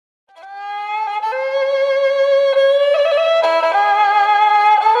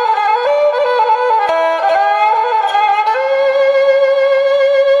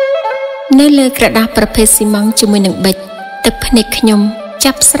នៅលើក្រដាសប្រភេទស៊ីម៉ង់ជាមួយនឹងប៊ិចទឹកភ្នែកខ្ញុំ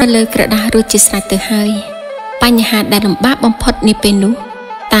ចាប់ស្រែលើក្រដាសរួចជាស្រេចទៅហើយបញ្ហាដែលលំបាកបំផុតនាពេលនោះ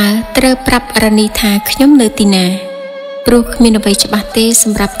តើត្រូវប្រាប់រ៉ានីថាខ្ញុំនៅទីណាព្រោះគ្មានអ្វីច្បាស់ទេស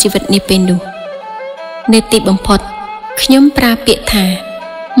ម្រាប់ជីវិតនាពេលនោះនៅទីបំផុតខ្ញុំប្រើពាក្យថា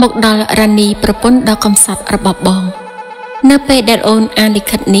មកដល់រ៉ានីប្រពន្ធដ៏កំសត់របស់បងនៅពេលដែលអូនអានលិ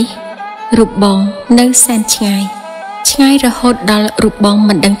ខិតនេះរូបបងនៅសែនឆ្ងាយរហូតដល់រូបបង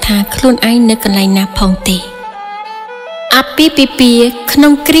មិនដឹងថាខ្លួនឯងនៅកន្លែងណាផងទេអពាហ៍ពិពាហ៍ក្នុ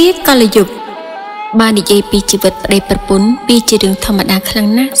ងគ្រាកលយុគបាននិយាយពីជីវិតប្តីប្រពន្ធពីជារឿងធម្មតាខ្លាំង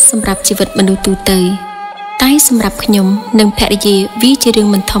ណាស់សម្រាប់ជីវិតមនុស្សទូទៅតែសម្រាប់ខ្ញុំនិងភរិយាវាជារឿង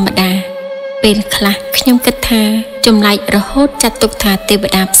មិនធម្មតាពេលខ្លះខ្ញុំគិតថាចម្លែករហូតចាត់ទុកថាទេវ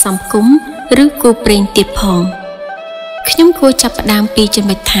តាផ្សំគុំឬគូព្រេងទៀតផងខ្ញុំគួរចាប់ផ្ដើមពីចំ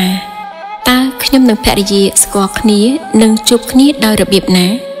ណុចថាតើខ្ញុំនិងភរិយាស្គាល់គ្នានិងជួបគ្នាដោយរបៀបណា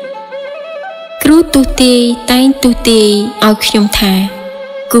គ្រូទូទាយតែងទូទាយឲ្យខ្ញុំថា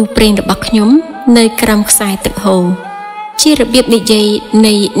គូព្រេងរបស់ខ្ញុំនៅក្រោមខ្សែទឹកហូរជារបៀបនិយាយ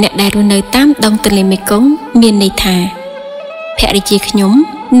នៃអ្នកដែលរស់នៅតាមដងទន្លេមេគង្គមានន័យថាភរិយាខ្ញុំ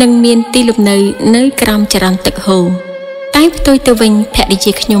នឹងមានទីលំនៅនៅក្រោមចរន្តទឹកហូរតែផ្ទុយទៅវិញភរិ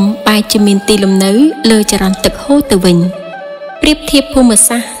យាខ្ញុំបែរជាមានទីលំនៅលើចរន្តទឹកហូរទៅវិញប្រៀបធៀបភូមិ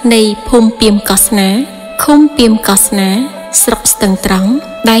សាស្ត្រនៃភូមិពីមកោសនាឃុំពីមកោសនាស្រុកស្ទឹងត្រង់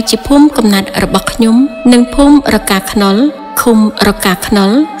ដែលជាភូមិកំណើតរបស់ខ្ញុំនិងភូមិរកាខ្នុលឃុំរកាខ្នុល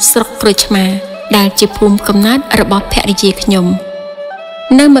ស្រុកក្រូចឆ្មាដែលជាភូមិកំណើតរបស់ភរិយាខ្ញុំ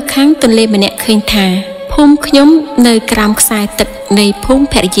នៅម្ខាងទន្លេម្នាក់ឃើញថាភូមិខ្ញុំនៅក្រោមខ្សែទឹកនៃភូមិ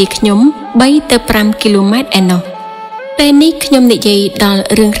ភរិយាខ្ញុំ3ទៅ5គីឡូម៉ែត្រឯណោះពេលនេះខ្ញុំនិយាយដល់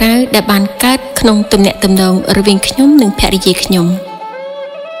រឿងរ៉ាវដែលបានកើតក្នុងទំនាក់ទំនងរវាងខ្ញុំនិងភរិយាខ្ញុំ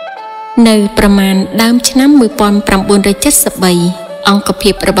នៅប្រមាណដើមឆ្នាំ1973អង្គភា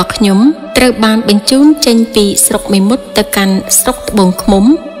ពរបស់ខ្ញុំត្រូវបានបញ្ជូនចេញពីស្រុកមេមត់ទៅកាន់ស្រុកត្បូងឃ្មុំ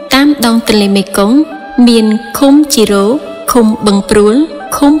តាមដងទន្លេមេគង្គមានឃុំជីរ៉ូឃុំបឹងព្រួល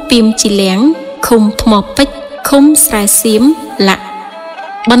ឃុំពីមជីលៀងឃុំថ្មពេជ្រឃុំស្រែសៀមលាក់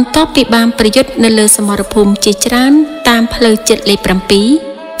បន្ទាប់ពីបានប្រយុទ្ធនៅលើសមរភូមិជាច្រើនតាមផ្លូវជាតិលេខ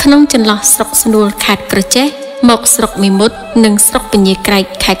7ក្នុងចន្លោះស្រុកស្នួលខេត្តក្រចេះមកស្រុកមេមត់និងស្រុកពញាក្រែក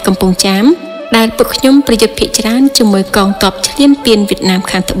ខេត្តកំពង់ចាមដែលពួកខ្ញុំប្រយុទ្ធភាគច្រើនជាមួយកងទ័ពឈ្លានពានវៀតណាម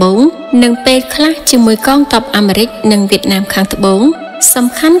ខាងត្បូងនិងពេលខ្លះជាមួយកងទ័ពអាមេរិកនិងវៀតណាមខាងត្បូងសំ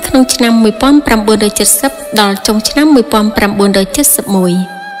ខាន់ក្នុងឆ្នាំ1970ដល់ចុងឆ្នាំ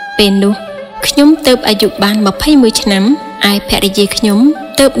1971ពេលនោះខ្ញុំទើបអាយុបាន21ឆ្នាំឯភរិយាខ្ញុំ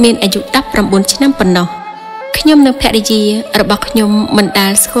ទើបមានអាយុ19ឆ្នាំប៉ុណ្ណោះខ្ញុំនិងភរិយារបស់ខ្ញុំមិនដែ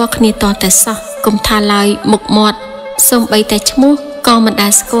លស្គាល់គ្នាតតែសោះកុំថាឡើយមុខមាត់សូម្បីតែឈ្មោះក៏មិនដែ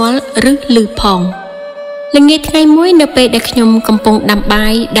លស្គាល់ឬឮផងល្ងាចថ្ងៃមួយនៅពេលដែលខ្ញុំកំពុងដាំបា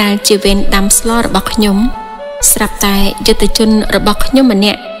យដែលជាវេនដាំស្លរបស់ខ្ញុំស្រាប់តែយុទ្ធជនរបស់ខ្ញុំម្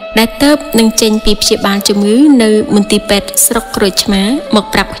នាក់ដែលទើបនឹងចេញពីព្យាបាលជំងឺនៅមន្ទីរពេទ្យស្រុកក្រូចឆ្មាមក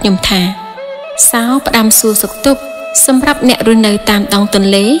ប្រាប់ខ្ញុំថាសោផ្ដាំសួរសុខទុក្ខសម្រាប់អ្នករស់នៅតាមដងទ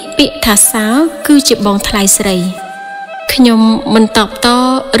ន្លេពាក្យថាសោគឺជាបងថ្លៃស្រីខ្ញុំមិនតបត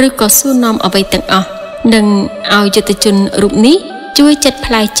ឬក៏សួរនាំអ្វីទាំងអស់នឹងឲ្យយុទ្ធជនរូបនេះជួយចិត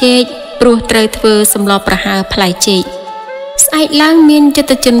ផ្លែចេកព្រោះត្រូវធ្វើសម្លប្រហើរផ្លែចេកស្អែកឡើងមានយុទ្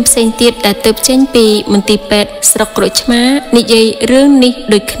ធជនផ្សេងទៀតដែលទើបចេញពីមន្ទីរពេទ្យស្រុកក្រូចឆ្មានិយាយរឿងនេះ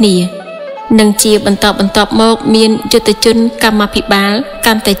ដូចគ្នានិងជាបន្តមកមានយុទ្ធជនកម្មាភិបាល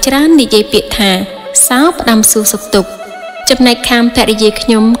កាន់តែច្រើននិយាយពាក្យថាសោផ្ដាំសួរសុខទុក្ខចំណែកខាងភរិយាខ្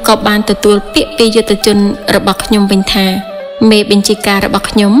ញុំក៏បានទទួលពាក្យពីយុទ្ធជនរបស់ខ្ញុំវិញថាមេបញ្ជាការរបស់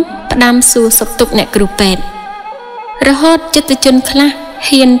ខ្ញុំផ្ដាំសួរសុខទុក្ខអ្នកគ្រូពេទ្យរហូតយុទ្ធជនខ្លះ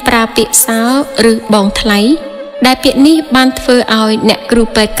ហ៊ានប្រើពាក្យសោឬបងថ្លៃដែលពាក្យនេះបានធ្វើឲ្យអ្នកគ្រូ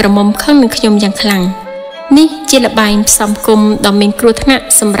ពេទ្យក្រមុំខឹងនឹងខ្ញុំយ៉ាងខ្លាំងនេះជាល្បែងផ្សំគុំដ៏មានគ្រោះថ្នាក់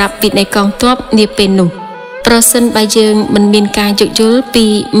សម្រាប់វិន័យកងទ័ពនាពេលនោះប្រសិនបើយើងមិនមានការយោគយល់ពី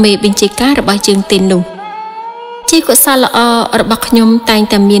មេបញ្ជាការរបស់យើងទេនោះជាកុសលល្អរបស់ខ្ញុំតែង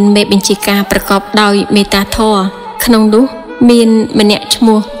តែមានមេបញ្ជាការប្រកបដោយមេត្តាធម៌ក្នុងនោះមានម្នាក់ឈ្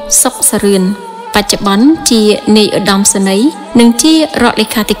មោះសុកសរឿនបច្ចុប្បន្នជានាយឧត្តមសេនីយ៍និងជារដ្ឋលេ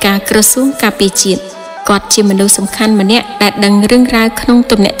ខាធិការក្រសួងការពារជាតិគាត់ជាមនុស្សសំខាន់ម្នាក់ដែលដឹងរឿងរ៉ាវក្នុង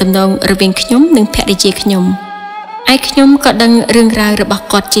ទំនាក់ទំនងរវាងខ្ញុំនិងភរិយាខ្ញុំឯខ្ញុំក៏ដឹងរឿងរ៉ាវរបស់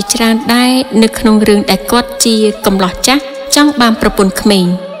គាត់ជាច្រើនដែរនៅក្នុងរឿងដែលគាត់ជាកំឡោះចាស់ចង់បានប្រពន្ធក្មេង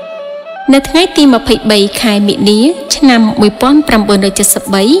នៅថ្ងៃទី23ខែមិនិនាឆ្នាំ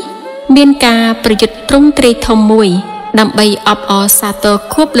1973មានការប្រយុទ្ធទ្រង់ទ្រាយធំមួយដើម្បីអបអរសាទរ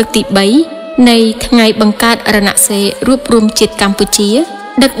ខួបលើកទី3នៃថ្ងៃបង្កើតរណសិរ្សរួបរวมជាតិកម្ពុជា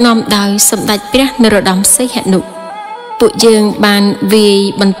ដឹកនាំដោយសម្ដេចព្រះនរោត្តមសីហនុ ពួកយើងបានវាយ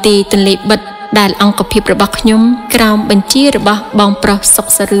បន្ទាយទន្លេបិទដែលអង្គភាពរបស់ខ្ញុំក្រោមបញ្ជារបស់បងប្រុសសុក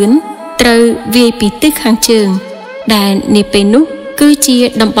សរឿនត្រូវវាយពីទិសខាងជើងដែលនាពេលនោះគឺជា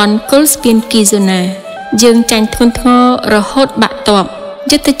តំបន់គល់ស្ពានគីហ្សូណាយើងចាញ់ធ្ងន់ធ្ងររហូតបាក់តប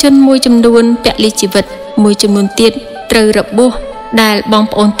យុទ្ធជនមួយចំនួនពលិជីវិតមួយចំនួនទៀតត្រូវរបួសដែលបង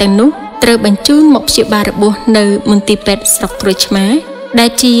ប្អូនទាំងនោះត្រូវបញ្ជូនមកព្យាបាលរបួសនៅមន្ទីរពេទ្យស្រុកក្រូចឆ្មាដែល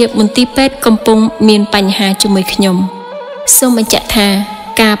ជាមន្ទីរពេទ្យកំពុងមានបញ្ហាជាមួយខ្ញុំសូមបញ្ជាក់ថា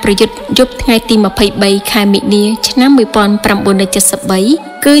ការប្រយុទ្ធយប់ថ្ងៃទី23ខែមិនិនាឆ្នាំ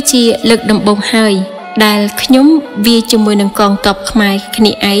1973គឺជាលើកដំបូងហើយដែលខ្ញុំវាយជាមួយនឹងកងទ័ពខ្មែរគ្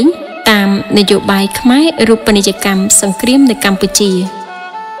នាឯងតាមនយោបាយខ្មែររូបនីយកម្មសង្គ្រាមនៅកម្ពុជា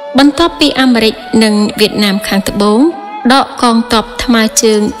បន្ទាប់ពីអាមេរិកនិងវៀតណាមខាងត្បូងដកកងទ័ពថ្មើរ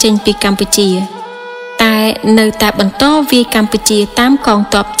ជើងចេញពីកម្ពុជាតែនៅតែបន្តវាយកម្ពុជាតាមកង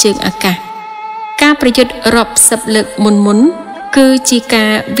ទ័ពជើងអាកាសការប្រយុទ្ធរាប់សិបលើកមុនគឺជាកា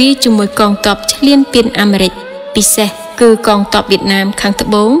រវាយជាមួយកងទ័ពឈ្លានពានអាមេរិកពិសេសគឺកងទ័ពវៀតណាមខាងត្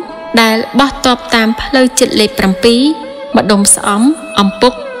បូងដែលបោះទ័ពតាមផ្លូវចិត្តលេខ7ម្ដុំស្អំអំពុ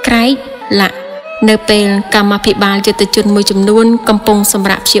កក្រែកលាក់នៅពេលកម្មាភិបាលយុទ្ធជនមួយចំនួនកំពុងសម្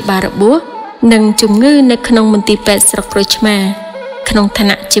រាប់ព្យាបាលរបួសនិងជំងឺនៅក្នុងមន្ទីរពេទ្យស្រុកក្រូចឆ្មាក្នុងឋា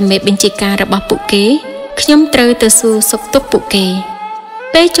នៈជាមេបញ្ជាការរបស់ពួកគេខ្ញុំត្រូវទៅសួរសុខទុក្ខពួកគេ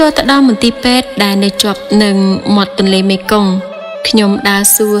ពេលចូលទៅដល់មន្ទីរពេទ្យដែលនៅជាប់នឹងមាត់ទន្លេមេគង្គខ្ញុំដើរ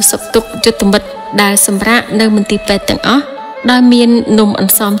សួរសុខទុក្ខយុទ្ធមិត្តដែលសម្រាប់នៅមន្ទីរពេទ្យទាំងអស់ដោយមាននំអ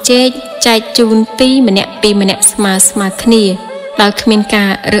ន្សមចេកចែកជូនពីម្នាក់ស្មើគ្នាដោយគ្មានការ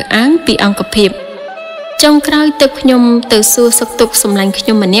រើសអើងពីអង្គភាពចុងក្រោយទៅខ្ញុំទៅសួរសុខទុក្ខសម្លាញ់ខ្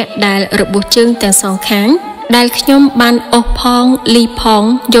ញុំម្នាក់ដែលរបួសជើងទាំងសងខាងដែលខ្ញុំបានអូសផងលីផង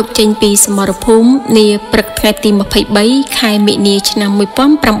យកចេញពីសមរភូមិនាព្រឹកថ្ងៃទី23ខែមិនិនាឆ្នាំ1973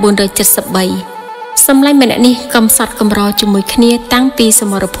សម្លាញ់ម្នាក់នេះកំសត់កម្រជាមួយគ្នាតាំងពីស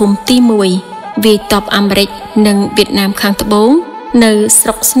មរភូមិទី1វាយតបអាមេរិកនិងវៀតណាមខាងត្បូងនៅស្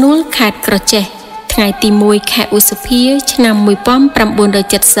រុកស្នួលខេត្តក្រចេះថ្ងៃទី1ខែឧសភាឆ្នាំ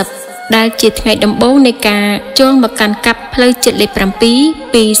1970ដែលជាថ្ងៃដំបូងនៃការចូលមកកាន់កាប់ផ្លូវចិត្តលេខ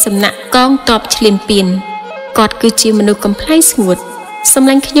7ពីសំណាក់កងទ័ពឈ្លានពានគាត់គឺជាមនុស្សកំប្លែងស្ងួតសម្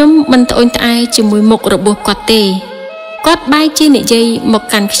លាញ់ខ្ញុំមិនត្អូញត្អែជាមួយមុខរបួសគាត់ទេគាត់បែរជានិយាយមក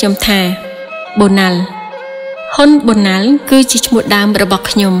កាន់ខ្ញុំថាបូណាល់ហ៊ុនបូណាល់គឺជាឈ្មោះដើមរបស់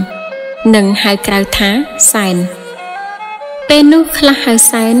ខ្ញុំនិងហៅក្រៅថាសែនពេលនោះខ្លះហៅ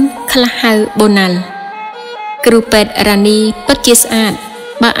សែនខ្លះហៅបូណាល់គ្រូពេទ្យរ៉ានីពិតជាស្អាត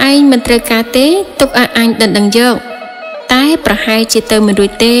បើឯងមិនត្រូវការទេទុកឲ្យអញដណ្ដឹងយកតែប្រហែលជាទៅមិនរួ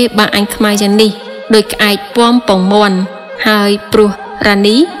ចទេបើអញខ្មៅយ៉ាងនេះដោយក្អែកពំពងមន់ហើយព្រោះរ៉ា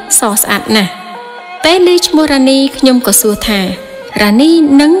នីសស្អាតណាស់ពេលឮឈ្មោះរ៉ានីខ្ញុំក៏សួរថារ៉ានី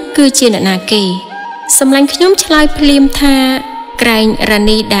នឹងគឺជាអ្នកណាគេសម្លាញ់ខ្ញុំឆ្លើយភ្លាមថាក្រែងរ៉ា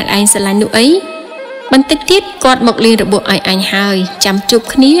នីដែលឯងស្រឡាញ់នោះអីបន្តិចទៀតគាត់មកលេងរបួសឲ្យអញហើយចាំជួប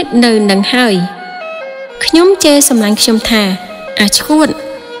គ្នានៅនឹងហើយខ្ញុំជេរសម្លាញ់ខ្ញុំថាឈួត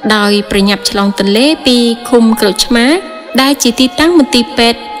ដោយប្រញាប់ឆ្លងទន្លេពីឃុំក្រូចឆ្មាដែលជាទីតាំងមន្ទីរពេ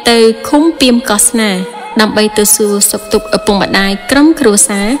ទ្យទៅឃុំពីមកោះស្នាដើម្បីទៅសួរសុខទុក្ខឪពុកម្ដាយក្រុមគ្រួ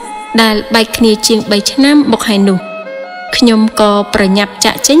សារដែលបែកគ្នាជាង3ឆ្នាំមកហើយនោះខ្ញុំក៏ប្រញាប់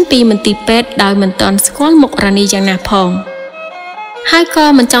ចាក់ចេញពីមន្ទីរពេទ្យដោយមិនទាន់ស្គាល់មុខរ៉ានីយ៉ាងណាផងហើយក៏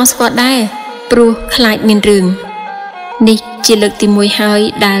មិនចង់ស្គាល់ដែរព្រោះខ្លាចមានរឿងនេះជាលើកទី1ហើយ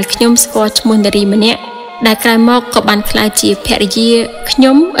ដែលខ្ញុំស្គាល់ឈ្មោះនារីម្នាក់ដែលក្រោយមកក៏បានក្លាយជាភរិយាខ្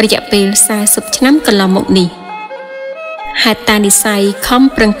ញុំរយៈពេល40ឆ្នាំកន្លងមកនេះហេតុតែនិស័យខំ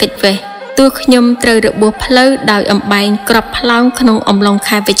ប្រឹងកិច្ចវេះទោះខ្ញុំត្រូវរបួសផ្លូវដោយអំបែងក្របផ្លោងក្នុងអំឡុង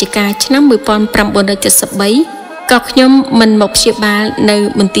ខែវិច្ឆិកាឆ្នាំ1973ក៏ខ្ញុំមិនមកព្យាបាលនៅ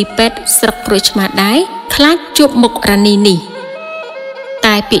មន្ទីរពេទ្យស្រុកក្រូចឆ្មាដែរខ្លាចជួបមុខរ៉ានីនេះ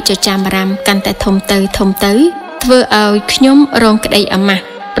តែពាក្យចចាមអារ៉ាមកាន់តែធំទៅធ្វើឲ្យខ្ញុំរងក្តីអាម៉ាស់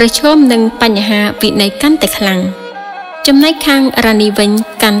ប្រឈមនឹងបញ្ហាវិន័យកាន់តែខ្លាំងចំណែកខាងរ៉ានីវិញ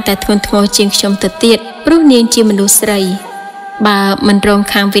កាន់តែធ្ងន់ធ្ងរជាងខ្ញុំទៅទៀតព្រោះនាងជាមនុស្សស្រីបើមិនរង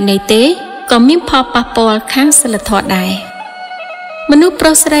ខាងវិន័យទេក៏មានផលប៉ះពាល់ខាងសិលធម៌ដែរមនុស្សប្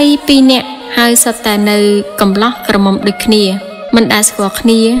រុសស្រី2នាក់ហើយសុទ្ធតែនៅកំឡោះក្រមុំដូចគ្នាមិនដែលស្គាល់គ្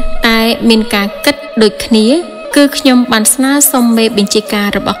នាតែមានការគិតដូចគ្នាគឺខ្ញុំបានស្នើសុំមេបញ្ជាការ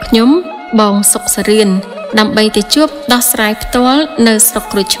របស់ខ្ញុំបងសុកសរឿនដើម្បីទៅជួបដោះស្រាយផ្ទាល់នៅស្រុក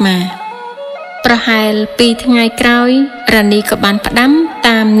ក្រូចឆ្មាប្រហែល2ថ្ងៃក្រោយរ៉ានីក៏បានផ្ដាំ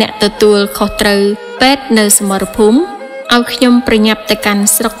តាមអ្នកទទួលខុសត្រូវពេទ្យនៅសមរភូមិឲ្យខ្ញុំប្រញាប់ទៅកាន់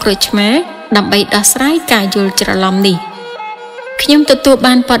ស្រុកក្រូចឆ្មាដើម្បីដោះស្រាយការយល់ច្រឡំនេះខ្ញុំទទួល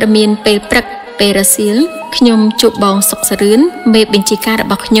បានព័ត៌មានពេលព្រឹកពេលរសៀលខ្ញុំជួបបងសុកសរឿនមេបញ្ជាការរ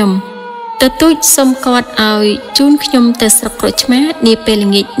បស់ខ្ញុំ ទទូចសុំគាត់ឲ្យជូនខ្ញុំទៅស្រុកក្រូចឆ្មានាពេល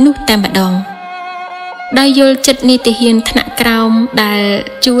ល្ងាចនោះតែម្ដងដោយយល់ចិត្តនីតិហ៊ានថ្នាក់ក្រោមដែល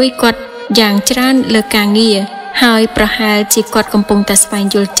ជួយគាត់យ៉ាងច្រើនលើការងារហើយប្រហែលជាគាត់កំពុងតែស្វែង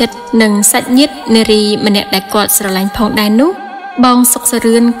យល់ចិត្តនឹងសាច់ញាតិនារីម្នាក់ដែលគាត់ស្រឡាញ់ផងដែរនោះបងសុកស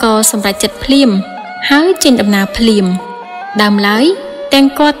រឿនក៏សម្រេចចិត្តភ្លាមហើយចេញដំណើរភ្លាមដើមឡើយទាំង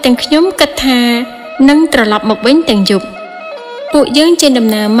គាត់ទាំងខ្ញុំគិតថានឹងត្រឡប់មកវិញទាំងយប់ពួកយើងចេញដំ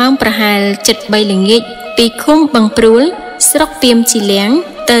ណើរម៉ោងប្រហែល 7:03 ល្ងាចពីឃុំបឹងព្រួលស្រុកពីមជីលៀង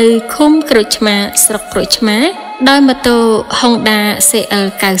ទៅឃុំក្រូចឆ្មាស្រុកក្រូចឆ្មាដោយម៉ូតូ Honda CL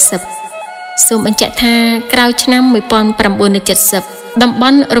 90សូមបញ្ជាក់ថាក្រោយឆ្នាំ 1970 តំប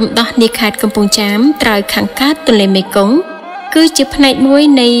ន់រំដោះនាខេត្តកំពង់ចាមត្រើយខាងកើតទន្លេមេគង្គគឺជាផ្នែកមួយ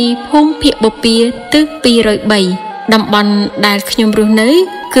នៃភូមិភាគបូព៌ាទិស 203 តំបន់ដែលខ្ញុំរស់នៅ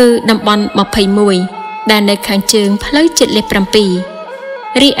គឺតំបន់ 21 ដែលនៅខាងជើងផ្លូវជាតិលេខ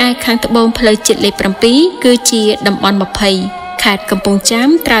 7 រីឯខាងត្បូងផ្លូវជាតិលេខ 7 គឺជាតំបន់ 20 ខេត្តកំពង់ចាម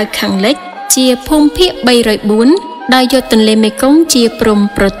ត្រើយខាងលិចជាភូមិភាគ 304 ដោយយកទន្លេមេគង្គជាព្រំ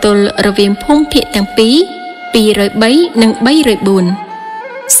ប្រទល់រវាងភូមិភាគទាំងពីរ 203 និង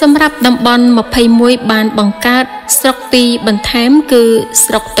 304 សម្រាប់តំបន់ 21 បានបង្កើតស្រុកពីរបន្ថែមគឺ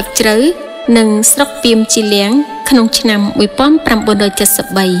ស្រុកទឹកជ្រៅនិងស្រុកពីមជីលៀងក្នុងឆ្នាំ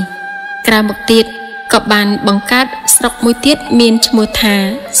 1973 ក្រោយមកទៀតក៏បានបង្កើតស្រុកមួយទៀតមានឈ្មោះថា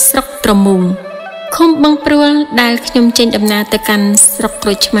ស្រុកត្រមូងឃុំបឹងព្រួលដែលខ្ញុំចេញដំណើរទៅកាន់ស្រុកក្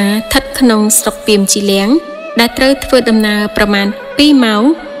រូចឆ្មាស្ថិតក្នុងស្រុកពីមជីលៀងដែលត្រូវធ្វើដំណើរប្រមាណ 2 ម៉ោង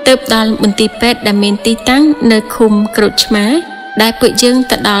ទើបដល់មន្ទីរពេទ្យដែលមានទីតាំងនៅឃុំក្រូចឆ្មាដែលពួកយើង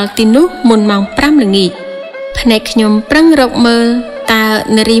ទៅដល់ទីនោះមុនម៉ោង 5 ល្ងាចភ្នែកខ្ញុំប្រឹងរកមើលតើ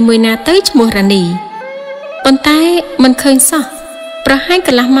នារីមួយណាទៅឈ្មោះរ៉ានីប៉ុន្តែមិនឃើញសោះប្រហែលក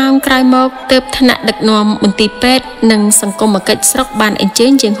ន្លះម៉ោងក្រោយមកទើបថ្នាក់ដឹកនាំមន្ទីរពេទ្យនិងសង្គមកិច្ចស្រុកបានអញ្ជើ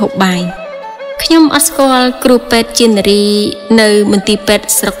ញយើងហូបបាយខ្ញុំអត់ស្គាល់គ្រូពេទ្យជានារីនៅមន្ទីរពេទ្យ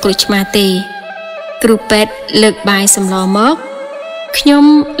ស្រុកក្រូចឆ្មាទេគ្រូពេទ្យលើកបាយសម្លមកខ្ញុំ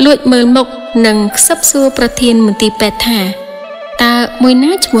លួចមើលមុខនិងខ្សឹបសួរប្រធានមន្ទីរពេទ្យថាតើមួយ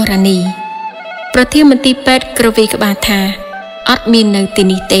ណាឈ្មោះរ៉ានីប្រធានមន្ទីរពេទ្យក្រវីក្បាលថាអត់មាននៅទី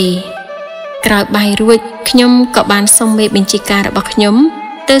នេះទេក្រោយបាយរួចខ្ញុំក៏បានសុំមេបញ្ជាការរបស់ខ្ញុំ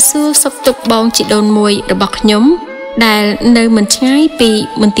ទៅសួរសុខទុក្ខបងជីដូនមួយរបស់ខ្ញុំដែលនៅមិនឆ្ងាយពី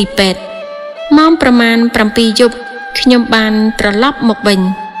មន្ទីរពេទ្យម៉ោងប្រមាណ 7 យប់ខ្ញុំបានត្រឡប់មកវិញ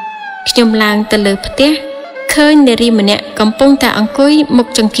ខ្ញុំឡើងទៅលើផ្ទះឃើញនារីម្នាក់កំពុងតែអង្គុយមុខ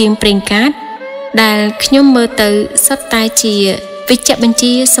ចង្គៀងប្រេងកាតដែលខ្ញុំមើលទៅសុទ្ធតែជាវេជ្ជបញ្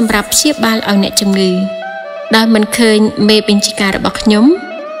ជាសម្រាប់ព្យាបាលឲ្យអ្នកជំងឺដោយមិនឃើញមេបញ្ជាការរបស់ខ្ញុំ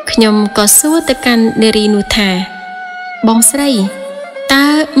ក៏សួរទៅកាន់នារីនោះថាបងស្រីតើ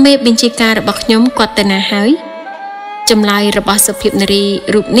មេបញ្ជាការរបស់ខ្ញុំគាត់ទៅណាហើយចម្លើយរបស់សុភាពនារី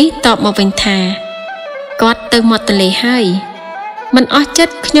រូបនេះតបមកវិញថាគាត់ទៅមាត់ទន្លេហើយមិនអស់ចិ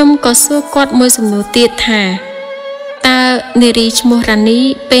ត្តខ្ញុំក៏សួរគាត់មួយសំណួរទៀតថាតើនារីឈ្មោះរ៉ានី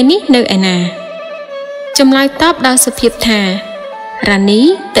ពេលនេះនៅឯណាចម្លើយតបដោយសុភាពថារ៉ានី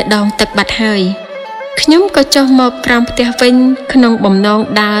ទៅដងទឹកបាត់ហើយខ្ញុំក៏ចុះមកក្រោមផ្ទះវិញក្នុងបំណង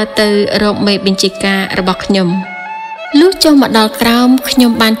ដើរទៅរកមេបញ្ជាការរបស់ខ្ញុំលុះចុះមកដល់ក្រោមខ្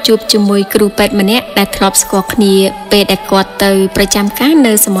ញុំបានជួបជាមួយគ្រូពេទ្យម្នាក់ដែលធ្លាប់ស្គាល់គ្នាពេលដែលគាត់ទៅប្រចាំការ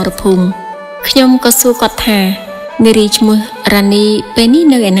នៅសមរភូមិខ្ញុំក៏សួរគាត់ថានារីឈ្មោះរ៉ានីពេលនេះ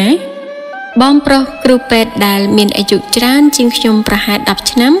នៅឯណាបងប្រុសគ្រូពេទ្យដែលមានអាយុច្រើនជាងខ្ញុំប្រហែល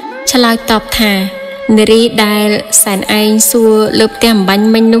10ឆ្នាំឆ្លើយតបថានារីដែលសែនឯងសួរលើផ្ទះអំបញ្ញ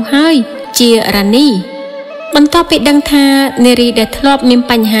មិញនោះហើយជារ៉ានីបន្ទាប់ពីដឹងថានារីដែលធ្លាប់មាន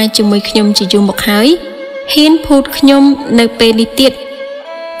បញ្ហាជាមួយខ្ញុំជាយូរមកហើយហ៊ានភូតខ្ញុំនៅពេលនេះទៀត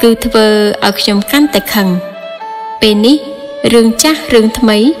គឺធ្វើឲ្យខ្ញុំកាន់តែខឹងពេលនេះរឿងចាស់រឿងថ្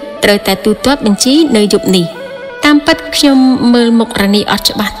មីត្រូវតែទូទាត់បញ្ជីនៅយប់នេះតាមពិតខ្ញុំមើលមុខរ៉ានីអត់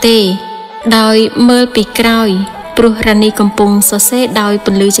ច្បាស់ទេដោយមើលពីក្រោយព្រោះរ៉ានីកំពុងសរសេរដោយព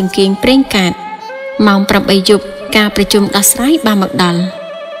ន្លឺចង្គៀងប្រេងកាតម៉ោង 8 យប់ការប្រជុំដោះស្រាយបានមកដល់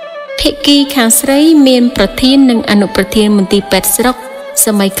ភាគីខាងស្រីមានប្រធាននិងអនុប្រធានមន្ទីរពេទ្យស្រុកស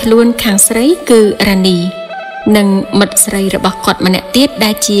ម័យខ្លួនខាងស្រីគឺរ៉ានីនិងមិត្តស្រីរបស់គាត់ម្នាក់ទៀត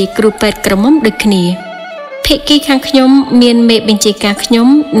ដែលជាគ្រូពេទ្យក្រមុំដូចគ្នាភាគីខាងខ្ញុំមានមេបញ្ជាការខ្ញុំ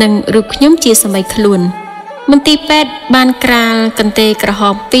និងរូបខ្ញុំជាសម័យខ្លួនមន្ទីរពេទ្យបានក្រាលកន្ទេលក្រហ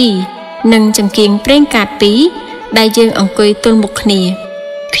ម2និងចង្គៀងប្រេងកាត2ដែលយើងអង្គុយទល់មុខគ្នា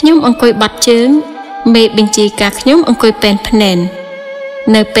ខ្ញុំអង្គុយបាត់ជើងមេបញ្ជាការខ្ញុំអង្គុយពេនភ្នែន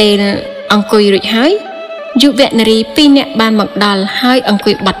នៅពេលអង្គុយរួចហើយយុវនារី2នាក់បានមកដល់ហើយអង្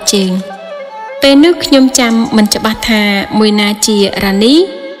គុយបាត់ជើងពេលនោះខ្ញុំចាំមិនច្បាស់ថាមួយណាជារ៉ានី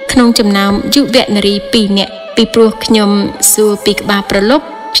ក្នុងចំណោមយុវនារី2នាក់ពីព្រោះខ្ញុំសួរពីក្បាលប្រលប់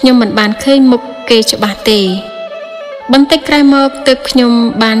ខ្ញុំមិនបានឃើញមុខគេច្បាស់ទេបន្តិចក្រោយមកទើបខ្ញុំ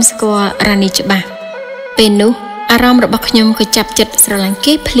បានស្គាល់រ៉ានីច្បាស់ពេលនោះអារម្មណ៍របស់ខ្ញុំក៏ចាប់ចិត្តស្រឡាញ់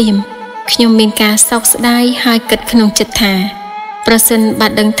គេភ្លាមខ្ញុំមានការសោកស្ដាយហើយគិតក្នុងចិត្តថាប្រសិនបើ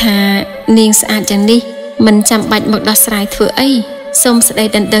ដឹងថានាងស្អាតយ៉ាងនេះមិនចាំបាច់មកដោះស្រាយធ្វើអីសូមស្ដី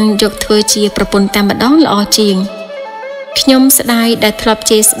ដណ្ដឹងយកធ្វើជាប្រពន្ធតែម្ដងល្អជាងខ្ញុំស្ដាយដែលធ្លាប់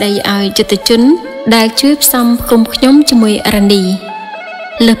ជេរស្ដីឲ្យយុទ្ធជនដែលជួយផ្សំគុំខ្ញុំជាមួយរ៉ានី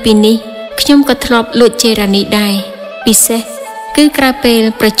លើសពីនេះខ្ញុំក៏ធ្លាប់លួចជេររ៉ានីដែរពិសេសគឺក្រៅពេល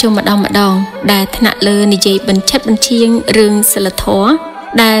ប្រជុំម្ដងដែលថ្នាក់លើនិយាយបញ្ឆិតបញ្ឈៀងរឿងសិលធម៌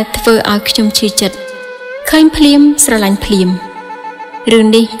ដែលធ្វើឲ្យខ្ញុំឈឺចិត្តឃើញភ្លាមស្រឡាញ់ភ្លាមរឿង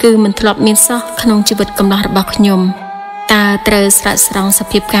នេះគឺមិនធ្លាប់មានសោះក្នុងជីវិតកំឡោះរបស់ខ្ញុំតើត្រូវស្រែកស្រង់ស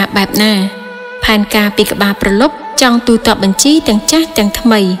ភាពការបែបណាផែនការពីក្បាលប្រលប់ចង់ទូទាត់បញ្ជីទាំងចាស់ទាំងថ្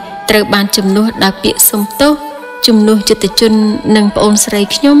មីត្រូវបានជំនួសដោយពាក្យសុំទោសជំនួសយុទ្ធជននិងប្អូនស្រី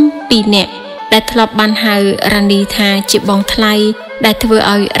ខ្ញុំ2នាក់ដែលធ្លាប់បានហៅរ៉ានីថាជាបងថ្លៃដែលធ្វើ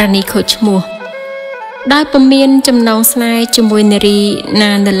ឲ្យរ៉ានីខូចឈ្មោះដោយពុំមានចំណងស្នេហ៍ជាមួយនារី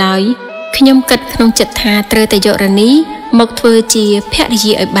ណានៅឡើយខ្ញុំគិតក្នុងចិត្តថាត្រូវតែយករ៉ានីមកធ្វើជាភរិ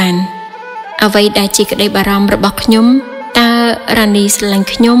យាឲ្យបានអ្វីដែលជាក្តីបារម្ភរបស់ខ្ញុំតើរ៉ានីស្រឡាញ់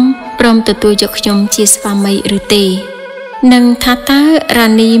ខ្ញុំព្រមទទួលយកខ្ញុំជាស្វាមីឬទេនិងថាតើរ៉ា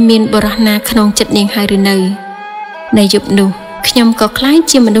នីមានបរិះណាក្នុងចិត្តនាងហើយឬនៅនៅយប់នោះខ្ញុំក៏ខ្លាច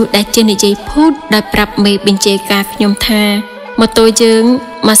ជាមនុស្សដែលចេះនិយាយភូតដោយប្រាប់មេបញ្ជាការខ្ញុំថាម៉ូតូយើង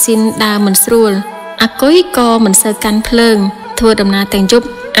ម៉ាស៊ីនដើរមិនស្រួលអាគុយក៏មិនសូវកាន់ភ្លើងធ្វើដំណើរទាំងយប់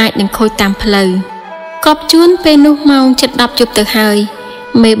អាចនឹងខូចតាមផ្លូវកប់ជួនពេលនោះម៉ោង7:10យប់ទៅហើយ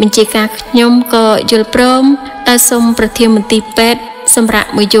មេបញ្ជាការខ្ញុំក៏យល់ព្រមដោយសូមប្រធានមន្ទីរពេទ្យសម្រាប់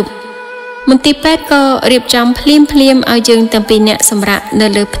មួយយប់មន្ទីរពេទ្យក៏រៀបចំភ្លាមឲ្យយើងទាំងពីរនាក់សម្រាប់នៅ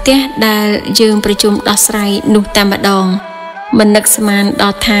លើផ្ទះដែលយើងប្រជុំដោះស្រាយនោះតែម្ដងមិននឹកស្មានដ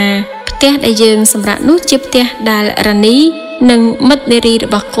ល់ថាផ្ទះដែលយើងសម្រាប់នោះជាផ្ទះដែលរ៉ានីនិងមិត្តនារីរ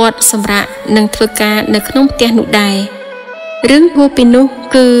បស់គាត់សម្រាប់នឹងធ្វើការនៅក្នុងផ្ទះនោះដែររឿងហួសពីនោះ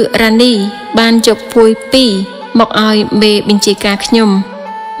គឺរ៉ានីបានយកភួយ2មកឲ្យមេបញ្ជាការខ្ញុំ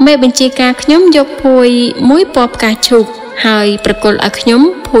មេបញ្ជាការខ្ញុំយកភួយមួយពណ៌ផ្កាឈូកហើយប្រគល់ឲ្យខ្ញុំ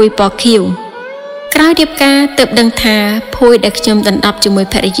ភួយពណ៌ខៀវក្រោយរៀបការទើបដឹងថាភួយដែលខ្ញុំដណ្ដប់ជាមួយ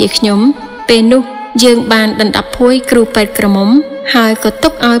ភរិយាខ្ញុំពេលនោះយើងបានដណ្ដប់ភួយគ្រូពេទ្យក្រមុំហើយក៏ទុ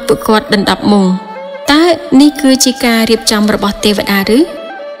កឲ្យពួកគាត់ដណ្ដប់មុងតើនេះគឺជាការរៀបចំរបស់ទេវតាឬ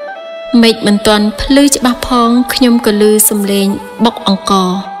មេឃមិនទាន់ភ្លឺច្បាស់ផងខ្ញុំក៏ឮសំឡេងបុកអង្ករ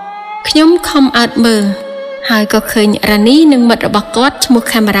ខ្ញុំខំអើតមើលហើយក៏ឃើញរ៉ានីនិងមិត្តរបស់គាត់ឈ្មោះ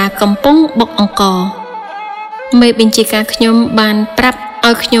កាមេរ៉ាកំពុងបុកអង្ករមេបញ្ជាការខ្ញុំបានប្រាប់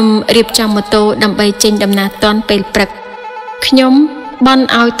ឲ្យខ្ញុំរៀបចំម៉ូតូដើម្បីចេញដំណើរទាន់ពេលព្រឹកខ្ញុំបន់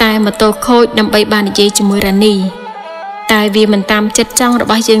ឲ្យតែម៉ូតូខូចដើម្បីបាននិយាយជាមួយរ៉ានីតែវាមិនតាមចិត្តចង់រ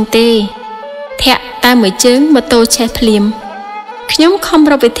បស់យើងទេធាក់តែមួយជើងម៉ូតូឆេះភ្លាមខ្ញុំខំ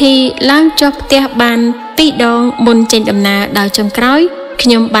រកវិធីឡើងចុះផ្ទះបាន2ដងមុនចេញដំណើរដោយចុងក្រោយខ្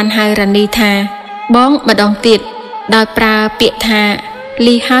ញុំបានហៅរ៉ានីថាបងម្ដងទៀតដោយប្រើពាក្យថា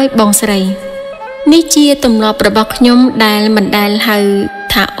លីហើយបងស្រីនេះជាទម្លាប់របស់ខ្ញុំដែលមិនដែលហៅ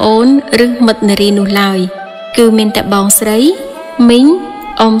ថាអូនឬមិត្តនារីនោះឡើយគឺមានតែបងស្រីមីង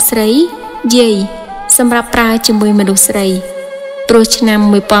អ៊ំស្រីយាយសម្រាប់ប្រើជាមួយមនុស្សស្រីព្រោះឆ្នាំ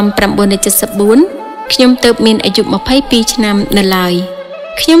1974ខ្ញុំទើបមានអាយុ22ឆ្នាំនៅឡើយ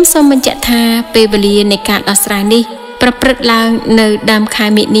ខ្ញុំសូមបញ្ជាក់ថាពេលវេលានៃការដោះស្រាយនេះប្រព្រឹត្តឡើងនៅដើមខែ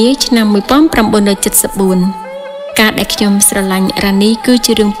មិនិនាឆ្នាំ1974ការដែលខ្ញុំស្រឡាញ់រ៉ានីគឺ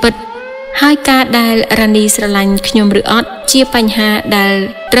ជារឿងពិតហើយការដែលរ៉ានីស្រឡាញ់ខ្ញុំឬអត់ជាបញ្ហាដែល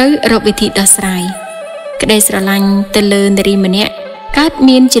ត្រូវរកវិធីដោះស្រាយក្តីស្រឡាញ់ទៅលើនារីម្នាក់កើត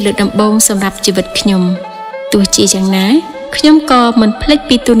មានជាលើកដំបូងសម្រាប់ជីវិតខ្ញុំទោះជាយ៉ាងណាខ្ញុំក៏មិនភ្លេច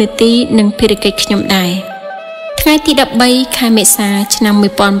ពីទូនាទីនិងភារកិច្ចខ្ញុំដែរថ្ងៃទី13ខែមេសាឆ្នាំ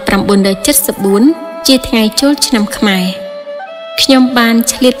1974ជាថ្ងៃចូលឆ្នាំខ្មែរខ្ញុំបាន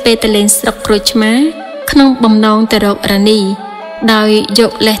ឆ្លៀតពេលទៅលេងស្រុកក្រូចឆ្មាក្នុងបំណងទៅរករ៉ានីដោយយ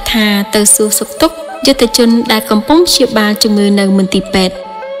កលេសថាទៅសួរសុខទុក្ខយុទ្ធជនដែលកំពុងព្យាបាលជំងឺនៅមន្ទីរពេទ្យ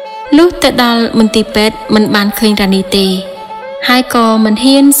លុះទៅដល់មន្ទីរពេទ្យមិនបានឃើញរ៉ានីទេហើយក៏មិន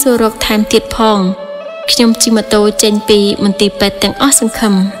ហ៊ានសួររកថែមទៀតផងខ្ញុំជិះម៉ូតូចេញពីមន្ទីរពេទ្យទាំងអស់សង្ឃឹ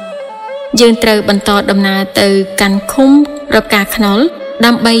មយើងត្រូវបន្តដំណើរទៅកាន់ឃុំរកាខ្នុល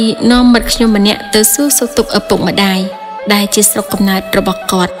ដើម្បីនាំមិត្តខ្ញុំម្នាក់ទៅសួរសុខទុក្ខឪពុកម្ដាយដែលជាស្រុកកំណើតរបស់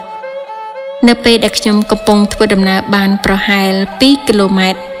គាត់នៅពេលដែលខ្ញុំកំពុងធ្វើដំណើរបានប្រហែល2គីឡូម៉ែ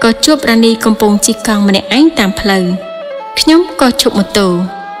ត្រក៏ជួបរ៉ានីកំពុងជិះកង់ម្នាក់ឯងតាមផ្លូវខ្ញុំក៏ឈប់ម៉ូតូ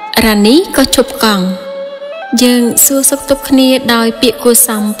រ៉ានីក៏ឈប់កង់យើងសួរសុខទុក្ខគ្នាដោយពាក្យគួរស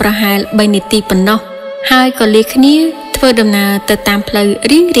មប្រហែល3នាទីប៉ុណ្ណោះហើយក៏លាគ្នាធ្វើ ធ្វើដំណើរទៅតាមផ្លូវ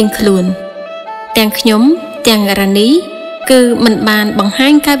រៀងខ្លួនទាំងខ្ញុំទាំងរ៉ានីគឺមិនបានបង្ហា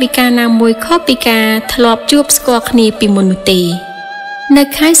ញកាយវិការណាមួយខុសពីការធ្លាប់ជួបស្គាល់គ្នាពីមុននោះទេនៅ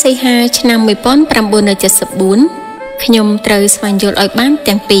ខែសីហាឆ្នាំ1974ខ្ញុំត្រូវស្វែងយល់ឲ្យបាន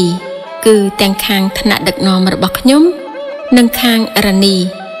ទាំងពីរគឺទាំងខាងថ្នាក់ដឹកនាំរបស់ខ្ញុំនិងខាងរ៉ានី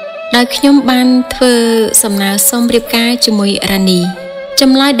ដោយខ្ញុំបានធ្វើសំណើសុំរៀបការជាមួយរ៉ានីច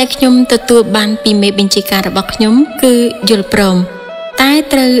ម្លើយដែលខ្ញុំទទួលបានពីមេបញ្ជាការរបស់ខ្ញុំគឺយល់ព្រមតែ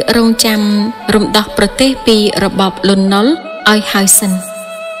ត្រូវរងចាំរំដោះប្រទេសពីរបបលន់នល់ឲ្យហើយសិន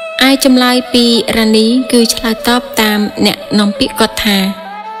ឯចម្លើយពីរ៉ានីគឺឆ្លើយតបតាមអ្នកនាំពាក្យគាត់ថា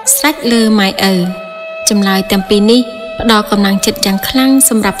ស្រេចលើម៉ែឪចម្លើយទាំងពីរនេះផ្ដល់កម្លាំងចិត្តយ៉ាងខ្លាំង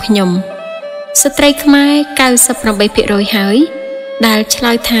សម្រាប់ខ្ញុំស្ត្រីខ្មែរ 98% ហើយដែលឆ្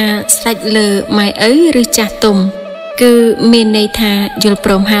លើយថាស្រេចលើម៉ែឪឬចាស់ទុំគឺមានន័យថាយល់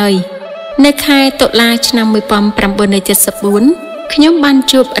ព្រមហើយនៅខែតុលាឆ្នាំ1974ខ្ញុំបាន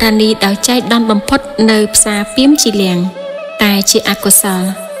ជួបរ៉ានីដោយចៃដន្យបំផុតនៅផ្សារពីមជីលៀងតែជាអកុសល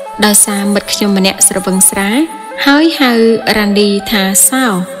ដោយសារមិត្តខ្ញុំម្នាក់ស្រវឹងស្រាហើយហៅរ៉ានីថាសោ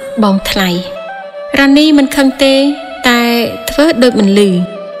បងថ្លៃរ៉ានីមិនខឹងទេតែធ្វើដូចមិនឮ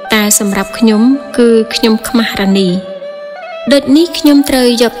តែសម្រាប់ខ្ញុំគឺខ្ញុំខ្មាស់រ៉ានីដូចនេះខ្ញុំត្រូវ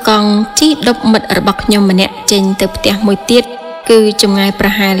យកកង់ជិះដប់មិត្តរបស់ខ្ញុំម្នាក់ចេញទៅផ្ទះមួយទៀតគឺចម្ងាយប្រ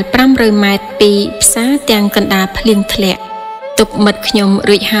ហែល500ម៉ែត្រពីផ្សារទាំងកណ្ដាលភ្លៀងធ្លាក់ទុកមិត្តខ្ញុំ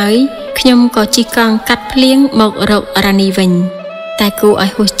រួចហើយខ្ញុំក៏ជិះកង់កាត់ភ្លៀងមករករ៉ានីវិញតែគួរឲ្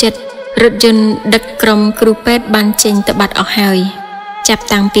យហួសចិត្តរថយន្តដឹកក្រុមគ្រូពេទ្យបានចេញទៅបាត់អស់ហើយចាប់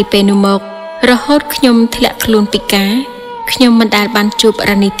តាំងពីពេលនោះមករហូតខ្ញុំធ្លាក់ខ្លួនពិការខ្ញុំមិនដែលបានជួប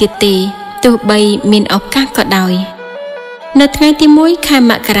រ៉ានីទៀតទេទោះបីមានឱកាសក៏ដោយនៅថ្ងៃទី1ខែ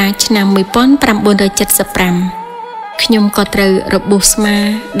មករាឆ្នាំ1975ខ្ញុំក៏ត្រូវរបួសស្មា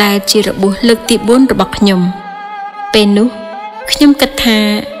ដែលជារបួសលើកទី4របស់ខ្ញុំពេលនោះខ្ញុំគិតថា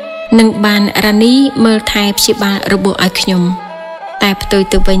នឹងបានរ៉ានីមើលថែព្យាបាលរបួសឲ្យខ្ញុំតែផ្ទុយ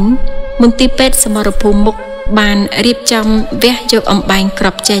ទៅវិញមន្ទីរពេទ្យសមរភូមិមុខបានរៀបចំវះយកអំបែងគ្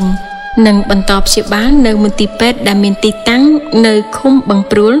រាប់ចេញនិងបន្តព្យាបាលនៅមន្ទីរពេទ្យដែលមានទីតាំងនៅឃុំបឹង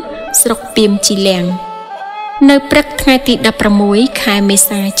ព្រួលស្រុកពីមជីលៀងនៅព្រឹកថ្ងៃទី16ខែមេ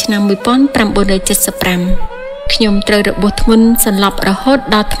សាឆ្នាំ1975ខ្ញុំត្រូវរបួសធ្ងន់សន្លប់រហូត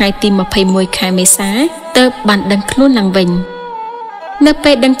ដល់ថ្ងៃទី21ខែមេសាទើបបានដឹងខ្លួនឡើងវិញនៅ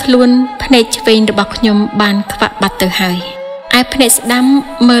ពេលដឹងខ្លួនភ្នែកឆ្វេងរបស់ខ្ញុំបានខ្វាក់បាត់ទៅហើយឯភ្នែកស្ដាំ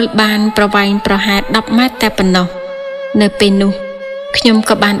មើលបានប្រវែងប្រហែល10ម៉ែត្រតែប៉ុណ្ណោះនៅពេលនោះខ្ញុំ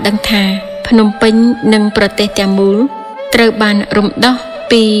ក៏បានដឹងថាភ្នំពេញនិងប្រទេសទាំងមូលត្រូវបានរំដោះ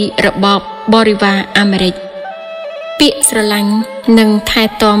ពីរបបបរិវារអាមេរិកពាក្យស្រឡាញ់និងថែ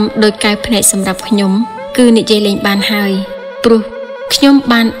ទាំដោយកែវភ្នែកសម្រាប់ខ្ញុំគឺនិយាយលេងបានហើយព្រោះខ្ញុំ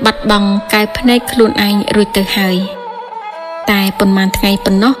បានបាត់បង់កែវភ្នែកខ្លួនឯងរួចទៅហើយតែប៉ុន្មានថ្ងៃ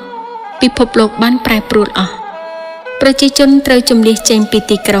ប៉ុណ្ណោះពិភពលោកបានប្រែប្រួលអស់ប្រជាជនត្រូវជម្លៀសចេញពី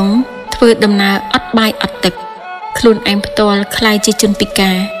ទីក្រុងធ្វើដំណើរអត់បាយអត់ទឹកខ្លួនឯងផ្ទាល់ក្លាយជាជនពិ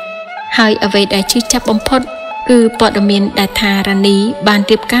ការហើយអ្វីដែលជឿចាប់បំផុតគឺព័ត៌មានដែលថារ៉ានីបាន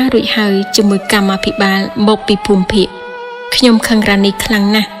រៀបការរួចហើយជាមួយកម្មាភិបាលមកពីភូមិភាគខ្ញុំខឹងរ៉ានីខ្លាំង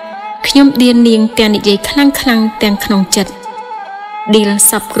ណាស់ខ្ញុំឌៀននាងទាំងនិយាយខ្លាំងទាំងក្នុងចិត្តឌីល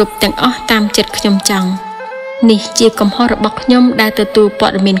សពគ្រប់ទាំងអស់តាមចិត្តខ្ញុំចង់នេះជាកំហុសរបស់ខ្ញុំដែលទទួលព័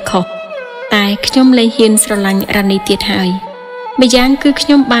ត៌មានខុសតែខ្ញុំលែងហ៊ានស្រឡាញ់រ៉ានីទៀតហើយម្យ៉ាងគឺខ្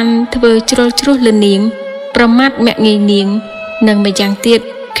ញុំបានធ្វើជ្រុលជ្រោះលើនាងប្រមាថមាក់ងាយនាងនិងម្យ៉ាងទៀត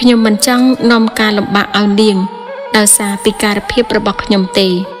ខ្ញុំមិនចង់នាំការលំបាកឲ្យនាងដោយសារពិការភាពរបស់ខ្ញុំទេ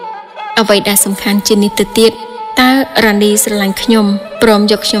អ្វីដែលសំខាន់ជានេះទៅទៀតតើរ៉ានីស្រឡាញ់ខ្ញុំព្រម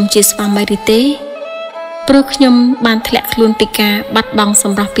យកខ្ញុំជាស្វាមីឬទេព្រោះខ្ញុំបានធ្លាក់ខ្លួនពិការបាត់បង់ស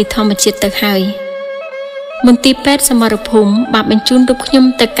ម្រស់ពីធម្មជាតិទៅហើយមន្ទីរពេទ្យសមរភូមិបានបញ្ជូនរូបខ្ញុំ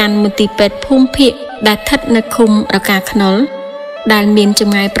ទៅកាន់មន្ទីរពេទ្យភូមិភាគដែលស្ថិតនៅឃុំរកាខ្នុលដែលមានច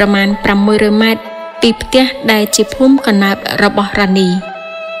ម្ងាយប្រមាណ600ម៉ែត្រពីផ្ទះដែលជាភូមិកណ្ដាប់របស់រ៉ានី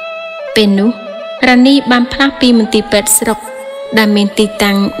ពេលនោះរ៉ានីបានផ្លាស់ពីមន្ទីរពេទ្យស្រុកដែលមានទី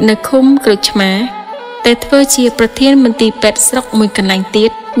តាំងនៅឃុំក្រូចឆ្មាទៅធ្វើជាប្រធានមន្ទីរពេទ្យស្រុកមួយកន្លែងទៀ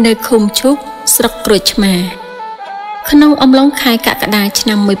តនៅឃុំឈូកស្រុកក្រូចឆ្មាក្នុងអំឡុងខែកក្កដាឆ្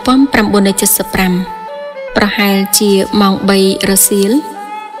នាំ1975ប្រហែលជាម៉ោង3រសៀល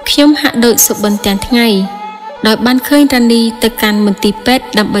ខ្ញុំហាក់ដូចសុបិនទាំងថ្ងៃដោយបានឃើញរ៉ានីទៅកាន់មន្ទីរពេទ្យ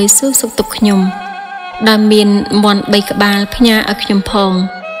ដើម្បីសួរសុខទុក្ខខ្ញុំដោយមានមាន់3ក្បាលផ្ញើឲ្យខ្ញុំផង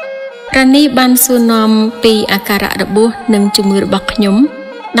រ៉ានីបានសួរនាំពីអាការៈរបួសនិងជំងឺរបស់ខ្ញុំ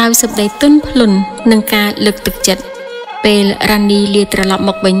ដោយសម្ដីទន់ភ្លន់និងការលើកទឹកចិត្តពេលរ៉ានីលាត្រឡប់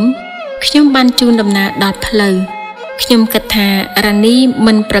មកវិញខ្ញុំបានជូនដំណើរដល់ផ្លូវខ្ញុំគិតថារ៉ានី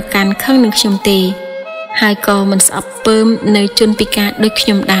មិនប្រកាន់ខឹងនឹងខ្ញុំទេ ហើយក៏មិនស្អប់ពើមនៅជនពិការដូចខ្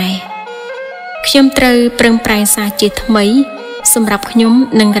ញុំដែរខ្ញុំត្រូវប្រឹងប្រែងសារជាថ្មីសម្រាប់ខ្ញុំ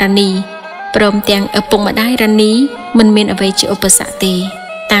និងរ៉ានីព្រមទាំងឪពុកម្ដាយរ៉ានីមិនមានអ្វីជាឧបសគ្គទេ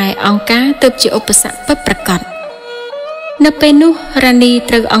តែអង្គការទើបជាឧបសគ្គពិតប្រាកដនៅពេលនោះរ៉ានី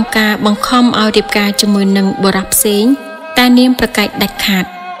ត្រូវអង្គការបង្ខំឲ្យរៀបការជាមួយនឹងបុរសផ្សេងតែនាមប្រកែកដាច់ខាត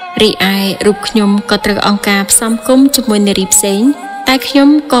រីឯរូបខ្ញុំក៏ត្រូវអង្គការផ្សំគុំជាមួយនារីផ្សេងតែខ្ញុំ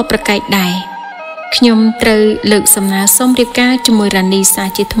ក៏ប្រកែកដែរខ្ញុំត្រូវលើកសំណើសុំរៀបការជាមួយរ៉ានីសារ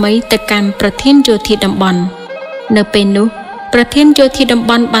ជាថ្មីទៅកាន់ប្រធានយោធាតំបន់នៅពេលនោះប្រធានយោធាតំ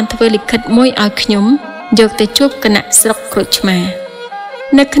បន់បានធ្វើលិខិតមួយឲ្យខ្ញុំយកទៅជួបគណៈស្រុកក្រូចឆ្មា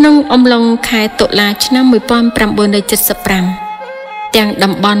នៅក្នុងអំឡុងខែតុលាឆ្នាំ1975ទាំង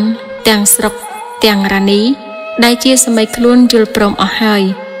តំបន់ទាំងស្រុកទាំងរ៉ានីដែលជាសម័យខ្លួនយល់ព្រមអស់ហើយ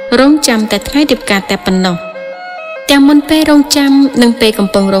រងចាំតែថ្ងៃរៀបការតែប៉ុណ្ណោះទាំងមុនពេលរងចាំនិងពេលកំ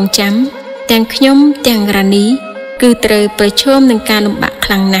ពុងរងចាំទាំងខ្ញុំទាំងរ៉ានីគឺត្រូវប្រឈមនឹងការលំបាកខ្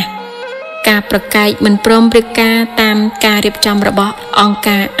លាំងណាស់ការប្រកែកមិនព្រមរៀបការតាមការរៀបចំរបស់អង្គ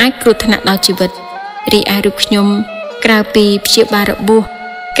ការអាចគ្រោះថ្នាក់ដល់ជីវិតរីឯរូបខ្ញុំក្រៅពីព្យាបាលរបួស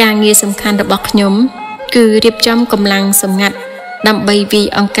ការងារសំខាន់របស់ខ្ញុំគឺរៀបចំកម្លាំងសម្ងាត់ដើម្បីវាយ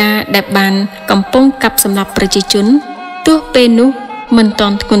អង្គការដែលបានកំពុងកាប់សម្លាប់ប្រជាជនទោះពេលនោះមិនទា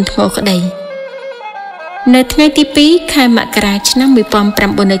ន់ធ្ងន់ធ្ងរក្តីនៅថ្ងៃទី2ខែមករាឆ្នាំ1976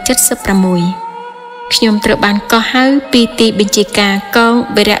ខ្ញុំត្រូវបានកោះហៅពីទីបញ្ជាការកង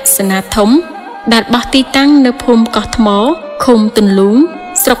វីរសេនាធំដែលបោះទីតាំងនៅភូមិកោះថ្មឃុំទន្លូង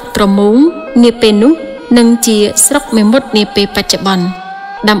ស្រុកត្រមូងនាពេលនោះនិងជាស្រុកមេមត់នាពេលបច្ចុប្បន្ន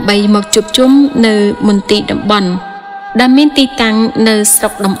ដើម្បីមកជួបជុំនៅមន្ទីរតំបន់ដែលមានទីតាំងនៅស្រុ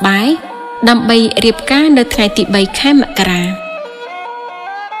កដំបែដើម្បីរៀបការនៅថ្ងៃទី3ខែមករា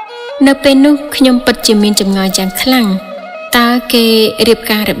នៅពេលនោះខ្ញុំពិតជាមានចម្ងល់យ៉ាងខ្លាំងតើគេរៀប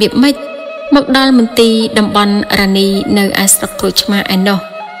ការរបៀបម៉េចមកដល់មន្ទីរតំបន់រ៉ានីនៅឯស្រុកក្រូចឆ្មាឯណោះ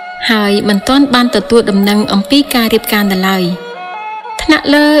ហើយមិនទាន់បានទទួលដំណឹងអំពីការរៀបការនៅឡើយថ្នាក់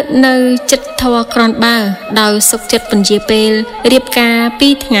លើនៅចិត្តធរក្រនបើដោយសុខចិត្តពន្យាពេលរៀបការ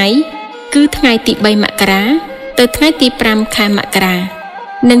2ថ្ងៃគឺថ្ងៃទី3មករាទៅថ្ងៃទី5ខែមករា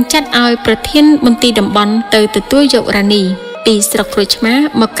នឹងចាត់ឲ្យប្រធានមន្ទីរតំបន់ទៅទទួលយករ៉ានីពីស្រុកក្រូចឆ្មា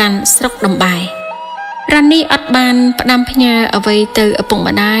មកកាន់ស្រុកដំបែរ៉ានីអត់បានផ្ដាំផ្ញើអ្វីទៅឪពុក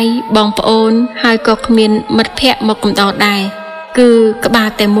ម្ដាយបងប្អូនហើយក៏គ្មានមិត្តភ័ក្តិមកកំដរដែរគឺក្បាល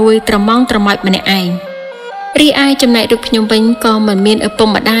តែមួយត្រមោចម្នាក់ឯងរីឯចំណែករូបខ្ញុំវិញក៏មិនមានឪពុក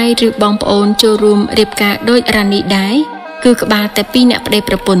ម្ដាយឬបងប្អូនចូលរួមរៀបការដូចរ៉ានីដែរគឺក្បាលតែ2អ្នកប្តី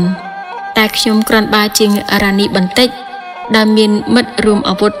ប្រពន្ធតែខ្ញុំគ្រាន់បើជាងរ៉ានីបន្តិចដែលមានមិត្តរួម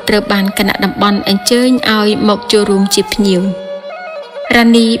អាវុធត្រូវបានគណៈតំបន់អញ្ជើញឲ្យមកចូលរួមជាភ្ញៀវរ៉ា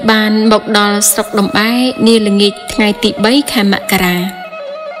នីបានមកដល់ស្រុកដំបែនាល្ងាចថ្ងៃទី3ខែមករា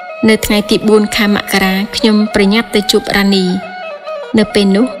នៅថ្ងៃទី4ខែមករាខ្ញុំប្រញាប់ទៅជួបរ៉ានីនៅពេល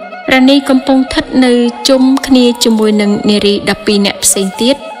នោះរ៉ានីកំពុងស្ថិតនៅជុំគ្នាជាមួយនឹងនារី12នាក់ផ្សេង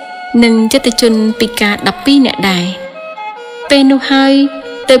ទៀតនិងយុទ្ធជនពិការ12នាក់ដែរពេលនោះហើយ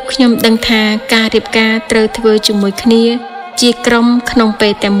ទើបខ្ញុំដឹងថាការរៀបការត្រូវធ្វើជាមួយគ្នាជាក្រុមក្នុងពេ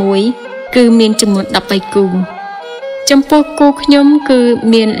លតែមួយគឺមានចំនួន13គូចំពោះគូខ្ញុំគឺ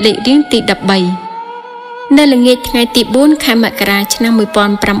មានលេខរៀងទី13នៅល្ងាចថ្ងៃទី4ខែមករាឆ្នាំ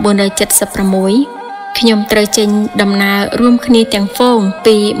1976ខ្ញុំត្រូវចេញដំណើររួមគ្នាទាំងហ្វូង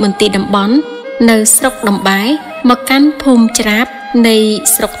ពីមន្ទីរតំបន់នៅស្រុកដំបែមកកាន់ភូមិច្រាបនៃ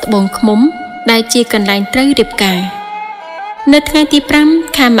ស្រុកត្បូងឃ្មុំដែលជាកន្លែងត្រូវរៀបការនៅថ្ងៃទី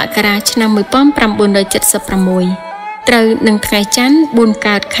5ខែមករាឆ្នាំ1976ត្រូវនឹងថ្ងៃច័ន្ទ4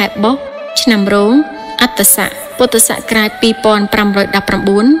កើតខែបុស្សឆ្នាំរោងអត្តស័កពុទ្ធសករាជ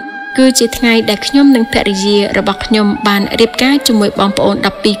2519គឺជាថ្ងៃដែលខ្ញុំនិងភរិយារបស់ខ្ញុំបានរៀបការជាមួយបងប្អូន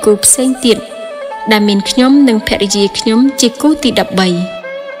12គូផ្សេងទៀតដែលមានខ្ញុំនិងភរិយាខ្ញុំជាគូទី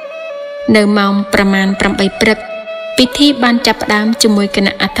13នៅម៉ោងប្រមាណ8ព្រឹកពិធីបានចាប់ផ្ដើមជាមួយគ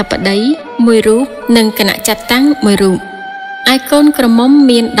ណៈអធិបតីមួយរូបនិងគណៈចាត់តាំងមួយរូបឯកូនក្រមុំ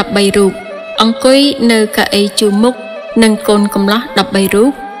មាន13រូបអង្គុយនៅកៅអីជួរមុខនិងកូនកំលោះ13រូ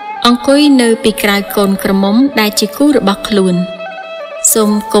បអង្គុយនៅពីក្រោយកូនក្រមុំដែលជាគូរបស់ខ្លួនសូ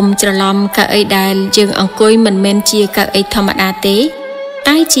មកុំច្រឡំកៅអីដែលយើងអង្គុយមិនមែនជាកៅអីធម្មតាទេ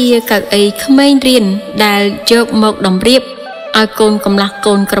តែជាកៅអីក្មេងរៀនដែលយកមកតម្រៀបឲ្យកូនកំលោះ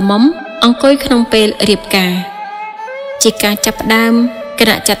កូនក្រមុំអង្គុយក្នុងពេលរៀបការជាការចាប់ផ្ដើមគ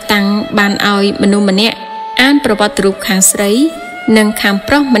ណៈចាត់តាំងបានឲ្យមនុស្សម្នាក់អានប្រវត្តិរូបខាងស្រីនិងខាង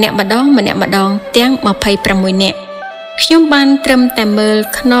ប្រុសម្នាក់ម្ដងទាំង26នាក់ខ្ញុំបានត្រឹមតែមើល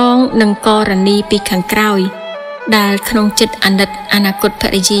ខ្នងនិងករណីពីខាងក្រោយដែលក្នុងចិត្តអាណិតអនាគតភ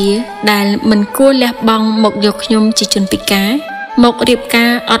រិយាដែលមិនគួរលះបង់មកយកខ្ញុំជាជនពិការមករៀបកា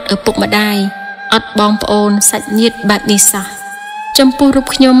រអត់ឪពុកម្ដាយ អត់បងប្អូនសាច់ញាតិបែបនេះសោះចំពោះរូប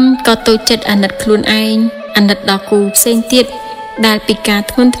ខ្ញុំក៏តូចចិត្តអាណិតខ្លួនឯងអាណិតដល់គូផ្សេងទៀតដែលពិការ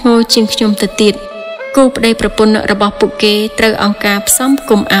ធ្ងន់ធ្ងរជាងខ្ញុំទៅទៀតគូប្តីប្រពន្ធរបស់ពួកគេត្រូវអង្គការផ្សំ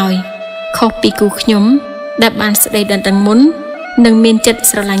គុំឲ្យខុសពីគូខ្ញុំដែលបានស្ដីដណ្ដឹងមុននិងមានចិត្ត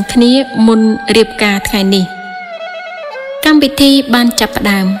ស្រឡាញ់គ្នាមុនរៀបការថ្ងៃនេះកម្មវិធីបានចាប់ផ្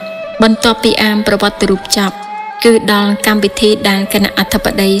ដើមបន្ទាប់ពីអានប្រវត្តិរូបចប់គឺដល់កម្មវិធីដែលគណៈអធិប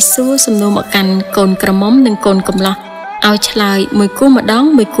តីសួរសំណួរមកកាន់កូនក្រមុំនិងកូនកំលោះឲ្យឆ្លើយមួយគូម្ដង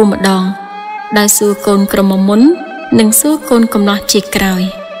ដោយសួរកូនក្រមុំមុននិងសួរកូនកំលោះជាក្រោយ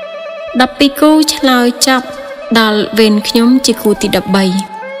12គូឆ្លើយចប់ដល់វេនខ្ញុំជាគូទី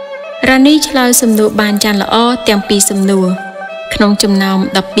13រ៉ានីឆ្លើយសំណួរបានយ៉ាងល្អទាំងពីរសំណួរក្នុងចំណោម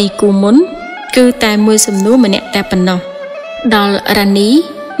12គូមុនគឺតែមួយសំណួរម្នាក់តែប៉ុណ្ណោះដល់រ៉ានី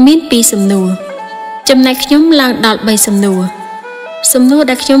មាន2សំណួរចំណែកខ្ញុំឡើងដល់3សំណួរ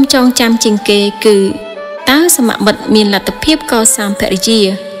ដែលខ្ញុំចងចាំជាងគេគឺតើសមមិត្តមានលទ្ធភាពកសាងភរិយា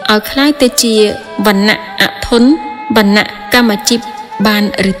ឲ្យคล้ายទៅជាវណ្ណៈអធនវណ្ណៈកម្មជីពបាន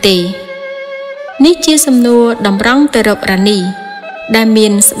ឬទេនេះជាសំណួរតម្រង់ទៅរករ៉ានីដែលមា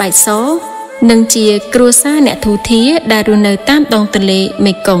នស្បែកសនិងជាគ្រួសារអ្នកធូធាដែលរស់នៅតាមដងទន្លេ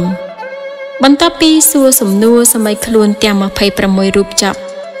មេគង្គបន្ទាប់ពីសួរសំណួរសម័យខ្លួនទាំង26រូបចប់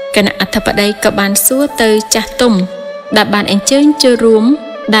គណៈអធិបតីក៏បានសួរទៅចាស់ទុំដែលបានអញ្ជើញចូលរួម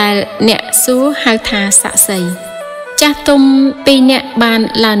ដែលអ្នកសួរហៅថាសាក់សីចាស់ទុំ2នាក់បាន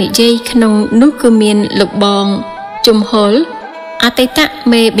ឡើងនិយាយក្នុងនោះគឺមានលោកបងជំហុលអតីត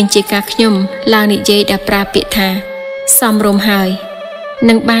មេបញ្ជាការខ្ញុំឡើងនិយាយដែលប្រើពាក្យថាសំរុំហើយ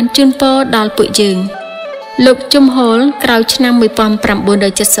នឹងបានជូនពរដល់ពួកយើងលោកជំហុលក្រោយឆ្នាំ1979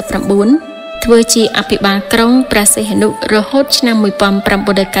ធ្វើជាអភិបាលក្រុងព្រះសីហនុរហូតឆ្នាំ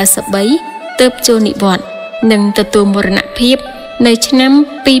1993ទើបចូលនិវត្តន៍និងទទួលមរណភាពនៅឆ្នាំ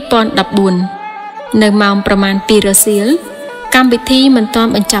2014នៅម៉ោងប្រមាណ2រសៀលកម្មវិធីមិនទា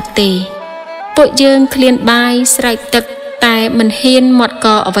ន់បញ្ចប់ទេពួកយើងឃ្លានបាយស្រែកទឹកតែមិនហ៊ានមាត់ក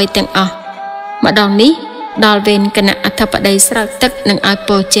អ្វីទាំងអស់ម្ដងនេះដល់វេនគណៈអធិបតីស្រោចទឹកនឹងឲ្យព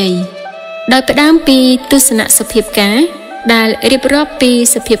រជ័យដោយផ្ដើមពីទស្សនៈសភាពការដែលរៀបរាប់ពី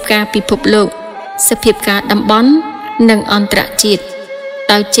សភាពការពិភពលោកសភាពការតំបន់និងអន្តរជាតិ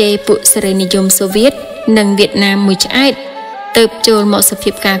ដោយជេរពួកសេរីនិយមសូវៀតនិងវៀតណាមមួយឆ្អែតទើបចូលមកសភា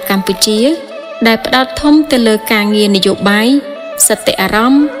ពការកម្ពុជាដែលផ្ដោតធំទៅលើការងារនយោបាយសតិអារ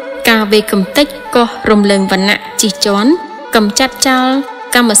ម្មណ៍ការវេកំតិចកោះរំលើងវណ្ណៈជិះជាន់កម្ចាត់ចោល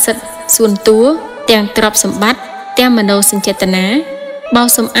កម្មសិទ្ធិសួនតួទាំងទ្រព្យសម្បត្តិទាំងមនោសញ្ចេតនាបោស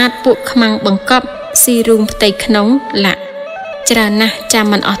សម្អាតពួកខ្មាំងបង្កប់ស៊ីរូងផ្ទៃក្នុងលាក់ច្រើនណាស់ចាំ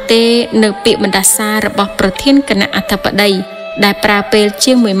មិនអស់ទេនៅពាក្យបណ្ដាសារបស់ប្រធានគណៈអធិបតីដែលប្រើពេល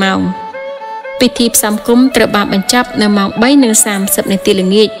ជាង1ម៉ោងពិធីផ្សំគុំត្រូវបានបញ្ចប់នៅម៉ោង 3:30 នាទីល្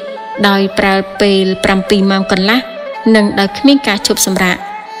ងាចដោយប្រើពេល7ម៉ោងកន្លះនិងដោយគ្មានការឈប់សម្រាក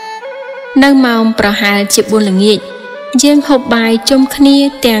នៅម៉ោងប្រហែលជា 4 ល្ងាចយើងហូបបាយជុំគ្នា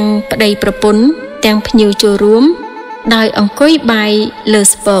ទាំងប្តីប្រពន្ធទាំងភ្ញៀវចូលរួមដោយអង្គុយបាយលើ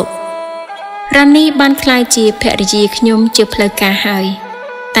ស្ពករ៉ានីបានក្លាយជាភរិយាខ្ញុំជាផ្លូវការហើយ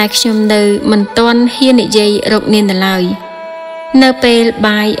តែខ្ញុំនៅមិនទាន់ហ៊ាននិយាយរកនាងនៅឡើយនៅពេល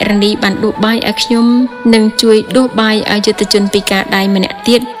បាយរ៉ានីបានដួសបាយឲ្យខ្ញុំនិងជួយដួសបាយឲ្យយុទ្ធជនពិការដៃម្នាក់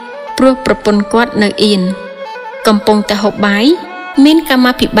ទៀតព្រោះប្រពន្ធគាត់នៅអៀនកំពុងតែហូបបាយមានកម្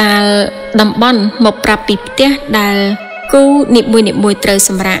មាភិបាលតំបន់មកប្រាប់ពីផ្ទះដែលគូនីមួយត្រូវស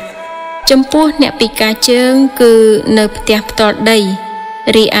ម្រាកចំពោះអ្នកពិការជើងគឺនៅផ្ទះផ្ទាល់ដី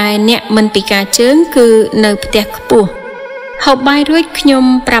រីឯអ្នកមិនពិការជើងគឺនៅផ្ទះខ្ពស់ហូបបាយរួចខ្ញុំ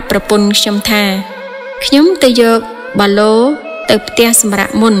ប្រាប់ប្រពន្ធខ្ញុំថាខ្ញុំទៅយកបាឡូទៅផ្ទះសម្រាក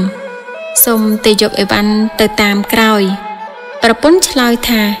មុនសូមទៅយកអីវ៉ាន់ទៅតាមក្រោយប្រពន្ធឆ្លើយ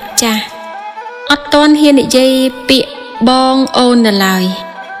ថាចាស់អត់ទាន់ហ៊ាននិយាយពាក្យបងអូននៅឡើយ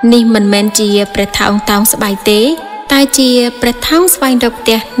នេះមិនមែនជាព្រះថោងតោងស្បែកទេតែជាព្រះថោងស្វែងរកផ្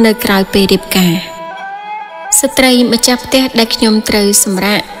ទះនៅក្រៅពេលរៀបការស្ត្រីម្ចាស់ផ្ទះដែលខ្ញុំត្រូវសម្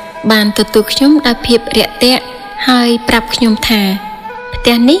រាកបានទទួលខ្ញុំដោយភាពរាក់ទាក់ហើយប្រាប់ខ្ញុំថាផ្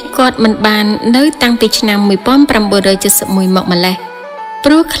ទះនេះគាត់មិនបាននៅតាំងពីឆ្នាំ1971មកម្លេះព្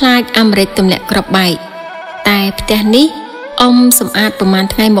រោះខ្លាចអាមេរិកទម្លាក់គ្រាប់បែកតែផ្ទះនេះអ៊ំសម្អាតប្រមាណ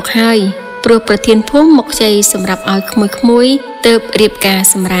ថ្ងៃមកហើយព្រោះប្រធានភូមិមកខ្ចីសម្រាប់ឲ្យក្មួយៗទើបរៀបការ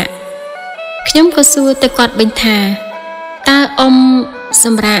សម្រាកខ្ញុំក៏សួរទៅគាត់វិញថាតើអ៊ំស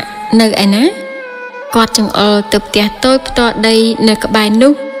ម្រាកនៅឯណាគាត់ចង្អុលទៅផ្ទះតូចផ្ទាល់ដីនៅក្បែរ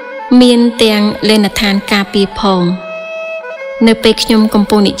នោះមានទាំងលេនដ្ឋានការពារផងនៅពេលខ្ញុំកំ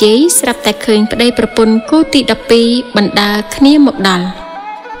ពុងនិយាយស្រាប់តែឃើញប្តីប្រពន្ធគូទី12បណ្ដើរគ្នាមកដល់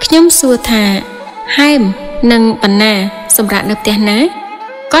ខ្ញុំសួរថាហែមនិងបណ្ណាសម្រាប់នៅផ្ទះណា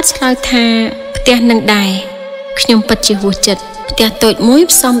គាត់ឆ្លើយថាផ្ ផ្ទះនឹងដែរខ្ញុំពិតជាហួសចិត្តផ្ទះតូចមួយ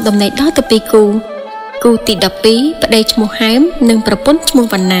ផ្សំដំណេកដល់ទៅ2គូគូទី12ប្តីឈ្មោះហែមនិងប្រពន្ធឈ្មោះ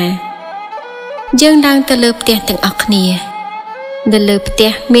វណ្ណាយើងឡើងទៅលើផ្ទះទាំងអស់គ្នានៅលើផ្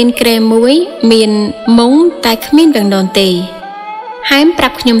ទះមានក្រែមួយមានមុងតែគ្មានវាំងននទេហែមប្រា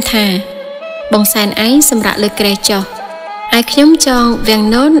ប់ខ្ញុំថាបងសែនឯងសម្រាប់លើក្រែចុះឯខ្ញុំចងវាំង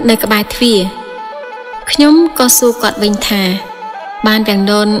នននៅក្បែរទ្វារខ្ញុំក៏សួរគាត់វិញថាបានវាំង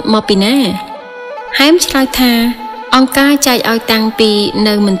ននមកពីណាហែមឆ្លើយថាអង្គការចែកឲ្យតាំងពី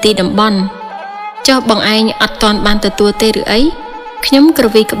នៅមន្ទីរតំបន់ចុះបងឯងអត់ទាន់បានទទួលទេឬអីខ្ញុំក្រ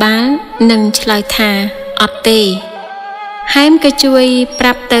វីក្បាលនិងឆ្លើយថាអត់ទេហែមក៏ជួយប្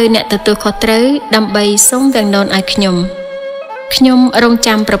រាប់ទៅអ្នកទទួលខុសត្រូវដើម្បីសុំវាំងននឲ្យខ្ញុំរង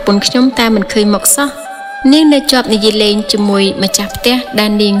ចាំប្រពន្ធខ្ញុំតែមិនឃើញមកសោះនាងនៅជាប់និយាយលេងជាមួយម្ចាស់ផ្ទះដែ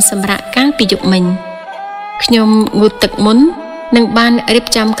លនាងសម្រាកកាលពីយប់មិញខ្ញុំងូតទឹកមុននិងបានរៀប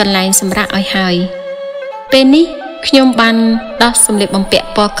ចំកន្លែងសម្រាកឲ្យហើយពេលនេះខ្ញុំបានដោះសម្លៀកបំពាក់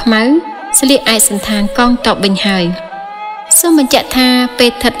ពណ៌ខ្មៅស្លៀកឯកសណ្ឋានកងទ័ពវិញហើយសូមបញ្ជាក់ថាពេល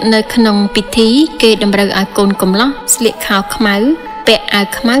ស្ថិតនៅក្នុងពិធីគេតម្រូវឲ្យកូនកំឡោះស្លៀកខោខ្មៅពាក់អាវ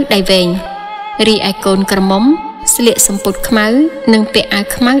ខ្មៅដៃវែងរីឯកូនក្រមុំស្លៀកសំពត់ខ្មៅនិងពាក់អាវ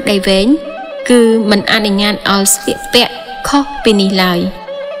ខ្មៅដៃវែងគឺមិនអនុញ្ញាតឲ្យស្លៀកពាក់ខុសពីនេះឡើយ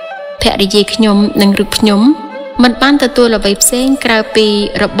ភរិយាខ្ញុំនិងរូបខ្ញុំមិនបានទទួលអ្វីផ្សេងក្រៅពី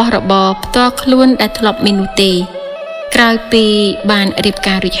របស់របរផ្ទាល់ខ្លួនដែលធ្លាប់មាននោះទេក្រោយពីបានរៀប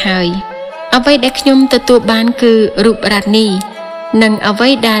ការរួចហើយអ្វីដែលខ្ញុំទទួលបានគឺរូបរ៉ានីនិងអ្វី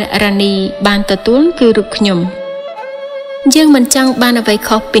ដែលរ៉ានីបានទទួលគឺរូបខ្ញុំយើងមិនចង់បានអ្វី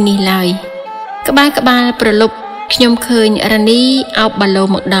ខុសពីនេះឡើយក្បាលប្រលប់ខ្ញុំឃើញរ៉ានីអោបបាឡូ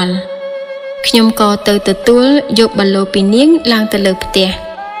មកដល់ខ្ញុំក៏ទៅទទួលយកបាឡូពីនាងឡើងទៅលើផ្ទះ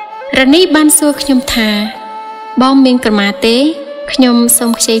រ៉ានីបានសួរខ្ញុំថាបងមានក្រមាទេខ្ញុំសូ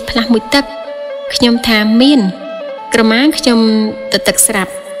មខ្ចីផ្លាស់មួយទឹកខ្ញុំថាមានក្រមាខ្ញុំទៅទឹកស្រា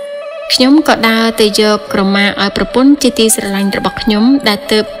ប់ខ្ញុំក៏ដើរទៅយកក្រមាឲ្យប្រពន្ធជាទីស្រឡាញ់របស់ខ្ញុំដែល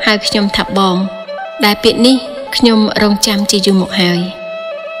ទើបហៅខ្ញុំថាបងដែលពាក្យនេះខ្ញុំរងចាំជាយូរមកហើយ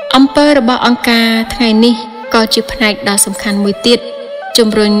អំពើរបស់អង្គការថ្ងៃនេះក៏ជាផ្នែកដ៏សំខាន់មួយទៀតជំ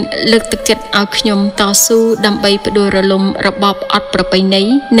រុញលើកទឹកចិត្តឲ្យខ្ញុំតស៊ូដើម្បីផ្ដួលរលំរបបអត់ប្រពៃណី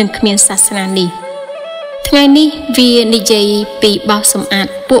និងគ្មានសាសនានេះថ្ងៃនេះវានិយាយពីបោសសម្អាត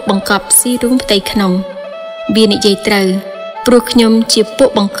ពួកបង្កប់ស៊ីរួមផ្ទៃក្នុងវានិយាយត្រូវព្រោះខ្ញុំជាពួក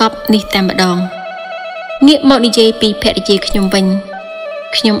បង្កប់នេះតែម្ដងងាកមកនិយាយពីភរិយាខ្ញុំវិញ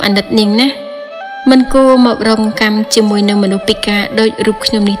ខ្ញុំអាណិតនាងណាស់មិនគួរមករងកម្មជាមួយនឹងមនុស្សពិការដូចរូប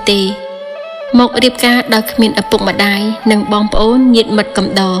ខ្ញុំនេះទេមករៀបការដោយគ្មានឪពុកម្ដាយនិងបងប្អូនញាតិមិត្តកំ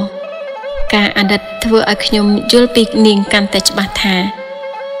ដរការអាណិតធ្វើឲ្យខ្ញុំយល់ពីនាងកាន់តែច្បាស់ថា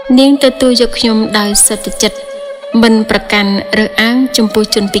នាងទទួលយកខ្ញុំដោយសុទ្ធចិត្តមិនប្រកាន់រើសអើងចំពោះ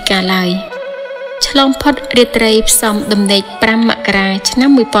ជនពិការឡើយឆ្លងផុតរាត្រីផ្សំដំណេក5មករាឆ្នាំ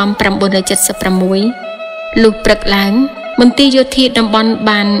1976លុះព្រឹកឡើងមន្ទីរយោធាតំបន់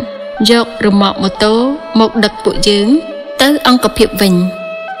បានយករ៉ឺម៉កម៉ូតូមកដឹកពួកយើងទៅអង្គភាពវិញ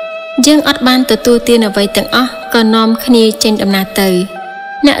យើងអត់បានទទួលទានអ្វីទាំងអស់ក៏នាំគ្នាចេញដំណើរទៅ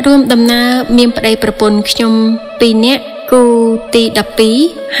អ្នករួមដំណើរមានប្តីប្រពន្ធខ្ញុំ2នាក់គូទី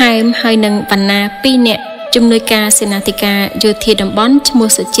12ហែមហើយនិងវណ្ណា2នាក់ជំនួយការសេនាធិការយោធាតំបន់ឈ្មោះ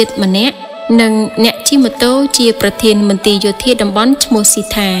សុជាតិម្នាក់និងអ្នកជិះម៉ូតូជាប្រធានមន្ទីរយោធាតំបន់ឈ្មោះស៊ី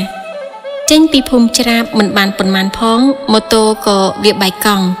ថាចេញពីភូមិច្រាបមិនបានប៉ុន្មានផងម៉ូតូក៏វាបែកក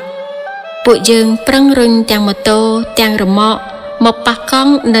ង់ពួកយើងប្រឹងរុញទាំងម៉ូតូទាំងរ៉ឺម៉កមកប៉ះក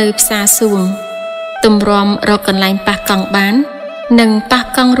ង់នៅផ្សារសួងទម្រាំរកកន្លែងប៉ះកង់បាននិងប៉ះ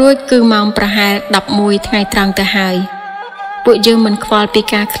កង់រួចគឺម៉ោងប្រហែល11ថ្ងៃត្រង់ទៅហើយពួកយើងមិនខ្វល់ពី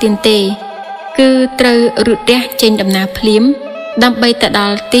ការឃ្លានទេគឺត្រូវរត់រះចេញដំណើរភ្លាមដើម្បីទៅដ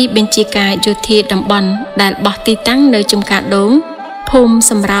ល់ទីបញ្ជាការយោធាតំបន់ដែលបោះទីតាំងនៅចំការដូងភូមិ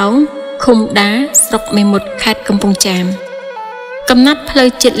សំរោងឃុំដាស្រុកមេមត់ខេត្តកំពង់ចាមកំណត់ផ្លូវ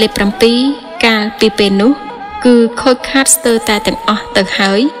ជាតិលេខ7កាលពីពេលនោះគឺខូចខាតស្ទើរតែទាំងអស់ទៅ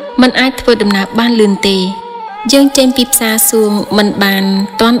ហើយមិនអាចធ្វើដំណើរបានលឿនទេយើងចេញពីផ្សារសួងមិនបាន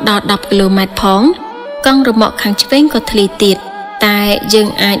ទាន់ដល់10គីឡូម៉ែត្រផងកង់រ៉ឺម៉កខាងឆ្វេងក៏ធ្លាយទៀតតែយើង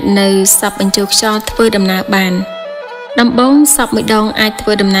អាចនៅសពបញ្ចូលខ្យល់ធ្វើដំណើរបានដំបូងសពមួយដងអាចធ្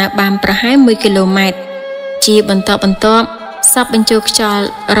វើដំណើរបានប្រហែល1គីឡូម៉ែត្រជាបន្តសពបញ្ចូលខ្យល់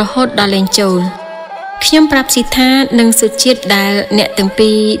រហូតដល់លែងចូលខ្ញុំប្រាប់ស៊ីថានិងសុជាតិដែលអ្នកទាំងពី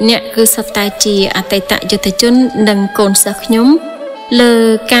រអ្នកគឺសុទ្ធតែជាអតីតយុទ្ធជននិងកូនសិស្សខ្ញុំលើ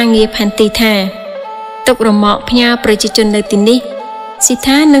ការងារផែនទីថាទុករមាក់ផ្ញើប្រជាជននៅទីនេះស៊ី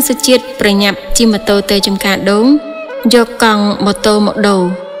ថានិងសុជាតិប្រញាប់ជិះម៉ូតូទៅចំការដូងយកកង់ម៉ូតូមកដូរ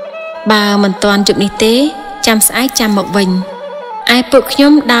បើមិនទាន់ជប់នេះទេចាំស្អែកចាំមកវិញ ឯពួកខ្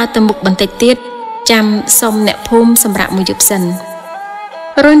ញុំដើរទៅមុខបន្តិចទៀតចាំសុំអ្នកភូមិសម្រាប់មួយយប់សិន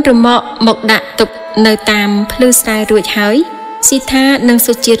រុញរមាក់មកដាក់ទុកនៅតាមភ្លឺស្រែរួចហើយស៊ីថានិង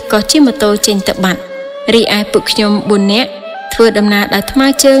សុជាតិក៏ជិះម៉ូតូចេញទៅបាត់រីឯពួកខ្ញុំ4នាក់ធ្វើដំណើរដោយថ្មើ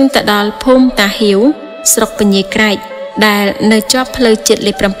រជើងទៅដល់ភូមិតាហ៊ីវស្រុកពញាក្រែកដែលនៅជាប់ផ្លូវជាតិ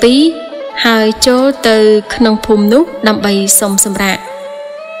លេខ7ហើយចូលទៅក្នុងភូមិនោះដើម្បីសុំសម្រាក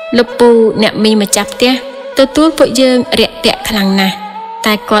លោកពូអ្នកមីម្ចាស់ផ្ទះទទួលពួកយើងរាក់ទាក់ខ្លាំងណាស់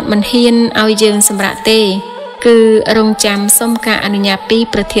តែគាត់មិនហ៊ានឲ្យយើងសម្រាកទេគឺរងចាំសុំការអនុញ្ញាតពី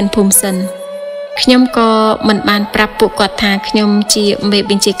ប្រធានភូមិសិនខ្ញុំក៏មិនបានប្រាប់ពួកគាត់ថាខ្ញុំជាមេ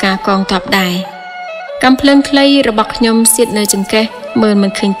បញ្ជាការកងទ័ពដែរកំភ្លើងខ្លីរបស់ខ្ញុំសៀតនៅចង្កេះមើលមិ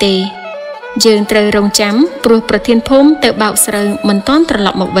នឃើញទេយើងត្រូវរងចាំព្រោះប្រធានភូមិទៅបោកស្រូវមិនទាន់ត្រឡ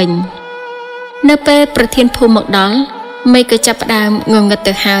ប់មកវិញនៅពេលប្រធានភូមិមកដល់មេក៏ចាប់ផ្ដើមងងឹត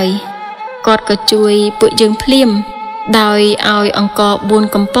ទៅហើយគាត់ក៏ជួយពួកយើងភ្លាមដោយឲ្យអង្គ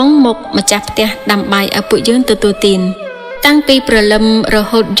4កំប៉ុងមកម្ចាស់ផ្ទះដាំបាយឲ្យពួកយើងទទួលទានតាំងពីព្រលឹមរ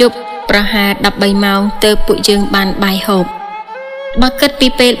ហូតយប់ប្រហែល13ម៉ោងទើបពួកយើងបានបាយហូបបើគិតពី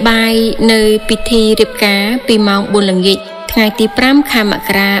ពេលបាយនៅពិធីរៀបការពីម៉ោង4ល្ងាចថ្ងៃទី5ខែមក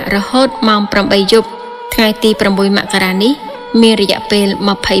រារហូតម៉ោង8យប់ថ្ងៃទី6មករានេះមានរយៈពេល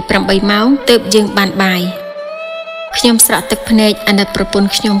28ម៉ោងទើបយើងបានបាយខ្ញុំស្រក់ទឹកភ្នែកអាណិតប្រពន្ធ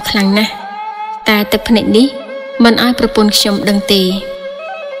ខ្ញុំខ្លាំងណាស់តែទឹកភ្នែកនេះមិនឲ្យប្រពន្ធខ្ញុំដឹងទេ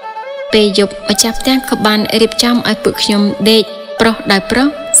ពេលយប់ម្ចាស់ផ្ទះក៏បានរៀបចំឲ្យពួកខ្ញុំដេកប្រុសដោយប្រុស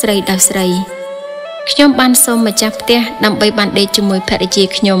ស្រីដោយស្រីខ្ញុំបានសូមម្ចាស់ផ្ទះដើម្បីបានដេកជាមួយភរិយា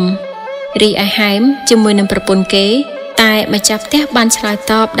ខ្ញុំរីឯហែមជាមួយនឹងប្រពន្ធគេតែម្ចាស់ផ្ទះបានឆ្លើយ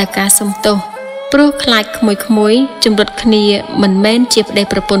តបដោយការសុំទោសព្រោះខ្លាចក្មួយជំរុតគ្នាមិនមែនជាប្តី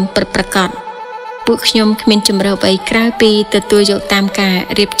ប្រពន្ធពិតប្រាកដពួកខ្ញុំគ្មានជំរឿអ្វីក្រៅពីទទួលយកតាមការ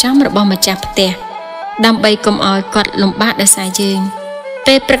រៀបចំរបស់ម្ចាស់ផ្ទះដើម្បីកុំឲ្យគាត់លំបាកដោយសារយើង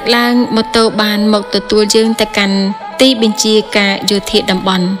ពេលព្រឹកឡើងម៉ូតូបានមកទទួលយើងទៅកាន់ទីបញ្ជាការយោធាតំប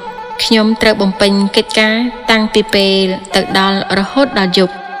ន់ខ្ញុំត្រូវបំពេញកិច្ចការតាំងពីពេលទៅដល់រហូតដល់យ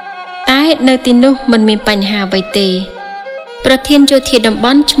ប់តែនៅទីនោះមិនមានបញ្ហាអ្វីទេប្រធានយោធាតំប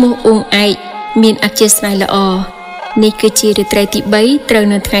ន់ឈ្មោះអ៊ុងឯកមានអធ្យាស្រ័យល្អនេះគឺជារាត្រីទី3ត្រូវ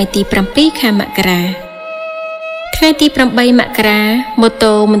នៅថ្ងៃទី7ខែមករាថ្ងៃទី8មករាម៉ូ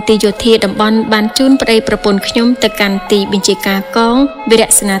តូមន្ទីរយោធាតំបន់បានជូនប្តីប្រពន្ធខ្ញុំទៅកាន់ទីបញ្ជាការកងវីរ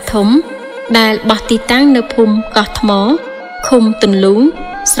សេនាធំដែលបោះទីតាំងនៅភូមិកោះថ្មឃុំទន្លូង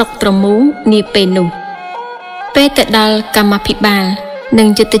ស្រុកត្រមូងនាពេលនោះពេលទៅដល់កម្មាភិបាលនិង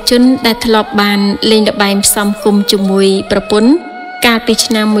យុទ្ធជនដែលធ្លាប់បានលេងល្បែងផ្សំគុំជាមួយប្រពន្ធកាលពី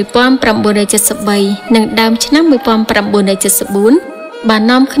ឆ្នាំ1973និងដើមឆ្នាំ1974បាន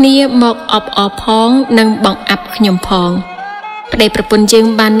នាំគ្នាមកអបអរផងនិងបង្អាប់ខ្ញុំផងប្តីប្រពន្ធយើង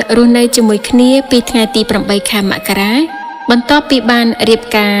បានរស់នៅជាមួយគ្នាពីថ្ងៃទី8ខែមករាបន្ទាប់ពីបានរៀប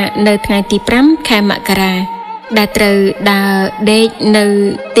ការនៅថ្ងៃទី5ខែមករាដែលត្រូវដើរដេកនៅ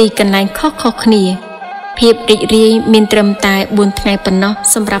ទីកន្លែងខុសៗគ្នាភាពរីករាយមានត្រឹមតែ4ថ្ងៃប៉ុណ្ណោះ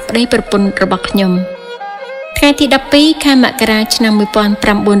សម្រាប់ប្តីប្រពន្ធរបស់ខ្ញុំថ្ងៃទី12ខែមករាឆ្នាំ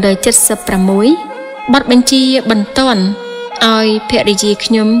1976បទបញ្ជាបន្ទាន់ឲ្យភរិយា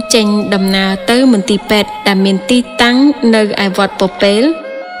ខ្ញុំចេញដំណើរទៅមន្ទីរពេទ្យដែលមានទីតាំងនៅឯវត្តពពែល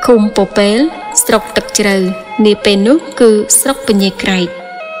ឃុំពពែលស្រុកទឹកជ្រៅនាពេលនោះគឺស្រុកពញាក្រែក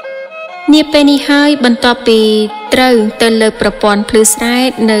នាពេលនេះហើយបន្ទាប់ពីត្រូវទៅលើប្រព័ន្ធភ្លឺស្រែ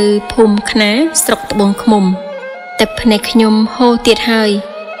នៅភូមិខ្នាស្រុកត្បូងឃ្មុំទឹកភ្នែកខ្ញុំហូរទៀតហើយ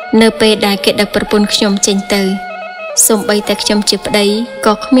នៅពេលដែលគេដឹកប្រពន្ធខ្ញុំចេញទៅសូម្បីតែខ្ញុំជាប្តី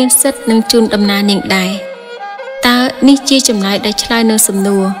ក៏គ្មានសិទ្ធិនឹងជូនដំណើរនាងដែរតើនេះជាចម្លើយដែលឆ្លើយនៅសំ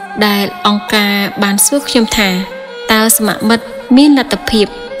ណួរដែលអង្គការបានសួរខ្ញុំថាតើសមមិត្តមានលទ្ធភាព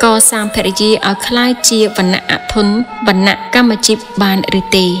កសាងភរិយាឲ្យក្លាយជាវណ្ណៈអធនវណ្ណៈកម្មជីពបានឬ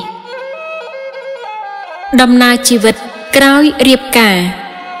ទេដំណើរជីវិតក្រោយរៀបការ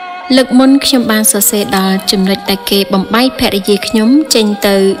លើកមុនខ្ញុំបានសរសេរដល់ចំណុចដែលគេបំបីភរិយាខ្ញុំចេញ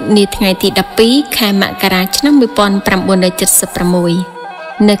ទៅនាថ្ងៃទី12ខែមករាឆ្នាំ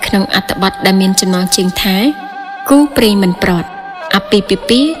1976នៅក្នុងអត្ថបទដែលមានចំណងជើងថាគូព្រេងមិនប្រត់អពាហ៍ពិ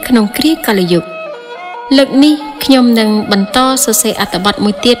ពាហ៍ក្នុងគ្រាកលយុគលើកនេះខ្ញុំនឹងបន្តសរសេរអត្ថបទ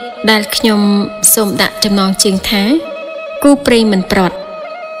មួយទៀតដែលខ្ញុំសូមដាក់ចំណងជើងថាគូព្រេងមិនប្រត់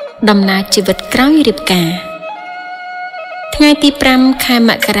ដំណើរជីវិតក្រោយរៀបការថ្ងៃទី5ខែ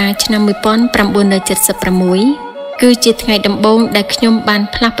មករាឆ្នាំ1976គឺជាថ្ងៃដំបូងដែលខ្ញុំបាន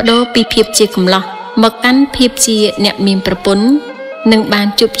ផ្លាស់ប្ដូរពីភាពជាកំឡោះមកកាន់ភាពជាអ្នកមានប្រពន្ធនិងបាន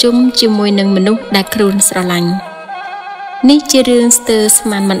ជួបជុំជាមួយនឹងមនុស្សដែលខ្លួនស្រឡាញ់នេះជារឿងស្ទើរស្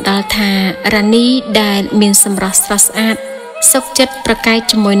មានមិនដល់ថារ៉ានីដែលមានសម្រស់ស្រស់ស្អាតសុខចិត្តប្រកែក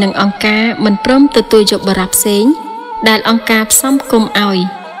ជាមួយនឹងអង្គការមិនព្រមទទួលយកបរិបផ្សេង ដែលអង្គការផ្សំគុំឲ្យ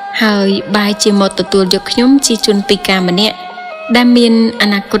ហើយបែរជាមកទទួលយកខ្ញុំជាជនពិការម្នាក់ដែលមានអ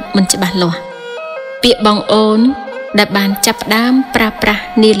នាគតមិនច្បាស់លាស់ពាក្យបងអូនដែលបានចាប់ផ្ដើមប្រើប្រាស់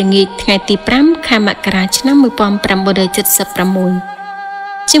នាល្ងាចថ្ងៃទី5ខែមករាឆ្នាំ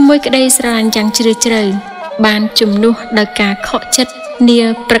1976ជាមួយក្តីស្រឡាញ់យ៉ាងជ្រាលជ្រៅបានជំនួសដោយការខកចិត្តនា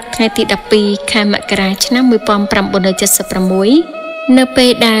ព្រឹកថ្ងៃទី12ខែមករាឆ្នាំ1976នៅពេល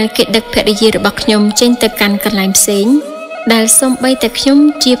ដែលគេដឹកភរិយារបស់ខ្ញុំចេញទៅកាន់កន្លែងផ្សេងដែលសូម្បីតែខ្ញុំ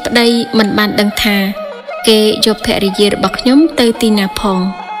ជាប្តីមិនបានដឹងថាគេយកភរិយារបស់ខ្ញុំទៅទីណាផង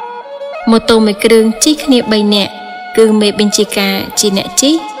ម៉ូតូមួយគ្រឿងជិះគ្នា3នាក់គឺមេបញ្ជាការជាអ្នក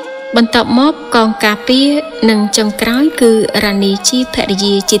ជិះបន្ទាប់មកកងការពារនិងចុងក្រោយគឺរ៉ានីជាភរិ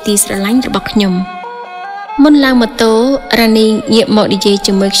យាជាទីស្រឡាញ់របស់ខ្ញុំមុនឡើងម៉ូតូរ៉ានីងាកមកនិយាយ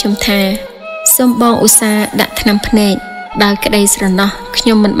ជាមួយខ្ញុំថាសូមបងឧស្សាហ៍ដាក់ថ្នាំភ្នែកដោយក្តីស្រណោះខ្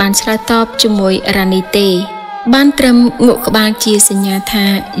ញុំមិនបានឆ្លើយតបជាមួយរ៉ានីទេបានត្រឹមងក់ក្បាលជាសញ្ញាថា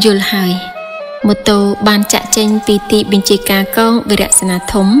យល់ហើយម៉ូតូបានចាក់ចេញពីទីបញ្ជាការកងវីរៈសេនា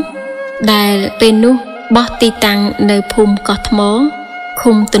ធំដែលពេលនោះបោះទីតាំងនៅភូមិកោះថ្ម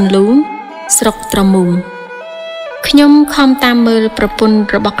ឃុំទន្លូងស្រុកត្រមុំខ្ញុំខំតាមមើលប្រពន្ធ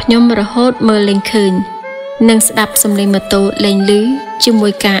របស់ខ្ញុំរហូតមើលលេងឃើញនិងស្ដាប់សំឡេងម៉ូតូលេងលឺជាមួ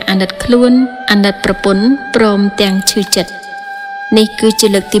យការអាណិតខ្លួនអាណិតប្រពន្ធព្រមទាំងឈឺចិត្តនេះគឺជា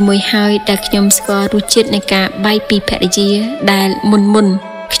លើកទី1ហើយដែលខ្ញុំស្គាល់រសជាតិនៃការបែកពីភរិយាដែលមុន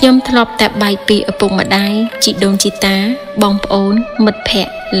ខ្ញុំធ្លាប់តែបែកពីឪពុកម្ដាយជីដូនជីតាបងប្អូនមិត្តភក្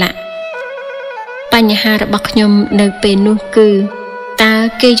តិឡាក់បញ្ហារបស់ខ្ញុំនៅពេលនោះគឺតើ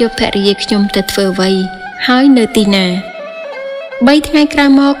គេយកភរិយាខ្ញុំទៅធ្វើអ្វីហើយនៅទីណា3ថ្ងៃក្រោយ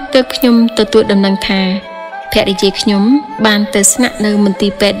មកទើបខ្ញុំទទួលដំណឹងថាភរិយាខ្ញុំបានទៅស្នាក់នៅមន្ទី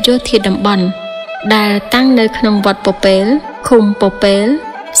រពេទ្យយោធាតំបន់ដែលតាំងនៅក្នុងវត្តពពែលឃុំពពែល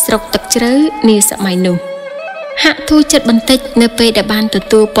ស្រុកទឹកជ្រៅនាសម័យនោះហាក់ធូរចិត្តបន្តិចនៅពេលដែលបានទ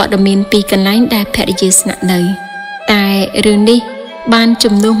ទួលព័ត៌មានពីកន្លែងដែលភរិយាស្នាក់នៅតែរឿងនេះបាន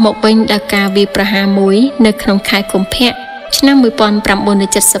ជំនួសមកវិញដោយការវាយប្រហារមួយនៅក្នុងខែកុម្ភៈឆ្នាំ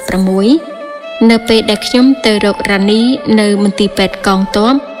1976នៅពេលដែលខ្ញុំទៅរករ៉ានីនៅមន្ទីរពេទ្យកងទ័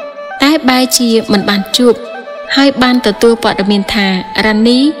ពតែបែរជាមិនបានជួបហើយបានទទួលព័ត៌មានថារ៉ា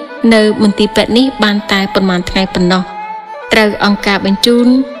នីនៅមន្ទីរពេទ្យនេះបានតែប្រមាណថ្ងៃប៉ុណ្ណោះត្រូវអង្គការបញ្ជូន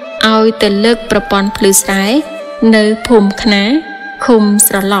ឲ្យទៅលើកប្រព័ន្ធភ្លឺស្រែនៅភូមិខ្នាឃុំ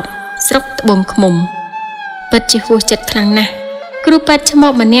ស្រឡប់ស្រុកត្បូងឃ្មុំពិតជាហួសចិត្តខ្លាំងណាស់គ្រូពេទ្យឆ្មោ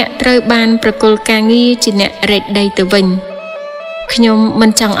កម្នាក់ត្រូវបានប្រគល់ការងារជាអ្នករែកដីទៅវិញខ្ញុំមិ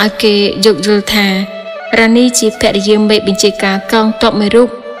នចង់ឲ្យគេយកយល់ថារ៉ានីជាភរិយាមេបញ្ជាការកងទ័ពមួយរូប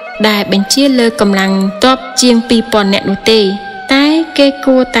ដែលបញ្ជាលើកម្លាំងទ័ពជាង 2000 នាក់នោះទេតែគេ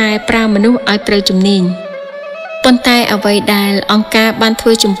គួរតែប្រើមនុស្សឲ្យត្រូវជំនាញប៉ុន្តែអ្វីដែលអង្គការបានធ្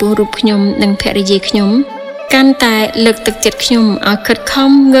វើចំពោះរូបខ្ញុំនិងភរិយាខ្ញុំកាន់តែលើកទឹកចិត្តខ្ញុំឲ្យខិតខំ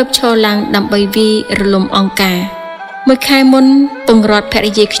ងើបឈរឡើងដើម្បីវាយរលំអង្គការមួយខែមុនពង្រត់ភ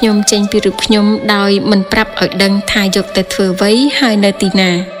រិយាខ្ញុំចេញពីរូបខ្ញុំដោយមិនប្រាប់ឲ្យដឹងថាយកទៅធ្វើអ្វីហើយនៅទី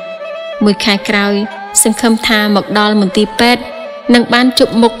ណាមួយខែក្រោយសង្ឃឹមថាមកដល់មន្ទីរពេទ្យនឹងបានជួប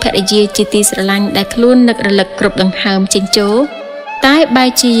មុខភរិយាជាទីស្រឡាញ់ដែលខ្លួននឹករលឹកគ្រប់ដង្ហើមចេញចូលតែបែរ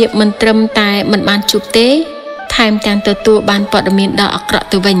ជាមិនត្រឹមតែមិនបានជួបទេថែមទាំងទទួលបានព័ត៌មានដ៏អាក្រក់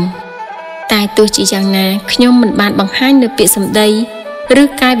ទៅវិញតែទោះជាយ៉ាងណាខ្ញុំមិនបានបង្ហាញនូវពាក្យសម្ដីឬ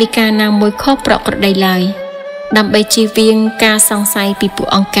កាយវិការណាមួយខុសប្រក្រតីឡើយដើម្បីជៀសវាងការសង្ស័យពីពួក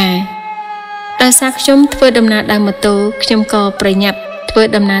អង្គការដោយសារខ្ញុំធ្វើដំណើរដោយម៉ូតូខ្ញុំក៏ប្រញាប់ធ្វើ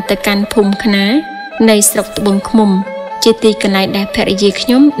ដំណើរទៅកាន់ភូមិខ្នានៃស្រុកត្បូងឃ្មុំជាទីកន្លែងដែលភរិយាខ្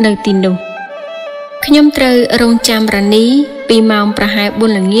ញុំនៅទីនោះខ្ញុំត្រូវរងចាំរ៉ានីពីម៉ោងប្រហែល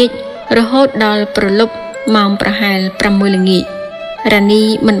4ល្ងាចរហូតដល់ព្រលប់ម៉ោងប្រហែល6ល្ងាចរ៉ានី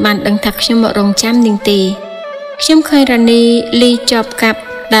មិនបានដឹងថាខ្ញុំមករងចាំនាងទេខ្ញុំឃើញរ៉ានីលីជាប់កាប់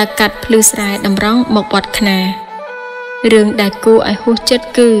ដើរកាត់ភ្លឺស្រែតម្រង់មកវត្តខ្នារឿងដែលគួរឲ្យហួសចិត្ត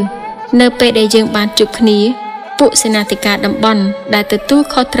គឺនៅពេលដែលយើងបានជួបគ្នាពួកសេនាធិការតំបន់ដែលទទួល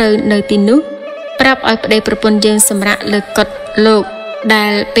ខុសត្រូវនៅទីនោះប្រាប់ឲ្យប្តីប្រពន្ធយើងសម្រាកលើកុដិលោកដែ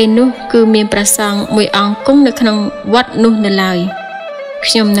លពេលនោះគឺមានព្រះសង្ឃមួយអង្គគង់នៅក្នុងវត្តនោះនៅឡើយ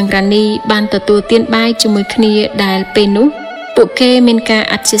ខ្ញុំនិងរ៉ានីបានទទួលទានបាយជាមួយគ្នាដែលពេលនោះពួកគេមានការ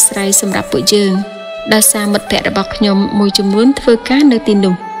អធិស្ឋានសម្រាប់ពួកយើងដោយសារមិត្តភ័ក្តិរបស់ខ្ញុំមួយចំនួនធ្វើការនៅទី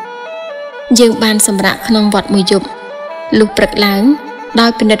នោះយើងបានសម្រាកក្នុងវត្តមួយយប់លុះព្រឹកឡើងដោ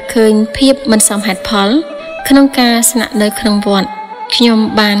យពិនិត្យឃើញភាពមិនសមហេតុផលក្នុងការស្នាក់នៅក្នុងវត្តខ្ញុំ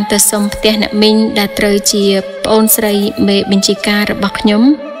បានទៅសុំផ្ទះអ្នកមីងដែលត្រូវជាប្អូនស្រីមេបញ្ជាការរបស់ខ្ញុំ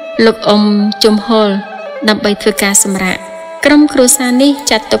លោកអ៊ំជំហុលដើម្បីធ្វើការសម្រាកក្រុមគ្រួសារនេះ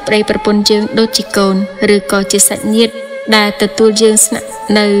ចាត់ទុកប្តីប្រពន្ធយើងដូចជាកូនឬក៏ជាសាច់ញាតិដែលទទួលយើងស្នាក់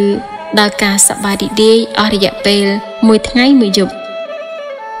នៅ ដោយការសប្បាយរីករាយអស់រយៈពេលមួយថ្ងៃមួយយប់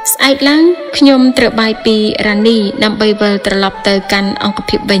ស្អែកឡើងខ្ញុំត្រូវបាយពីរ៉ានីដើម្បីវិលត្រឡប់ទៅកាន់អង្គ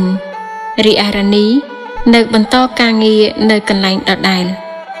ភាពវិញរីឯរ៉ានីនៅបន្តការងារនៅកន្លែងដដែល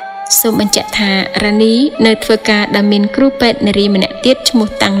សូមបញ្ជាក់ថារ៉ានីនៅធ្វើការដែលមានគ្រូពេទ្យនារីម្នាក់ទៀតឈ្មោះ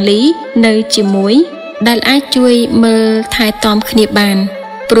តាំងលីនៅជាមួយដែលអាចជួយមើលថែទាំគ្នាបាន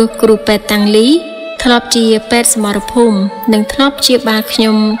ព្រោះគ្រូពេទ្យតាំងលីធ្លាប់ជាពេទ្យសមរភូមិនិងធ្លាប់ជាបាលខ្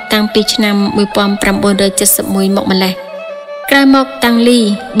ញុំតាំងពីឆ្នាំ1971មកម្លេះក្រោយមកតាំងលី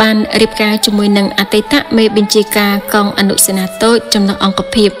បានរៀបការជាមួយនឹងអតីតមេបញ្ជាការកងអនុសេនាតូចចំណុះអង្គ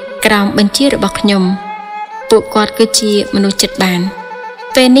ភាពក្រោមបញ្ជារបស់ខ្ញុំពួកគាត់គឺជាមនុស្សចិត្តបាន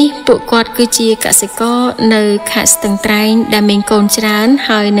ពេលនេះពួកគាត់គឺជាកសិករនៅខេត្តស្ទឹងត្រែងដែលមានកូនច្រើន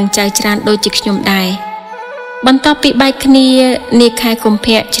ហើយនឹងចៅច្រើនដូចជាខ្ញុំដែរបន្ទាប់ពីបែកគ្នានាខែកុម្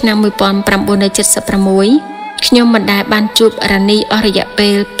ភៈឆ្នាំ1976ខ្ញុំមិនដែលបានជួបរ៉ានីអស់រយៈពេ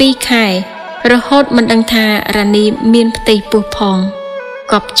ល2ខែរហូតមិនដឹងថារ៉ានីមានផ្ទៃពោះផង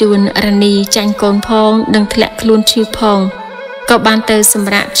កប់ជួនរ៉ានីចាញ់កូនផងនិងធ្លាក់ខ្លួនឈឺផងក៏បានទៅស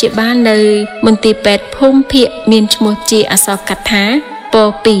ម្រាកព្យាបាលនៅមន្ទីរពេទ្យភូមិភាគមានឈ្មោះជាអក្សរកថាព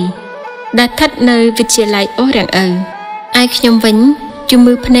2ដែលស្ថិតនៅវិទ្យាល័យអូររាំងឪឯខ្ញុំវិញជំ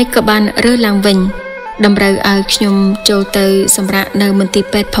ងឺភ្នែកក៏បានរើឡើងវិញតម្រូវឲ្យខ្ញុំចូលទៅសម្រាកនៅមន្ទីរ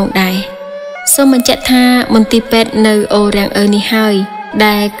ពេទ្យផងដែរសូមបញ្ជាក់ថាមន្ទីរពេទ្យនៅអូររាំងឪនេះហើយ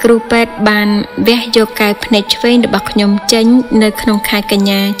ដែលគ្រូពេទ្យបានវះយកកែវភ្នែកឆ្វេងរបស់ខ្ញុំចេញនៅក្នុងខែកញ្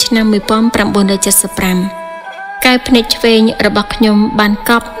ញាឆ្នាំ1975កែវភ្នែកឆ្វេងរបស់ខ្ញុំបាន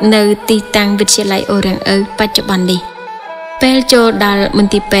កប់នៅទីតាំងវិទ្យាល័យអូររាំងឪបច្ចុប្បន្ននេះពេលចូលដល់ម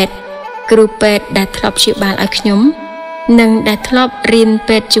ន្ទីរពេទ្យគ្រូពេទ្យដែលធ្លាប់ព្យាបាលឲ្យខ្ញុំនិងដែលធ្លាប់រៀន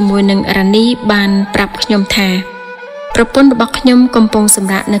ពេទ្យជាមួយនឹងរ៉ានីបានប្រាប់ខ្ញុំថាប្រពន្ធរបស់ខ្ញុំកំពុងស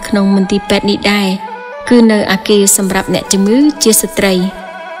ម្រាកនៅក្នុងមន្ទីរពេទ្យនេះដែរគឺនៅអគារសម្រាប់អ្នកជំងឺជាស្ត្រី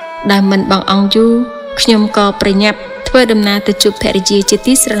ដែលមិនបងអង្គយូរខ្ញុំក៏ប្រញាប់ធ្វើដំណើរទៅជួបភរិយាជា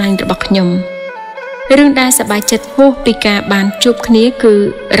ទីស្រឡាញ់របស់ខ្ញុំរឿងដែលសប្បាយចិត្តហួសពីការបានជួបគ្នាគឺ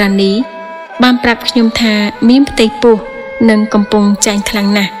រ៉ានីបានប្រាប់ខ្ញុំថាមានផ្ទៃពោះនិងកំពុងចាញ់ខ្លាំង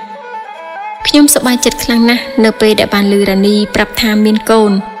ណាស់ខ្ញុំសប្បាយចិត្តខ្លាំងណាស់នៅពេលដែលបានឮរ៉ានីប្រាប់ថាមានកូ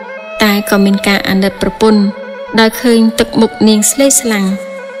នតែក៏មានការអាណិតប្រពន្ធដោយឃើញទឹកមុខនាងស្លេកស្លាំង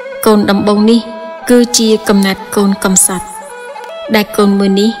កូនដំបងនេះគឺជាកំណត់កូនកំសត់ដែលកូនមួយ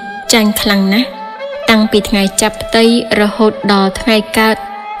នេះចាញ់ខ្លាំងណាស់តាំងពីថ្ងៃចាប់ផ្ទៃរហូតដល់ថ្ងៃកើត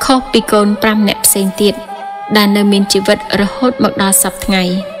ខុសពីកូន5នាក់ផ្សេងទៀតដែលនៅមានជីវិតរហូតមកដល់សប្តាហ៍ថ្ងៃ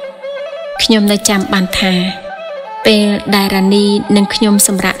ខ្ញុំនៅចាំបានថាពេលដែលរ៉ានីនិងខ្ញុំស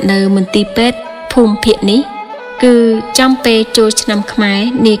ម្រាកនៅមន្ទីរពេទ្យភូមិភាគនេះគឺចំពេលចូលឆ្នាំខ្មែរ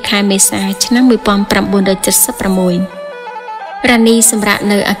នាខែមេសាឆ្នាំ1976រ៉ានីសម្រាក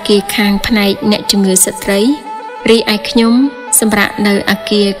នៅអគារខាងផ្នែកអ្នកជំងឺស្ត្រីរីឯខ្ញុំសម្រាកនៅអ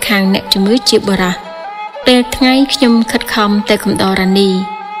គារខាងអ្នកជំងឺជាបុរសពេលថ្ងៃខ្ញុំខិតខំទៅកំដររ៉ានី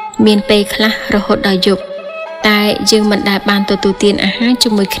មានពេលខ្លះរហូតដល់យប់តែយើងមិនដែលបានទទួលទានអាហារជា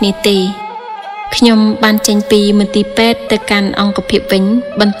មួយគ្នាទេខ្ញុំបានចេញពីមន្ទីរពេទ្យទៅកាន់អង្គភាពវិញ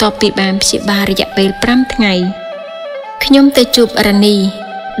បន្ទាប់ពីបានព្យាបាលរយៈពេល5ថ្ងៃខ្ញុំទៅជួបរ៉ានី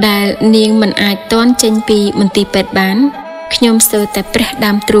ដែលនាងមិនអាចទាន់ចេញពីមន្ទីរពេទ្យបានខ្ញុំស្ទើរតែព្រះ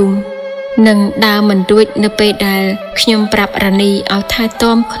ដើមទ្រូងនិងដើរមិនរួចនៅពេលដែលខ្ញុំប្រាប់រ៉ានីឲ្យថែ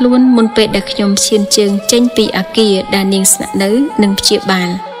ទាំខ្លួនមុនពេលដែលខ្ញុំឈានជើងចេញពីអគារដែលនាងស្នាក់នៅនិងព្យាបាល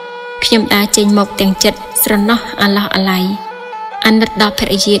ខ្ញុំដើរចេញមកទាំងចិត្តស្រណោះអាឡោះអាល័យអាណិតដល់ភ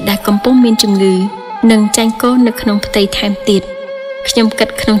រិយាដែលកំពុងមានជំងឺនិងចាញ់កូននៅក្នុងផ្ទៃថែមទៀតខ្ញុំគិត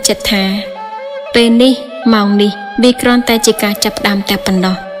ក្នុងចិត្តថាពេលនេះម៉ោងនេះវាគ្រាន់តែជាការចាប់ផ្ដើមតែប៉ុណ្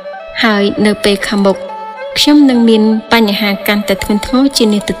ណោះហើយនៅពេលខាងមុខខ្ញុំនឹងមានបញ្ហាកាន់តែធ្ងន់ធ្ងរជា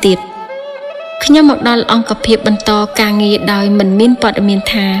នេះទៅទៀតខ្ញុំមកដល់អង្គភាពបន្តការងារដោយមិនមានព័ត៌មាន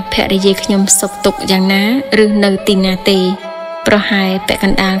ថាភរិយាខ្ញុំសុខទុក្ខយ៉ាងណាឬនៅទីណាទេប្រហែលពាក់ក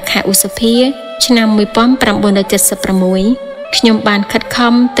ណ្ដាលខែឧសភាឆ្នាំ1976ខ្ញុំបានខិត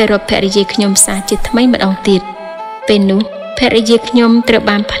ខំទៅរកភរិយាខ្ញុំសារជាថ្មីម្ដងទៀតពេលនោះភរិយាខ្ញុំត្រូវ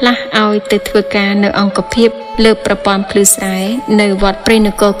បានផ្លាស់ឲ្យទៅធ្វើការនៅអង្គភាពលើប្រព័ន្ធភ្លឺស្រែនៅវត្តព្រៃន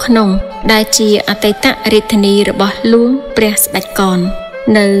គរក្នុងដែលជាអតីតរាជធានីរបស់ហ្លួងព្រះស្ដេចកន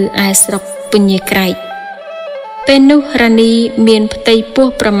នៅឯស្រុកពញាក្រែកពេលនោះរ៉ានីមានផ្ទៃពោះ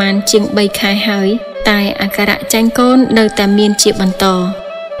ប្រមាណជាង3ខែហើយតែអាការៈចាញ់កូននៅតែមានជាបន្ត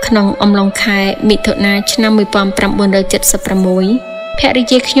ក្នុងអំឡុងខែមិថុនាឆ្នាំ1976ភរិ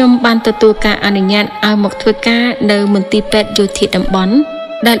យាខ្ញុំបានទទួលការអនុញ្ញាតឲ្យមកធ្វើការនៅមន្ទីរពេទ្យយោធាតំបន់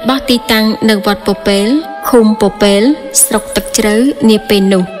ដែលបោះទីតាំងនៅវត្តពពែលឃុំពពែលស្រុកទឹកជ្រៅនាពេល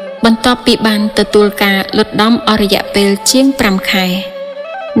នោះបន្ទាប់ពីបានទទួលការលុតដំអស់រយៈពេលជាង5ខែ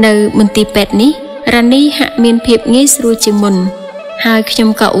នៅមន្ទីរពេទ្យនេះរ៉ានីហាក់មានភាពងាយស្រួលជាងមុន ហើយខ្ញុំ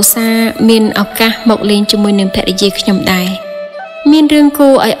ក៏ឧស្សាហ៍មានឱកាសមកលេងជាមួយនឹងភរិយាខ្ញុំដែរមានរឿងគួ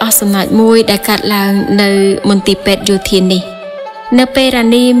រឲ្យអស់សំណើចមួយដែលកើតឡើងនៅមន្ទីរពេទ្យយោធានេះនៅពេលរ៉ា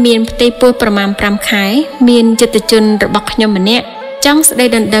នីមានផ្ទៃពោះប្រមាណ5ខែមានចិត្តជនរបស់ខ្ញុំម្នាក់ចង់ស្ដី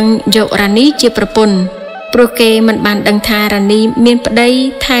ដណ្ដឹងយករ៉ានីជាប្រពន្ធព្រោះគេមិនបានដឹងថារ៉ានីមានប្តី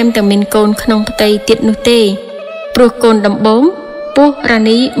ថែមទាំងមានកូនក្នុងផ្ទៃទៀតនោះទេព្រោះកូនដំបូងពោះរ៉ា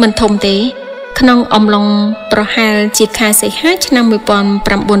នីមិនធំទេក្នុងអំឡុងប្រហែលជាខែសីហាឆ្នាំ1976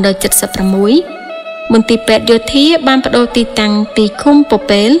មន្ទីរពេទ្យយោធាបានបដូរទីតាំងពីឃុំព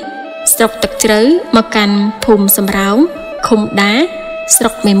ពែលស្រុកទឹកជ្រៅមកកាន់ភូមិសំរោងឃុំដាស្រុ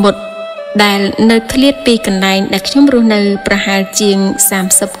កមេមត់ដែលនៅឃ្លាតពីកន្លែងដែលខ្ញុំរស់នៅប្រហែលជាង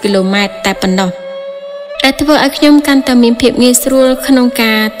30គីឡូម៉ែត្រតែប៉ុណ្ណោះដែលធ្វើឲ្យខ្ញុំកាន់តែមានភាពងាយស្រួលក្នុង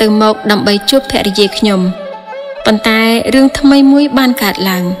ការទៅមកដើម្បីជួបភរិយាខ្ញុំប៉ុន្តែរឿងថ្មីមួយបានកើត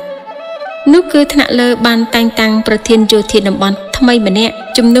ឡើងនោះគឺថ្នាក់លើបានតែងតាំងប្រធានយោធាតំបន់ថ្មីម្នាក់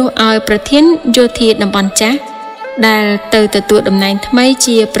ជំនួសឲ្យប្រធានយោធាតំបន់ចាស់ដែលទៅទទួលតំណែងថ្មី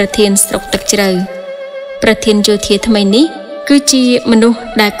ជាប្រធានស្រុកទឹកជ្រៅប្រធានយោធាថ្មីនេះគឺជាមនុស្ស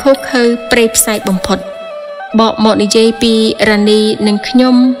ដែលខុសខើព្រៃផ្សាយបំផុតបកមកនិយាយពីរ៉ានីនិងខ្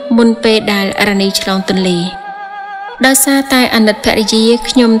ញុំមុនពេលដែលរ៉ានីឆ្លងទន្លេដោយសារតែអាណិតភរិយា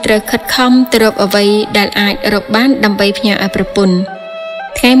ខ្ញុំត្រូវខិតខំទៅរកអ្វីដែលអាចរកបានដើម្បីផ្ញើឲ្យប្រពន្ធ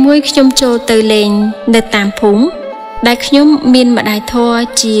ថ្ងៃមួយខ្ញុំចូលទៅលេងនៅតាមភូមិដែលខ្ញុំមានម្ដាយធរ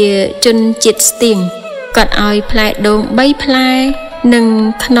ជាជនជាតិស្ទៀងគាត់ឲ្យផ្លែដូង3ផ្លែនិង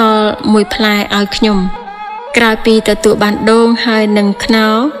ខ្នុរ1ផ្លែឲ្យខ្ញុំក្រោយពីទទួលបានដូងហើយនឹងខ្នុ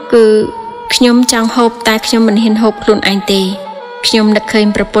រគឺខ្ញុំចង់ហូបតែខ្ញុំមិនហ៊ានហូបខ្លួនឯងទេខ្ញុំនឹកឃើញ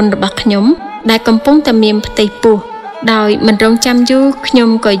ប្រពន្ធរបស់ខ្ញុំដែលកំពុងតែមានផ្ទៃពោះដោយមិនរងចាំយូរខ្ញុំ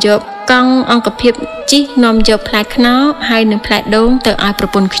ក៏យកកង់អង្គភាពជិះនាំយកផ្លែខ្នុរហើយនឹងផ្លែដូងទៅឲ្យប្រ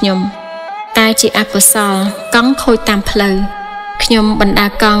ពន្ធខ្ញុំតែជាអកុសលកង់ខូចតាមផ្លូវខ្ញុំបណ្ដា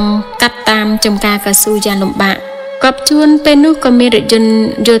កង់កាត់តាមចំការកៅស៊ូយ៉ាងលំបាកកប់ជួនពេលនោះក៏មានរថយន្ត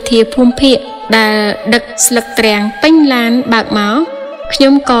យោធាភូមិភាគដែលដឹកស្លឹកទ្រាំងពេញឡានបើកមកខ្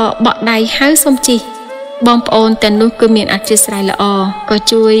ញុំក៏បក់ដៃហៅសុំជិះបងប្អូនទាំងនោះគឺមានអធ្យាស្រ័យល្អក៏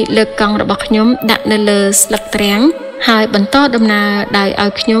ជួយលើកកង់របស់ខ្ញុំដាក់នៅលើស្លឹកទ្រាំងហើយបន្តដំណើរដោយឲ្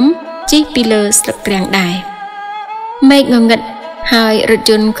យខ្ញុំជិះពីលើស្លឹកទ្រាំងដែរមេឃងងឹតហើយរថ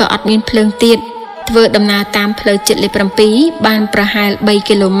យន្តក៏អត់មានភ្លើងទៀតធ្វើដំណើរតាមផ្លូវជាតិលេខ7បានប្រហែល3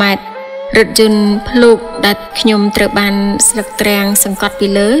គីឡូម៉ែត្ររថយន្តភ្លុកដែលខ្ញុំត្រូវបានស្លឹកទ្រាំងសង្កត់ពី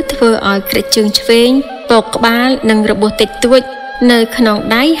លើធ្វើឲ្យក្រិចជើងឆ្វេងពកក្បាលនិងរបួសតិចតួចនៅក្នុង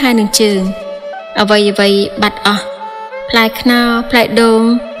ដៃហើយនឹងជើងអ្វីបាត់អស់ផ្លែខ្នុរផ្លែដូង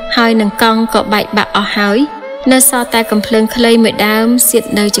ហើយនឹងកង់ក៏បែកបាក់អស់ហើយនៅសល់តែកំភ្លើងខ្លីមួយដើមសៀត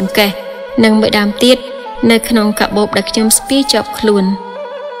នៅចង្កេះនិងមួយដើមទៀតនៅក្នុងកាបូបដែលខ្ញុំស្ពាយជាប់ខ្លួន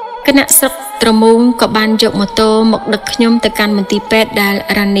គណៈស្រុកត្រមូងក៏បានយកម៉ូតូមកដឹកខ្ញុំទៅកាន់មន្ទីរពេទ្យដែល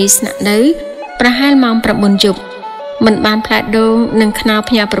រ៉ានីស្នាក់នៅប្រហែលម៉ោង9យប់មិនបានផ្លែដូងនិងខ្នុរ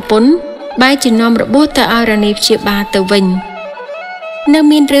ផ្ញើប្រពន្ធបែរជានាំរបួសទៅឲ្យរ៉ានីព្យាបាលទៅវិញនៅ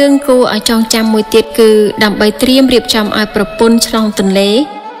មានរឿងគួរឲ្យចងចាំមួយទៀតគឺដើម្បីត្រៀមរៀបចំឲ្យប្រពន្ធឆ្លងទន្លេ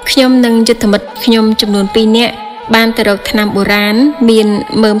ខ្ញុំនិងយុទ្ធមិត្តខ្ញុំចំនួន2នាក់បានទៅរកថ្នាំបុរាណមាន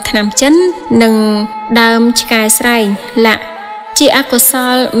មើមថ្នាំចិននិងដើមឆ្កែស្រែងលាក់ជាអកុស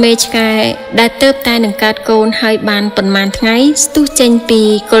លមេឆ្កែដែលទៅតែនឹងកើតកូនហើយបានប៉ុន្មានថ្ងៃស្ទុះចេញពី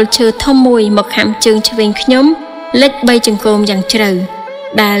គល់ឈើធំមួយមកខាំជើងឆ្វេងខ្ញុំលិច3ចង្គោមយ៉ាងជ្រៅ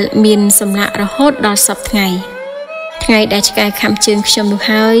ដែលមានសម្លាក់រហូតដល់សព្វថ្ងៃដែលឆ្កែខាំជើងខ្ញុំនោះ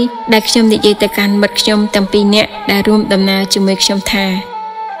ហើយដែលខ្ញុំនិយាយទៅកាន់មិត្តខ្ញុំទាំង2នាក់ដែលរួមដំណើរជាមួយខ្ញុំថា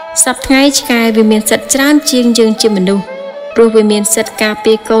សប្តាហ៍ថ្ងៃឆ្កែវាមានសិទ្ធិច្រើនជាងយើងជាមនុស្សព្រោះវាមានសិទ្ធិការ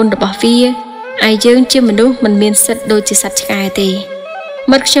ពារកូនរបស់វាហើយយើងជាមនុស្សមិនមានសិទ្ធិដូចជាសត្វឆ្កែទេ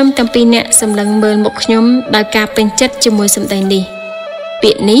មិត្តខ្ញុំទាំង2នាក់សម្លឹងមើលមុខខ្ញុំដោយការពេញចិត្តជាមួយសម្ដីនេះ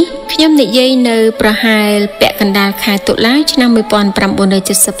ពាក្យនេះខ្ញុំនិយាយនៅប្រហែលពាក់កណ្ដាលខែតុលាឆ្នាំ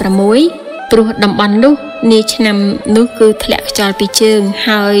1976ព្រោះតំបន់នោះនាឆ្នាំនោះគឺធ្លាក់ខ្យល់ពីជើង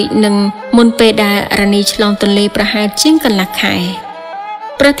ហើយនឹងមុនពេលដែលរ៉ានីឆ្លងទន្លេប្រហែលជាងកន្លះខែ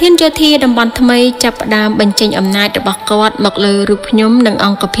ប្រធានយោធាតំបន់ថ្មីចាប់ផ្ដើមបញ្ចេញអំណាចរបស់គាត់មកលើរូបខ្ញុំនិងអ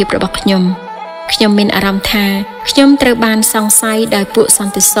ង្គភាពរបស់ខ្ញុំមានអារម្មណ៍ថាខ្ញុំត្រូវបានសង្ស័យដោយពួកស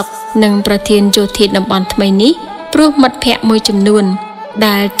ន្តិសុខនិងប្រធានយោធាតំបន់ថ្មីនេះព្រោះមិត្តភ័ក្តិមួយចំនួន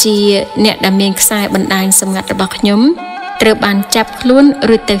ដែលជាអ្នកដែលមានខ្សែបណ្ដាញសម្ងាត់របស់ខ្ញុំត្រូវបានចាប់ខ្លួន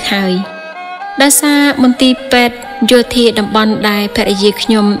រួចទៅហើយដោយសារមន្ទីរពេទ្យយោធាតំបន់ដែលភរិយាខ្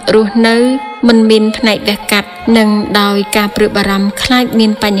ញុំរស់នៅមិនមានផ្នែកវះកាត់និងដោយការព្រួយបារម្ភខ្លាចមា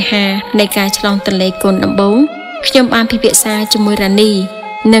នបញ្ហានៃការឆ្លងទន្លេកូនដំបូងខ្ញុំបានពិភាក្សាជាមួយរ៉ានី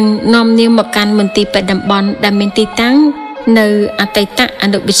និងនាំនាងមកកាន់មន្ទីរពេទ្យតំបន់ដែលមានទីតាំងនៅអតីតអ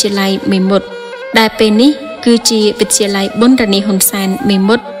នុវិទ្យាល័យមេមត់ដែលពេលនេះ គឺជាវិទ្យាល័យបុណ្យរនីហ៊ុនសែនមេម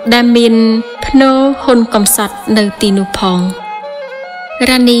ត់ដែលមានភ្នោហ៊ុនកំសត់នៅទីនោះផង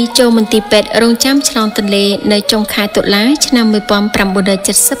រ៉ានីចូលមន្ទីរពេទ្យរងចាំឆ្លងទន្លេនៅចុងខែតុលាឆ្នាំ1976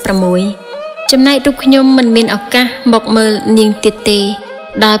ចំណែករូបខ្ញុំមិនមានឱកាសមកមើលនាងទៀតទេ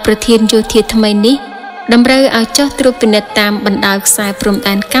ដោយប្រធានយោធាថ្មីនេះតម្រូវឲ្យចុះត្រួតពិនិត្យតាមបណ្ដោយខ្សែព្រំ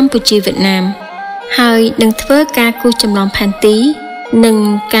ដែនកម្ពុជាវៀតណាមហើយនឹងធ្វើការគូសចម្លងផែនទីនិង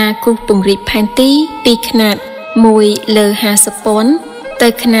ការគូសពង្រីកផែនទីពីខ្នាត1 លើ 50,000 ទៅ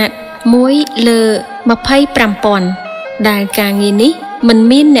ខ្នាត1 លើ 25,000 ដែលការងារនេះមិន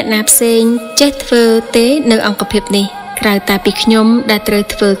មានអ្នកណាផ្សេងចេះធ្វើទេនៅអង្គភាពនេះក្រៅតែពីខ្ញុំដែលត្រូវ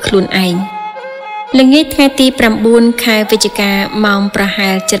ធ្វើខ្លួនឯងល្ងាចថ្ងៃទី9 ខែវិច្ឆិកាម៉ោងប្រហែ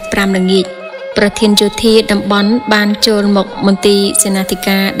ល 7:05 ល្ងាចប្រធានយោធាតំបន់បានចូលមកមន្ទីរសេនាធិ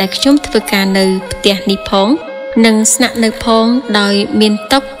ការដែលខ្ញុំធ្វើការនៅផ្ទះនេះផងនិងស្នាក់នៅផងដោយមាន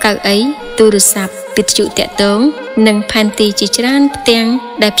តុកៅអីទូរស័ព្ទវិទ្យុតាក់ទងនិងផែនទីជាច្រើនផ្ទាំង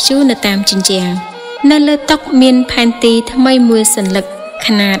ដែលព្យួរនៅតាមជញ្ជាំងនៅលើតុមានផែនទីថ្មីមួយសន្លឹកข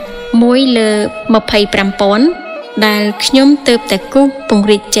นาด1 លើ 25,000 ដែលខ្ញុំទើបតែគូសពង្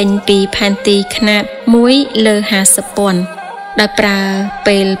រីកចេញពីផែនទីขนาด1 លើ 50,000 ដោយប្រើ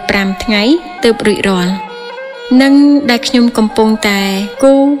ពេល5ថ្ងៃទើបរួចរាល់និងដែលខ្ញុំកំពុងតែ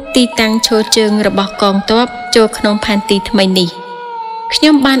គូសទីតាំងឈរជើងរបស់កងទ័ពចូលក្នុងផែនទីថ្មីនេះខ្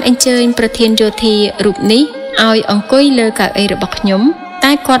ញុំបានអញ្ជើញប្រធានយោធារូបនេះឲ្យអង្គុយលើកៅអីរបស់ខ្ញុំ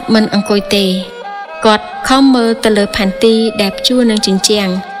តែគាត់មិនអង្គុយទេគាត់ខំមើលទៅលើផែនទីដែលព្យួរនឹងជញ្ជាំង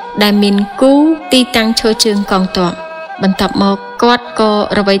ដែលមានគូទីតាំងឈរជើងកងទ័ពបន្ទាប់មកគាត់ក៏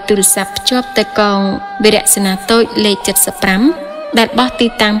រវៃទូរស័ព្ទភ្ជាប់ទៅកងវីរសេនាតូចលេខ75ដែលបោះទី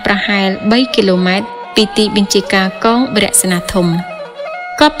តាំងប្រហែល3 គីឡូម៉ែត្រពីទីបញ្ជាការកងវីរសេនាធំ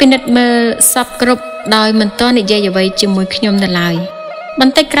គាត់ពិនិត្យមើលសពគ្រប់ដោយមិនទាន់និយាយអ្វីជាមួយខ្ញុំនៅឡើយប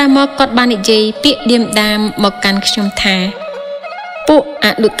ន្តិចក្រោយមកគាត់បាននិយាយពាក្យឌៀមដាមមកកាន់ខ្ញុំថាពួកអ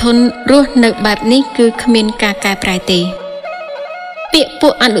នុធនរស់នៅបែបនេះគឺគ្មានការកែប្រែទេពាក្យពួ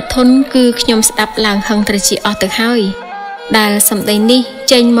កអនុធនគឺខ្ញុំស្ដាប់ឡើងហឹងត្រជាអស់ទៅហើយដែលសម្ដីនេះ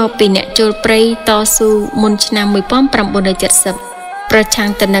ចេញមកពីអ្នកចូលព្រៃតស៊ូមុនឆ្នាំ1970ប្រឆាំង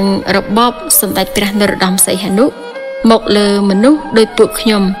ទៅនឹងរបបសម្ដេចព្រះនរោត្តមសីហនុមកលើមនុស្សដោយពួកខ្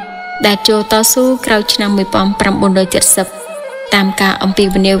ញុំដែលចូលតស៊ូក្រោយឆ្នាំ1970តាមការអំពា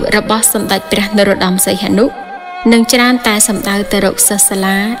វនាវរបស់សម្ដេចព្រះនរោត្តមសីហនុនឹងច្រើនតែសម្ដៅទៅរកសិស្សសា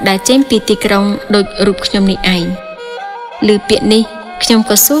លាដែលចេញពីទីក្រុងដូចរូបខ្ញុំនេះឯងឮពាក្យនេះខ្ញុំ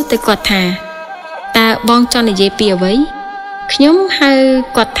ក៏សួរទៅគាត់ថាតើបងចង់និយាយពីអ្វីខ្ញុំហៅ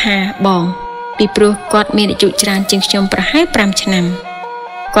គាត់ថាបងពីព្រោះគាត់មានអាយុច្រើនជាងខ្ញុំប្រហែល5ឆ្នាំ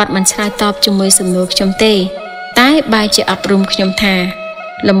គាត់មិនឆ្លើយតបជាមួយសំណួរខ្ញុំទេតែបែរជាអប់រំខ្ញុំថា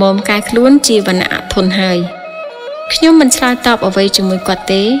ល្មមកែខ្លួនជាវណ្ណៈអធនហើយខ្ញុំមិនឆ្លើយតបអ្វីជាមួយគាត់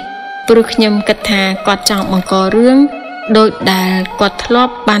ទេព្រោះខ្ញុំគិតថាគាត់ចង់បង្ករឿងដោយដែលគាត់ធ្លា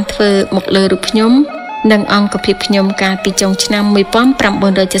ប់បានធ្វើមកលើរូបខ្ញុំនិងអង្គភាពខ្ញុំកាលពីចុងឆ្នាំ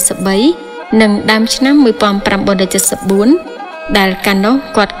1973និងដើមឆ្នាំ1974ដែលកាលនោះ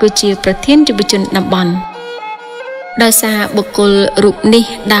គាត់គឺជាប្រធានយុវជនតំបន់ដោយសារបុគ្គលរូបនេះ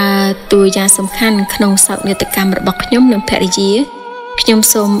ដើរតួយ៉ាងសំខាន់ក្នុងសោកនាដកម្មរបស់ខ្ញុំនិងភរិយាខ្ញុំ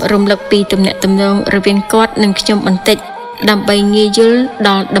សូមរំលឹកពីទំនាក់ទំនងរវាងគាត់និងខ្ញុំបន្តិចដើម្បីងាយយល់ដ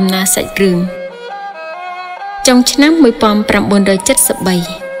ល់ដំណើរសាច់រឿងចុងឆ្នាំ1973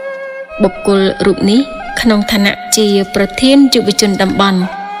បុគ្គលរូបនេះក្នុងឋានៈជាប្រធានយុវជនតំបន់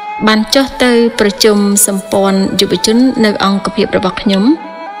បានចុះទៅប្រជុំសម្ព័ន្ធយុវជននៅអង្គភាពរបស់ខ្ញុំ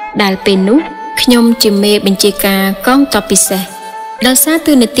ដែលពេលនោះខ្ញុំជាមេបញ្ជាការកងទ័ពពិសេសដោយសារ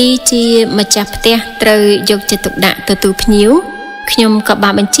តួនាទីជាម្ចាស់ផ្ទះត្រូវយកចិត្តទុកដាក់ទទួលភ្ញៀវខ្ញុំក៏បា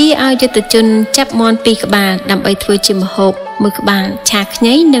នបញ្ជាឲ្យយុទ្ធជនចាប់មាន់2ក្បាលដើម្បីធ្វើជាម្ហូបមួយក្បាលឆាខ្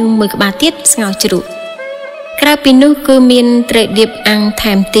ញីនិងមួយក្បាលទៀតស្ងោរជ្រូកក្រៅពីនោះគឺមានត្រីឌៀបអាំង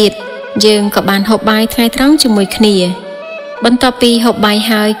ថែមទៀតយើងក៏បានហូបបាយថ្ងៃត្រង់ជាមួយគ្នាបន្ទាប់ពីហូបបាយ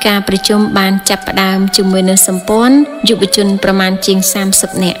ហើយការប្រជុំបានចាប់ផ្ដើមជាមួយនឹងសម្ព័ន្ធយុវជនប្រមាណជាង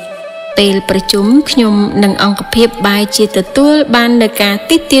30នាក់ពេលប្រជុំខ្ញុំនិងអង្គភាពបែរជាទទួលបាននូវការ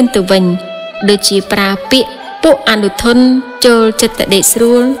តិះទៀនទៅវិញដូចជាប្រើពាក្យពួកអនុធនចូលចិត្តដេកស្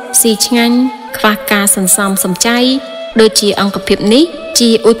រួលស៊ីឆ្ងាញ់ខ្វះការសន្សំសំចៃដូចជាអង្គភាពនេះជា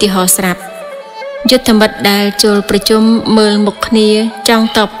ឧទាហរណ៍ស្រាប់យុទ្ធមិត្តដែលចូលប្រជុំមើលមុខគ្នាចង់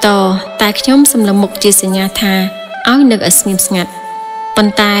តបតតែខ្ញុំសម្លឹងមុខជាសញ្ញាថាឲ្យនឹកឲ្យស្ងៀមស្ងាត់ប៉ុ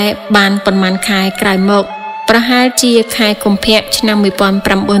ន្តែបានប៉ុន្មានខែក្រោយមកប្រហែលជាខែកុម្ភៈឆ្នាំ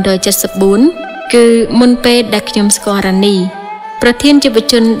1974គឺមុនពេលដែលខ្ញុំស្គាល់រ៉ានីប្រធានយុវ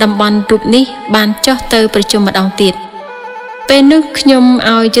ជនតំបន់រូបនេះបានចុះទៅប្រជុំម្ដងទៀតពេលនោះខ្ញុំ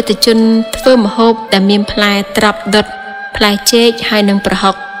ឲ្យយុទ្ធជនធ្វើម្ហូបដែលមានផ្លែត្រប់ដុតផ្លែចេកហើយនិងប្រ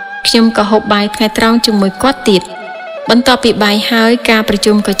ហុក ខ្ញុំក៏ហូបបាយថ្ងៃត្រង់ជាមួយគាត់ទៀតបន្ទាប់ពីបាយហើយការប្រ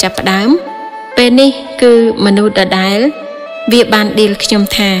ជុំក៏ចាប់ផ្ដើមពេលនេះគឺមនុស្សដដែលវាបានឌីលខ្ញុំ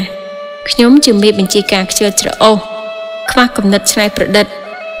ថាខ្ញុំជាមេបញ្ជាការខ្ជិលច្រអូសខ្វះគំនិតច្នៃប្រឌិត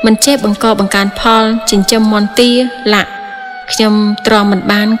មិនចេះបង្កបង្កើនផលចិញ្ចឹមមន្ទាលាក់ខ្ញុំទ្រាំមិន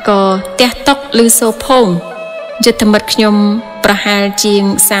បានក៏ទះតុកឬសូភូមិយុទ្ធមិត្តខ្ញុំប្រហែលជាង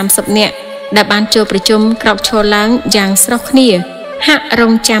30នាក់ដែលបានចូលប្រជុំក្រោកឈរឡើងយ៉ាងស្រស់គ្នាហាក់រ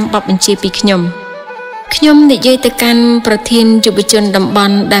ងចាំបបបញ្ជាពីខ្ញុំនិយាយទៅកាន់ប្រធានយុវជនតំប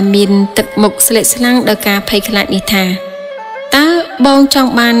ន់ដែលមានទឹកមុខស្លេកស្លាំងដោយការភ័យខ្លាចនេះថាតើបងច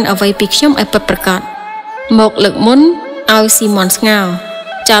ង់បានអ្វីពីខ្ញុំឲ្យពិតប្រាកដមកលើកមុនឲ្យស៊ីម៉ុនស្ងោ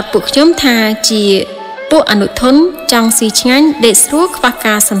ចោទពួកខ្ញុំថាជាពួកអនុធនចង់ស៊ីឆ្ងាញ់ដេកស្រួលខ្វះ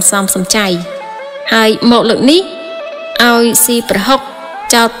ការសន្សំសំចៃហើយមកលើកនេះឲ្យស៊ីប្រហុក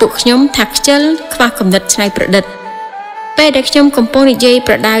ចោទពួកខ្ញុំថាខ្ជិលខ្វះគំនិតច្នៃប្រឌិតពេលដែលខ្ញុំកំពុងនិយាយ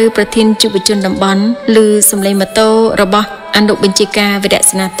ប្រដៅប្រធានយុវជនតំបន់ឬសំឡេងម៉ូតូរបស់អនុបញ្ជាការវិរៈ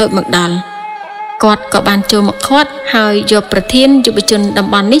សេនាតូចមកដល់គាត់ក៏បានចូលមកខាត់ហើយយកប្រធានយុវជនតំ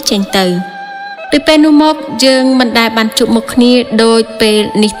បន់នេះចេញទៅពីពេលនោះមកយើងមិនដែលបានជួបមុខគ្នាដូចពេល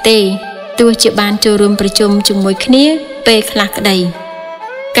នេះទេទោះជាបានចូលរួមប្រជុំជាមួយគ្នាពេលខ្លះក្តី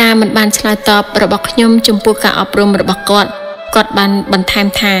ការមិនបានឆ្លើយតបរបស់ខ្ញុំចំពោះការអប់រំរបស់គាត់បានបន្ថែម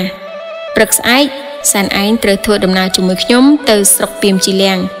ថាព្រឹកស្អែកសែនឯងត្រូវធ្វើដំណើរជាមួយខ្ញុំទៅស្រុកពីមជី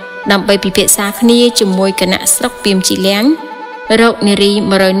លៀងដើម្បីពិភាក្សាគ្នាជាមួយគណៈស្រុកពីមជីលៀងរកនារី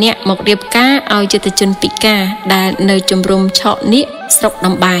100នាក់មករៀបការឲ្យយុទ្ធជនពិការដែលនៅជំរំឆក់នៀកស្រុក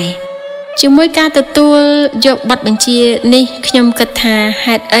ដំបែជាមួយការទទួលយកប័ណ្ណបញ្ជានេះខ្ញុំគិតថា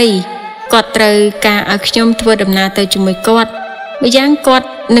ហេតុអីគាត់ត្រូវការឲ្យខ្ញុំធ្វើដំណើរទៅជាមួយគាត់ម្យ៉ាងគាត់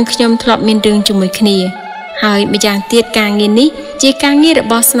និងខ្ញុំធ្លាប់មានរឿងជាមួយគ្នាហើយម្យ៉ាងទៀតការងារនេះជាការងាររ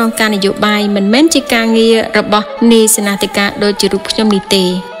បស់ស្នងការនយោបាយមិនមែនជាការងាររបស់នាយសេនាធិការដូចជារូបខ្ញុំនេះទេ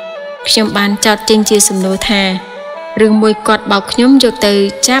ខ្ញុំបានចោទចេញជាសំណួរថាឬមួយគាត់បោកខ្ញុំយកទៅ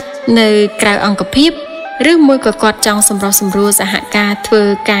ចាប់នៅក្រៅអង្គភាពឬមួយក៏គាត់ចង់សម្រុះសម្រួលសហការធ្វើ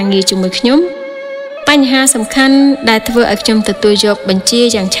ការងារជាមួយខ្ញុំបញ្ហាសំខាន់ដែលធ្វើឲ្យខ្ញុំទទួលយកបញ្ជា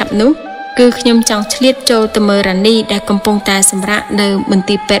យ៉ាងឆាប់នោះគឺខ្ញុំចង់ឆ្លៀតចូលទៅមើលរ៉ានីដែលកំពុងតែសម្រាកនៅមន្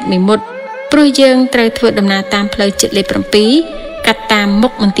ទីរពេទ្យមីមុតព្រោះយើងត្រូវធ្វើដំណើរតាមផ្លូវជាតិលេខ7កាត់តាមមុ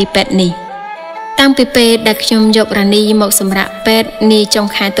ខមន្ទីរពេទ្យនេះតាំងពីពេលដែលខ្ញុំយករ៉ានីមកសម្រាកពេទ្យនាចុង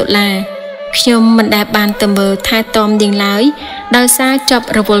ខែតុលាខ្ញុំមិនដែលបានទៅមើលថែទាំនាងឡើយដោយសារជាប់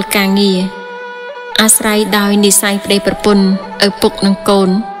រវល់ការងារអាស្រ័យដោយនិស្ស័យប្តីប្រពន្ធឪពុកនិងកូន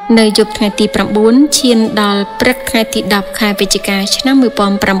នៅយប់ថ្ងៃទី9ឈានដល់ព្រឹកថ្ងៃទី10ខែវិច្ឆិកាឆ្នាំ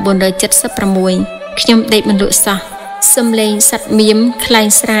1976ខ្ញុំដេកមិនលក់សោះសំឡេងសត្វមៀមខ្លែង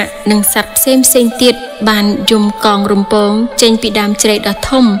ស្រាកនិងសត្វផ្សេងទៀតបានយំកងរំពងចេញពីដើមជ្រៃដ៏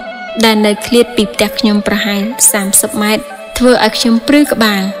ធំដែលនៅឃ្លាតពីផ្ទះខ្ញុំប្រហែល30ម៉ែត្រធ្វើឲ្យខ្ញុំព្រឺក្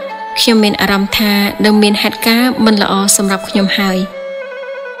បាលខ្ញុំមានអារម្មណ៍ថានឹងមានហេតុការណ៍មិនល្អសម្រាប់ខ្ញុំហើយ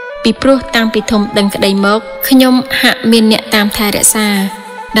ពីព្រោះតាំងពីធំដឹងក្តីមកខ្ញុំហាក់មានអ្នកតាមថែរក្សា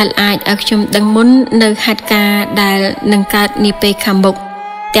ដែលអាចឲ្យខ្ញុំដឹងមុននៅហេតុការណ៍ដែលនឹងកើតនាពេលខាងមុខ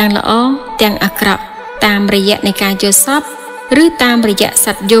ទាំងល្អទាំងអាក្រក់តាមរយៈនៃការយល់សប្តិឬតាមរយៈស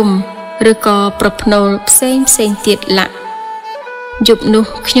ត្វយំឬក៏ប្រផ្នូលផ្សេងទៀតឡាក់យប់នោះ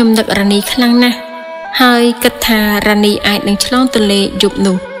ខ្ញុំនឹករ៉ានីខ្លាំងណាស់ហើយគិតថារ៉ានីអាចនឹងឆ្លងទន្លេយប់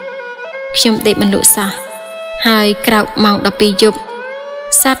នោះខ្ញុំដេកមិនលក់សោះហើយក្រោកម៉ោង12យប់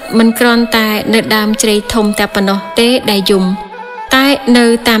សត្វមិនគ្រាន់តែនៅដើមជ្រៃធំតែប៉ុណ្ណោះទេដែលយំតែនៅ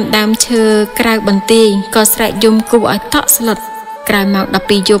តាមដើមឈើក្រៅបន្ទាយក៏ស្រែកយំគួរឲ្យតក់ស្លុតក្រោយម៉ោង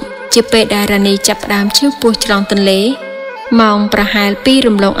12យប់ជាពេលដែលរ៉ានីចាប់ផ្ដើមឈឺពោះឆ្លងទន្លេម៉ោងប្រហែល2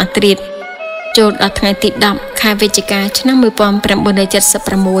រំលងអធ្រាត្រចូលដល់ថ្ងៃទី10ខែវិច្ឆិកាឆ្នាំ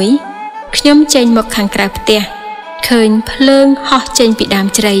1976ខ្ញុំចេញមកខាងក្រៅផ្ទះឃើញភ្លើងហោះចេញពីដើម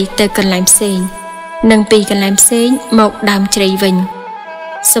ជ្រៃទៅកន្លែងផ្សេងនិងពីកន្លែងផ្សេងមកដើមជ្រៃវិញ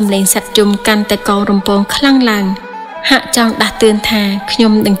សំឡេងសត្វយំកាន់តែកងរំពងខ្លាំងឡើងហាក់ចង់ដាស់តឿនថាខ្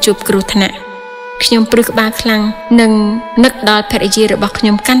ញុំនឹងជួបគ្រោះថ្នាក់ខ្ញុំព្រឺក្បាលខ្លាំងនិងនឹកដល់ភរិយារបស់ខ្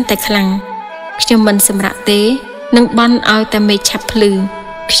ញុំកាន់តែខ្លាំងខ្ញុំមិនសម្រាកទេនឹងបន់ឲ្យតែមេឃឆាប់ភ្លឺ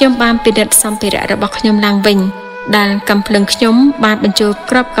ខ្ញុំបានពិនិត្យសម្ភារៈរបស់ខ្ញុំឡើងវិញដែលកាំភ្លើងខ្ញុំបានបញ្ចូល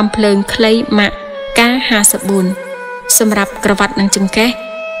គ្រាប់កាំភ្លើងខ្លីម៉ាក K54 សម្រាប់ក្រវ៉ាត់និងចង្កេះ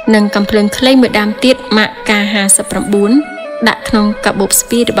និងកាំភ្លើងខ្លីមួយដើមទៀតម៉ាក K59 ដាក់ក្នុងកាបូបស្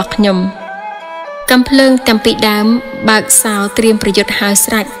ពាយរបស់ខ្ញុំកាំភ្លើងទាំងពីរដើមបើកសោត្រៀមប្រយុទ្ធហើយ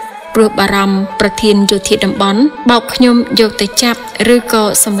ស្រេចព្រោះបារម្ភប្រធានយោធាតំបន់បោកខ្ញុំយកទៅចាប់ឬក៏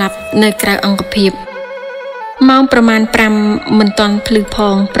សម្លាប់នៅក្រៅអង្គភាពម៉ោងប្រមាណ5មិនទាន់ភ្លឺផ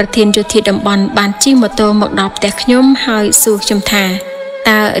ងប្រធានយោធាតំបន់បានជិះម៉ូតូមកដល់ផ្ទះខ្ញុំហើយសួរខ្ញុំថា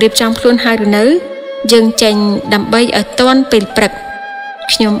តើរៀបចំខ្លួនហើយឬនៅយើងចេញដើម្បីឲ្យទាន់ពេលព្រឹក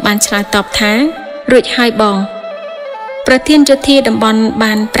ខ្ញុំបានឆ្លើយតបថារួចហើយបងប្រធានយោធាតំបន់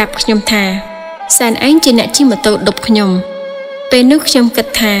បានប្រាប់ខ្ញុំថាសែនឯងជាអ្នកជិះម៉ូតូដប់ខ្ញុំពេលនោះខ្ញុំគិត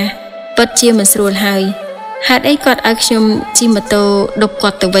ថាពិតជាមិនស្រួលហើយហេតុអីគាត់ឲ្យខ្ញុំជិះម៉ូតូដប់គា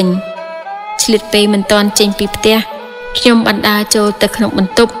ត់ទៅវិញឆ្លៀតពេលមិនទាន់ចេញពីផ្ទះខ្ញុំបណ្ដាចូលទៅក្នុងប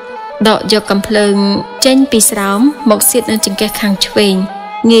ន្ទប់ដកយកកាំភ្លើងចេញពីស្រោមមកសៀតនៅចង្កេះខាងឆ្វេង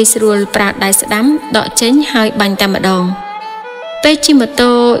ងាយស្រួលប្រើដៃស្ដាំដកចេញហើយបាញ់តែម្ដងពេលជិះម៉ូ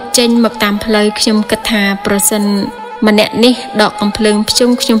តូចេញមកតាមផ្លូវខ្ញុំគិតថាប្រសិនម្នាក់នេះដកកាំភ្លើងភ្ជុំ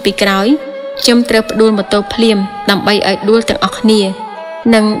ខ្ញុំពីក្រោយខ្ញុំត្រូវផ្ដួលម៉ូតូភ្លាមដើម្បីឲ្យដួលទាំងអស់គ្នា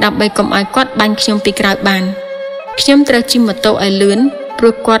និងដើម្បីកុំឲ្យគាត់បាញ់ខ្ញុំពីក្រោយបានខ្ញុំត្រូវជិះម៉ូតូឲ្យលឿនព្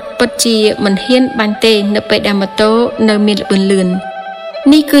រោះគាត់ពិតជាមិនហ៊ានបាញ់ទេនៅពេលដែលម៉ូតូនៅមានល្បឿនលឿន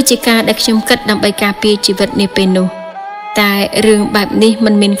នេះគឺជាការដែលខ្ញុំគិតដើម្បីការពារជីវិតនាពេលនោះតែរឿងបែបនេះ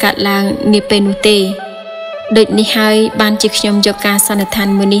មិនមានកើតឡើងនាពេលនោះទេដូចនេះហើយបានជាខ្ញុំយកការសន្និដ្ឋាន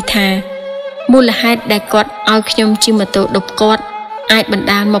មួយនេះថាមូលហេតុដែលគាត់ឲ្យខ្ញុំជិះម៉ូតូដប់គាត់អាចបណ្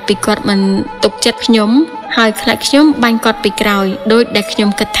ដាលមកពីគាត់មិនទុកចិត្តខ្ញុំហើយខ្លាចខ្ញុំបាញ់គាត់ពីក្រោយដោយដែលខ្ញុំ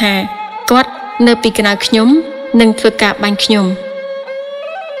គិតថាគាត់នៅពីក្រោយខ្ញុំនឹងធ្វើការបាញ់ខ្ញុំ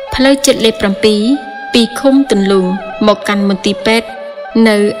ផ្លូវចិត្តលេខ7ពីឃុំទន្លូងមកកាន់មន្ទីរពេទ្យ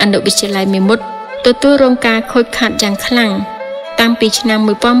នៅអនុវិទ្យាល័យមេមត់ទទួលរងការខូចខាតយ៉ាងខ្លាំងតាំងពីឆ្នាំ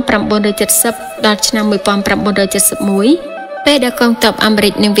1970ដល់ឆ្នាំ1971ពេលដែលកងទ័ពអាមេរិ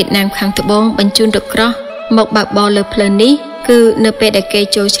កនិងវៀតណាមខាងត្បូងបញ្ជូនរថក្រោះមកបើកបរលើផ្លូវនេះគឺនៅពេលដែលគេ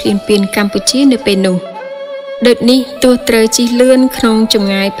ចូលឈ្លានពានកម្ពុជានៅពេលនោះដូចនេះទោះត្រូវជិះលឿនក្នុងចម្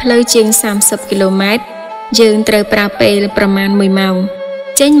ងាយផ្លូវជាង30គីឡូម៉ែត្រយើងត្រូវប្រើពេលប្រមាណ1ម៉ោង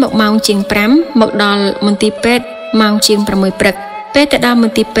ចេញមកម៉ោងជាង5មកដល់មន្ទីរពេទ្យម៉ោងជាង6ព្រឹកពេលទៅដល់ម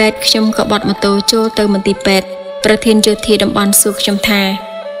ន្ទីរពេទ្យខ្ញុំក៏បត់ម៉ូតូចូលទៅមន្ទីរពេទ្យប្រធានយោធាតំបន់សួរខ្ញុំថា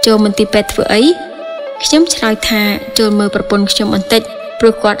ចូលមន្ទីរពេទ្យធ្វើអីខ្ញុំឆ្លើយថាចូលមើលប្រពន្ធខ្ញុំបន្តិចព្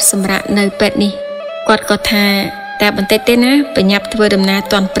រោះគាត់សម្រាកនៅពេទ្យនេះគាត់ក៏ថាតែបន្តិចទេណាបញ្ញាប់ធ្វើដំណើរ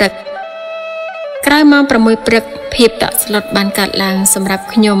តាន់ព្រឹកក្រោយម៉ោង6ព្រឹកភាពតក់ស្លុតបានកើតឡើងសម្រាប់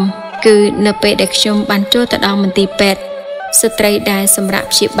ខ្ញុំគឺនៅពេលដែលខ្ញុំបានចូលទៅដល់មន្ទីរពេទ្យស្ត្រីដែលសម្រាប់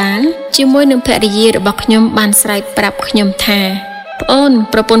ព្យាបាលជាមួយនឹងភរិយារបស់ខ្ញុំបានស្រែកប្រាប់ខ្ញុំថាប្អូន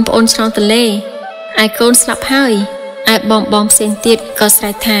ប្រពន្ធប្អូនឆ្លងទន្លេឯកូនស្លាប់ហើយឯបងផ្សេងទៀតក៏ស្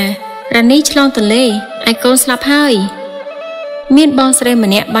រែកថារ៉ានីឆ្លងទន្លេឯកូនស្លាប់ហើយមានបងស្រីម្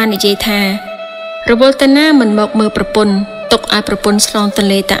នាក់បាននិយាយថារវល់តាណាមិនមកមើលប្រពន្ធទុកឲ្យប្រពន្ធឆ្លងទន្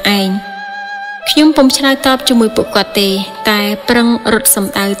លេតាឯងខ្ញុំពុំឆ្លើយតបជាមួយពួកគាត់ទេតែប្រឹងរត់ស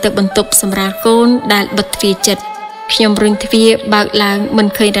ម្ដៅទៅបន្ទប់សម្រាលកូនដែលបិទទ្វារជិតខ្ញុំរុញទ្វារបើកឡើងមិន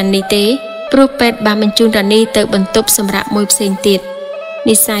ឃើញរ៉ានីទេព្រោះពេទ្យបានបញ្ជូនរ៉ានីទៅបន្ទប់សម្រាប់មួយផ្សេងទៀត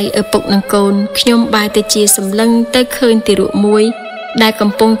និស័យឪពុកនិងកូនខ្ញុំបែរទៅជាសម្លឹងទៅឃើញទារកមួយដែល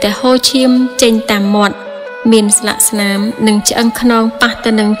កំពុងតែហូរឈាមចេញតាមមាត់មានស្លាកស្នាមនិងឆ្អឹងខ្នងប៉ះ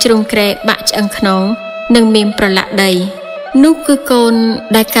ទៅនឹងជ្រុងក្រែបាក់ឆ្អឹងខ្នងនិងមានប្រឡាក់ដីនោះគឺកូន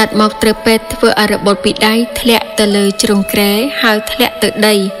ដែលកាត់មកត្រូវពេទ្យធ្វើឲ្យរបូតពីដៃធ្លាក់ទៅលើជ្រុងក្រែហើយធ្លាក់ទៅ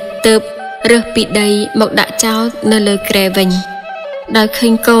ដីទើបរើសពីដីមកដាក់ចោលនៅលើក្រែវិញដោយឃើ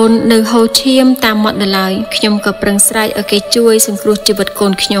ញកូននៅហូរឈាមតាមមាត់នៅឡើយខ្ញុំក៏ប្រឹងស្រែកឲ្យគេជួយសង្គ្រោះជីវិតកូ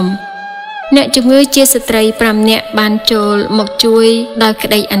នខ្ញុំអ្នកជំងឺជាស្ត្រី5នាក់បានចូលមកជួយដោយក្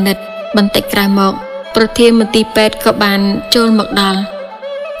តីអាណិតបន្តិចក្រោយមកប្រធានមន្ទីរពេទ្យក៏បានចូលមកដល់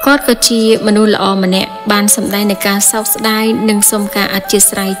គាត់ក៏ជាមនុស្សល្អម្នាក់បានសម្ដែងនៃការសោកស្ដាយនិងសូមការអធិ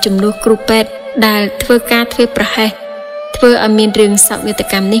ស្ឋានជំនួសគ្រូពេទ្យដែលធ្វើការធ្វេសប្រហែសធ្វើឲ្យមានរឿងសោកនាដ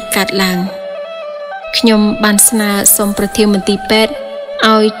កម្មនេះកើតឡើងខ្ញុំបានស្នើសុំប្រធានមន្ទីរពេទ្យ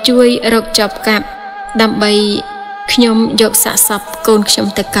ឲ្យជួយរកចបកាប់ដើម្បីខ្ញុំយកសាកសពកូនខ្ញុំ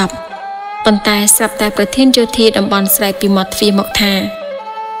ទៅកប់ប៉ុន្តែស្រាប់តែប្រធានយោធាតំបន់ស្រែកពីមាត់ទ្វារមកថា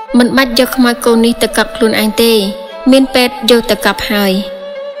មិនបាច់យកខ្មោចកូននេះទៅកប់ខ្លួនឯងទេមានពេទ្យយកទៅកប់ហើយ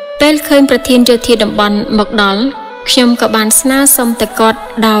ពេលឃើញប្រធានយោធាតំបន់មកដល់ខ្ញុំក៏បានស្នើសុំទៅគាត់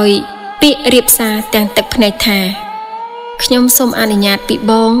ដោយពាក្យរៀបសារទាំងទឹកភ្នែកថាខ្ញុំសូមអនុញ្ញាតពី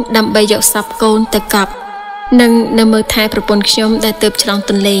បងដើម្បីយកសពកូនទៅកប់និងនៅមើលថែប្រពន្ធខ្ញុំដែលទើបឆ្លង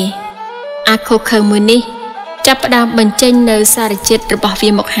ទន្លេអាខូខើមួយនេះចាប់ផ្ដើមបញ្ចេញនៅសារជាតិរបស់វា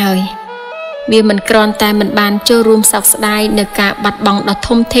មកហើយវាមិនគ្រាន់តែមិនបានចូលរួមសោកស្ដាយនៅការបាត់បង់ដ៏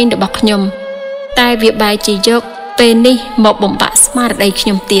ធំធេងរបស់ខ្ញុំតែវាបែរជាយកពេលនេះមកបំបាក់ស្មារតីខ្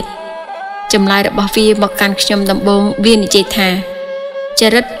ញុំទៀតចម្លើយរបស់វាមកកាន់ខ្ញុំដំបូងវានិយាយថាច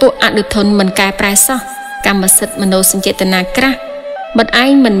រិតពួកអនុធនមិនកែប្រែសោះកម្មសិទ្ធិមនោសញ្ចេតនាក្រាស់មិត្តឯ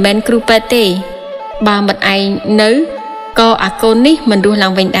ងមិនមែនគ្រូពេទ្យទេបើមិត្តឯងនៅក៏អាកូននេះមិនរស់ឡើ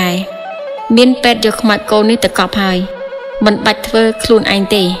ងវិញដែរមានពេទ្យយកខ្មោចកូននេះទៅកប់ហើយមិនបាច់ធ្វើខ្លួនឯង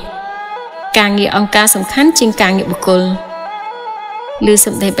ទេការងារអង្គការសំខាន់ជាងការងារបុគ្គលឮស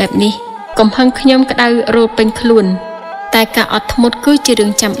ម្ដីបែបនេះកំហឹងខ្ញុំក្តៅរោលពេញខ្លួន តែការអត់ធ្មត់គឺជារឿ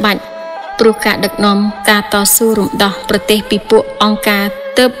ងចាំបាច់ព្រោះការដឹកនាំការតស៊ូរំដោះប្រទេសពីពួកអង្គការ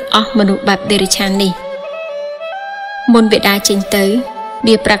ទើបអស់មនុស្សបែបដេរិឆាននេះមុនបិតាចេញទៅ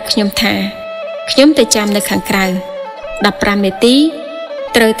វាប្រាប់ខ្ញុំថាខ្ញុំទៅចាំនៅខាងក្រៅ15នាទី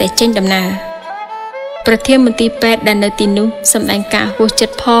ត្រូវតែចេញដំណើរប្រធានមន្ទីរពេទ្យដែលនៅទីនោះសម្ដែងការហួសចិ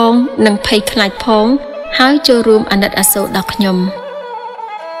ត្តផងនិងភ័យខ្លាចផងហើយចូលរួមអាណិតអាសូរដល់ខ្ញុំ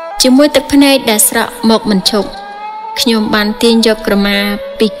ជាមួយទឹកភ្នែកដែលស្រក់មកមិនឈប់ខ្ញុំបានទាញយកក្រមា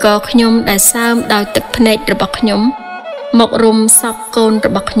ពីកខ្ញុំដែលសើមដោយទឹកភ្នែករបស់ខ្ញុំមករុំសពកូនរ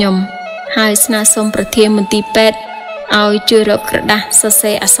បស់ខ្ញុំហើយស្នើសុំប្រធានមន្ទីរពេទ្យឲ្យជួយរកក្រដាស់សរ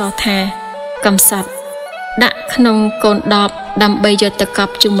សេរអក្សរថាកំសត់ដាក់ក្នុងកូនដបដើម្បីយកទៅក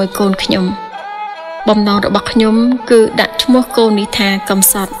ប់ជាមួយកូនខ្ញុំបំណងរបស់ខ្ញុំគឺដាក់ឈ្មោះកូននេះថាកំ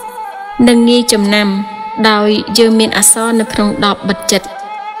សត់និងងាយចំណាំដោយយើងមានអក្សរនៅក្នុងដបបិទចិត្ត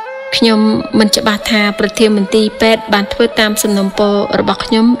ខ្ញុំមិនច្បាស់ថាប្រធានមន្ទីរពេទ្យបានធ្វើតាមសំណុំពររបស់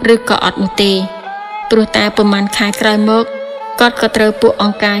ខ្ញុំឬក៏អត់នោះទេព្រោះតែប្រហែលខែក្រោយមកគាត់ក៏ត្រូវពួកអ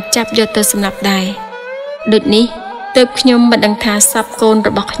ង្គការចាប់យកទៅសម្លាប់ដែរដូចនេះទើបខ្ញុំមិនដឹងថាសពកូនរ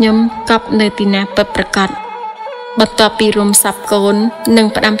បស់ខ្ញុំកប់នៅទីណាពិតប្រាកដបន្ទាប់ពីរុំសពកូននិង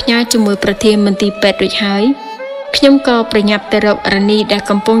ផ្ដាំផ្ញើជាមួយប្រធានមន្ទីរពេទ្យរួចហើយខ្ញុំក៏ប្រញាប់ទៅរករ៉ានីដែល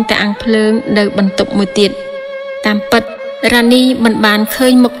កំពុងតែអាំងភ្លើងនៅបន្ទប់មួយទៀតតាមពិតរ៉ានីមិនបានឃើ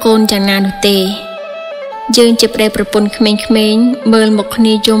ញមុខកូនយ៉ាងណានោះទេយើងជាប្តីប្រពន្ធក្មេងៗមើលមុខគ្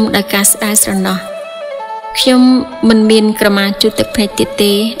នាយំដោយការស្ដាយស្រណោះខ្ញុំមិនមានក្រមាជូតទឹកភ្នែកទៀត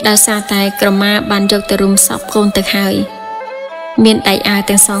ទេដោយសារតែក្រមាបានយកទៅរុំសពកូនទៅហើយមានដៃអាវ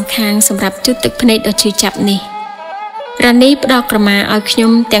ទាំងសងខាងសម្រាប់ជូតទឹកភ្នែកដ៏ឈឺចាប់នេះរ៉ានីផ្ដល់ក្រមាឲ្យខ្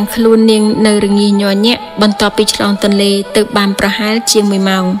ញុំទាំងខ្លួននាងនៅរងាញ័រញាក់បន្ទាប់ពីឆ្លងទន្លេទៅបានប្រហែលជា1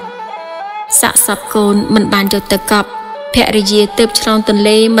ម៉ោងសាក់សពកូនមិនបានយកទៅកប់ភរិយាទើបឆ្លងទន្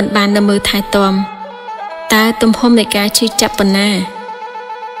លេមិនបាននៅមើលថែទាំតើទំហំនៃការឈឺចាប់ប៉ុណ្ណា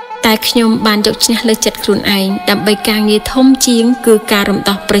តែខ្ញុំបានយកឈ្នះលើចិត្តខ្លួនឯងដើម្បីការងារធំជាងគឺការរំ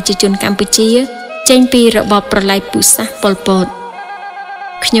ដោះប្រជាជនកម្ពុជាចេញពីរបបប្រល័យពូជសាសន៍ប៉ុលពត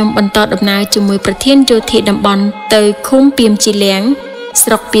ខ្ញុំបន្តដំណើរជាមួយប្រធានយោធាតំបន់ទៅឃុំពីមជីលៀងស្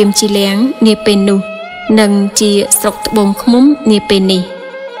រុកពីមជីលៀងនាពេលនោះនិងជាស្រុកត្បូងឃ្មុំនាពេលនេះ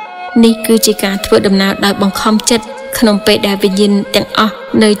គឺជាការធ្វើដំណើរដោយបង្ខំចិត្តក្នុងពេលដែលវិញ្ញាណទាំងអស់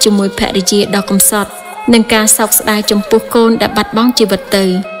នៅជាមួយភរិយាដ៏កំសត់និងការសោកស្ដាយចំពោះកូនដែលបាត់បង់ជីវិតទៅ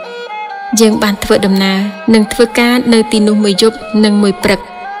យើងបានធ្វើដំណើរនិងធ្វើការនៅទីនោះមួយយប់និងមួយព្រឹក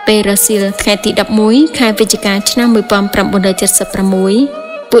ពេលរសៀលថ្ងៃទី11ខែវិច្ឆិកាឆ្នាំ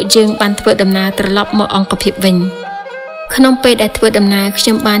1976ពួកយើងបានធ្វើដំណើរត្រឡប់មកអង្គភាពវិញក្នុងពេលដែលធ្វើដំណើរខ្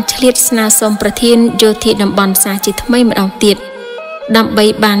ញុំបានឆ្លៀតស្នើសុំប្រធានយោធាតំបន់ផ្សារជាថ្មីម្ដងទៀតដើម្បី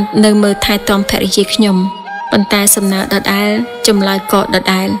បាននៅមើលថែទាំភរិយាខ្ញុំប៉ុន្តែសំណើដដែលចម្លើយក៏ដ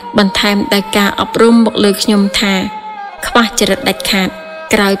ដែលបន្ថែមដោយការអប់រំមកលើខ្ញុំថាខ្វះចរិតដាច់ខាត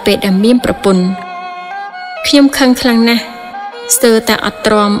ក្រោយពេលដែលមានប្រពន្ធខ្ញុំខឹងខ្លាំងណាស់ស្ទើរតែអត់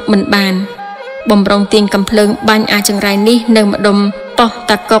ទ្រាំមិនបានបំរុងទាញកំភ្លើងបាញ់អាចង្រៃនេះនៅម្ដុំប៉ោះ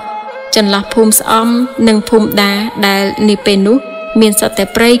តាកុកចន្លោះភូមិស្អំនិងភូមិដាដែលនាពេលនោះមានសត្វតែ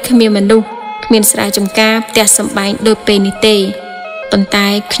ព្រៃគ្មានមនុស្សគ្មានស្រែចម្ការផ្ទះសម្បែងដូចពេលនេះទេប៉ុន្តែ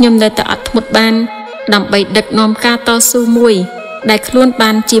ខ្ញុំនៅតែអត់ធ្មត់បានដើម្បីដឹកនាំការតស៊ូមួយដែលខ្លួនបា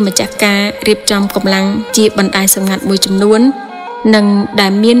នជាម្ចាស់ការរៀបចំកម្លាំងជាបណ្ដាញសម្ងាត់មួយចំនួននិងដែ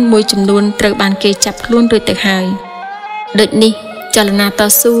លមានមួយចំនួនត្រូវបានគេចាប់ខ្លួនរួចទៅហើយដូចនេះចលនាត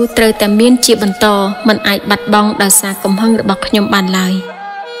ស៊ូត្រូវតែមានជាបន្តមិនអាចបាត់បង់ដោយសារកំហឹងរបស់ខ្ញុំបានឡើយ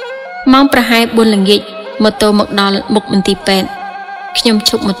ម៉ោងប្រហែល4ល្ងាចម៉ូតូមកដល់មុខមន្ទីរពេទ្យខ្ញុំ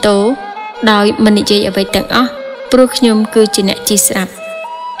ឈប់ម៉ូតូដោយមិននិយាយអ្វីទាំងអស់ព្រោះខ្ញុំគឺជាអ្នកជិះស្រាប់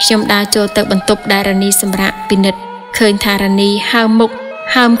ខ្ញុំដើរចូលទៅបន្ទប់ដែលរ៉ានីសម្រាប់ពិនិត្យឃើញថារ៉ានីហើមមុខ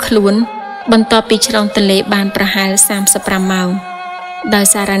ហើមខ្លួនបន្ទាប់ពីឆ្លងទន្លេបានប្រហែល35ម៉ោងដោយ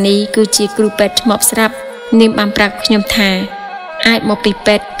សាររ៉ានីគឺជាគ្រូពេទ្យឆ្មបស្រាប់នាងបានប្រាប់ខ្ញុំថាអាចមកពី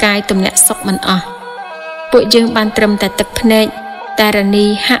ពេទ្យកាយទម្លាក់សុខមិនអស់ពួកយើងបានត្រឹមតែទឹកភ្នែកតែរ៉ានី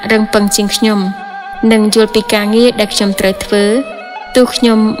ហាក់រឹងប៉ឹងជាងខ្ញុំនិងយល់ពីការងារដែលខ្ញុំត្រូវធ្វើទោះខ្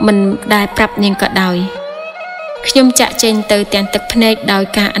ញុំមិនដែលប្រាប់នាងក៏ដោយខ្ញុំចាក់ចេញទៅទាំងទឹកភ្នែកដោយ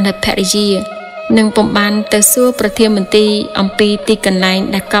ការអាណិតភរិយានិងពុំបានទៅសួរប្រធានមន្ទីរអំពីទីកន្លែង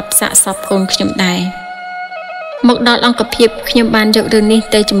ដែលកប់សាកសពកូនខ្ញុំដែរមកដល់អង្គភាពខ្ញុំបានយករឿងនេះ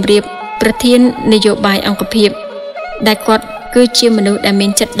ទៅជម្រាបប្រធាននយោបាយអង្គភាពដែលគាត់គឺជាមនុស្សដែលមា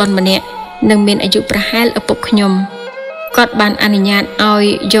នចិត្តបន់ម្នាក់និងមានអាយុប្រហែលឪពុកខ្ញុំគាត់បានអនុញ្ញាតឲ្យ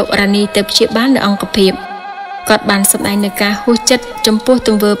យករ៉ានីទៅព្យាបាលនៅអង្គភាពគាត់បានសម្ដែងនូវការហួសចិត្តចំពោះទ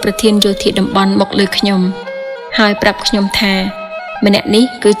ង្វើប្រធានយោធាតំបន់មកលើខ្ញុំហើយប្រាប់ខ្ញុំថាម្នាក់នេះ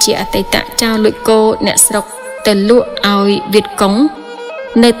គឺជាអតីតចៅលួចគោអ្នកស្រុកទៅលក់ឲ្យវៀតកុង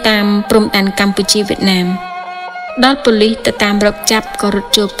នៅតាមព្រំដែនកម្ពុជាវៀតណាម ដល់ប៉ូលីសទៅតាមរកចាប់ក៏រត់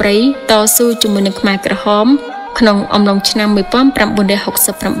ចូលព្រៃតស៊ូជាមួយនឹងខ្មែរក្រហមក្នុងអំឡុងឆ្នាំ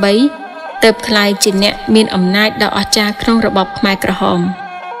1968ទើបក្លាយជាអ្នកមានអំណាចដ៏អស្ចារ្យក្នុងរបបខ្មែរក្រហម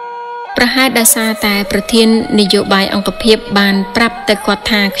ប្រហែលដោយសារតែប្រធាននយោបាយអង្គភាពបានប្រាប់ទៅគាត់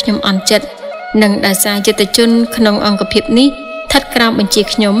ថាខ្ញុំអន់ចិត្តនិងដោយសារយុទ្ធជនក្នុងអង្គភាពនេះស្ថិតក្រោមបញ្ជា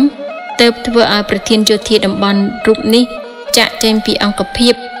ខ្ញុំទើបធ្វើឲ្យប្រធានយោធាតំបន់រូបនេះចាក់ចេញពីអង្គភា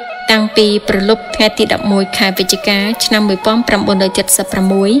ពតាំងពីប្រលប់ថ្ងៃទី11ខែវិច្ឆិកាឆ្នាំ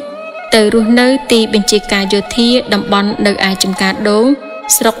1976ទៅរស់នៅទីបញ្ជាការយោធាតំបន់នៅឯចំការដូង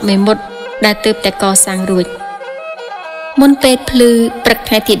ស្រុកមេមត់ដែលទើបតែកសាងរួចមុនពេលភ្លឺព្រឹក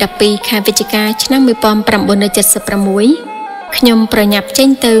ថ្ងៃទី12ខែវិច្ឆិកាឆ្នាំ1976ខ្ញុំប្រញាប់ចេញ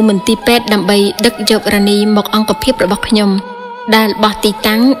ទៅមន្ទីរពេទ្យដើម្បីដឹកយករ៉ានីមកអង្គភាពរបស់ខ្ញុំដែលបោះទី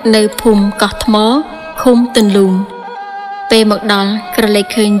តាំងនៅភូមិកោះថ្មឃុំទន្លូងពេលមកដល់ក្រឡេក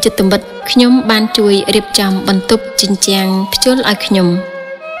ឃើញចិត្តមិត្តខ្ញុំបានជួយរៀបចំបន្ទប់ជញ្ជាំងព្យល់ឲ្យខ្ញុំ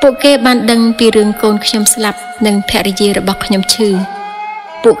ពួកគេបានដឹងពីរឿងកូនខ្ញុំស្លាប់និងភរិយារបស់ខ្ញុំឈឺ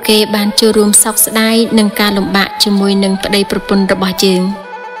ពួកគេបានចូលរួមសោកស្ដាយនឹងការលំបាកជាមួយនឹងប្តីប្រពន្ធរបស់យើង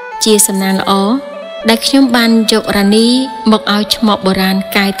ជាសំណាងល្អដែលខ្ញុំបានយករ៉ានីមកឲ្យឆ្មក់បុរាណ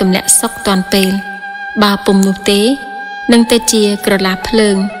កាយទម្លាក់សុកតាន់ពេលបើពុំនោះទេនឹងទៅជាក្រឡាភ្លើ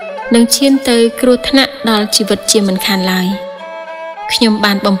ងនឹងឈានទៅគ្រោះថ្នាក់ដល់ជីវិតជាមិនខានឡើយខ្ញុំ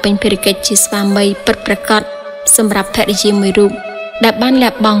បានបំពេញភារកិច្ចជាស្វាមីពិតប្រាកដសម្រាប់ភរិយាមួយរូបដែលបាន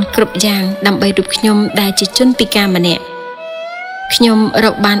លះបង់គ្រប់យ៉ាងដើម្បីរូបខ្ញុំដែលជាជនពិការម្នាក់ខ្ញុំរ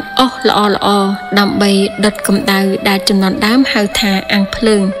កបានអស់ល្អដើម្បីដុតកម្ដៅដែលចំនួនដើមហៅថាអាំងភ្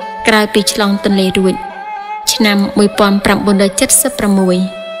លើងក្រោយពីឆ្លងទន្លេរួចឆ្នាំ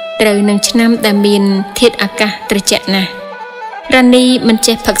1976ត្រូវនឹងឆ្នាំដែលមានធាតុអាកាសត្រជាក់ណាស់រ៉ានីមិន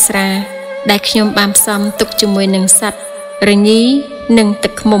ចេះផឹកស្រាដែលខ្ញុំបានផ្សំទុកជាមួយនឹងសត្វរញីនិងទឹ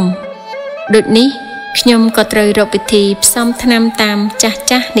កឃ្មុំដូចនេះខ្ញុំក៏ត្រូវរកវិធីផ្សំថ្នាំតាមចា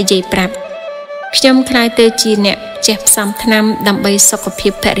ស់និយាយប្រាប់ខ្ញុំក្លាយទៅជាអ្នកចេះផ្សំថ្នាំដើម្បីសុខភា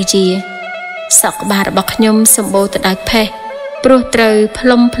ពភរិយាសក់ក្បាលរបស់ខ្ញុំសម្បូរទៅដោយផេះព្រោះត្រូវផ្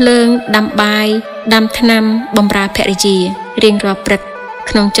លុំភ្លើងដាំបាយដាំថ្នាំបម្រើភរិយារៀងរាល់ព្រឹក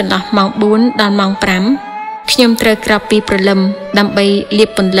ក្នុងចន្លោះម៉ោង4ដល់ម៉ោង5ខ្ញុំត្រូវក្រោកពីព្រលឹមដើម្បីលាប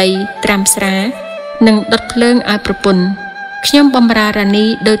ពន្លៃត្រាំស្រានិងដុតភ្លើងឲ្យប្រពន្ធខ្ញុំបម្រើរ៉ានី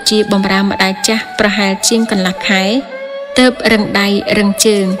ដូចជាបម្រើម្ដាយចាស់ប្រហែលជាងកន្លះខែទើបរឹងដៃរឹង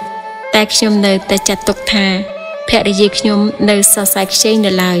ជើងតែខ្ញុំនៅតែចាត់ទុកថាភរិយាខ្ញុំនៅសរសៃខ្ចី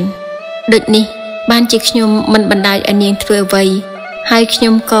នៅឡើយដូចនេះបានជាខ្ញុំមិនបណ្ដោយឲ្យនាងធ្វើអ្វីហើយខ្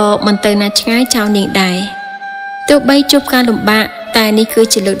ញុំក៏មិនទៅណាឆ្ងាយចោលនាងដែរទោះបីជួបការលំបាកតែនេះគឺ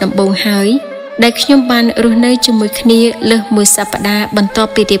ជាលើកដំបូងហើយដែលខ្ញុំបានរស់នៅជាមួយគ្នាលើសមួយសប្តាហ៍បន្ទា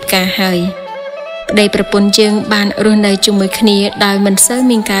ប់ពីរៀបការហើយប្តីប្រពន្ធយើងបានរស់នៅជាមួយគ្នាដោយមិនសូវ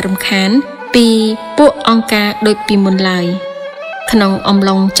មានការរំខានពីពួកអង្គការដូចពីមុនឡើយក្នុងអំ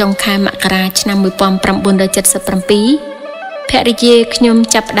ឡុងចុងខែមករាឆ្នាំ1977ភរិយាខ្ញុំ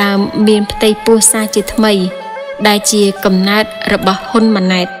ចាប់ផ្ដើមមានផ្ទៃពោះសារជាថ្មីដែលជាកំណើតរបស់ហ៊ុនម៉ា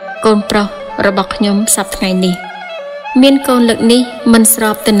ណែតកូនប្រុសរបស់ខ្ញុំសប្តាហ៍ថ្ងៃនេះមានកូនលើកនេះមិនស្រ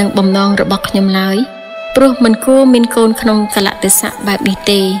បទៅនឹងបំណងរបស់ខ្ញុំឡើយព្រោះមិនគួរមានកូនក្នុងកលៈទេសៈបែបនេះ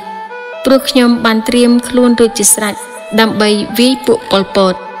ទេព្រោះខ្ញុំបានត្រៀមខ្លួនរួចជាស្រេចដើម្បីវាយពួកប៉ុលព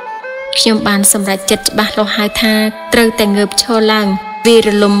តខ្ញុំបានសម្រេចចិត្តច្បាស់លាស់ហើយថាត្រូវតែងើបឈរឡើងវាយរ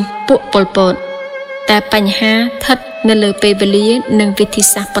លំពួកប៉ុលពតតែបញ្ហាស្ថិតនៅលើពេលវេលានិងវិធី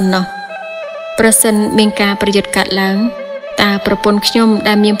សាស្ត្រប៉ុណ្ណោះប្រសិនមានការប្រយុទ្ធកាត់ឡើងតើប្រពន្ធខ្ញុំ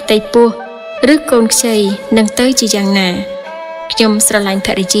ដែលមានផ្ទៃពោះឬកូនខ្ចីនឹងទៅជាយ៉ាងណាខ្ញុំស្រឡាញ់ភ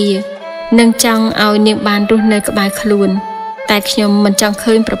រិយានិងចង់ឲ្យនាងបានរស់នៅក្បែរខ្លួនតែខ្ញុំមិនចង់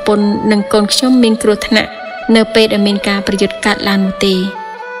ឃើញប្រពន្ធនិងកូនខ្ញុំមានគ្រោះថ្នាក់នៅពេលដែលមានការប្រយុទ្ធកាត់ឡើងនោះទេ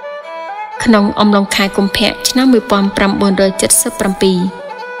ក្នុងអំឡុងខែកុម្ភៈឆ្នាំ1977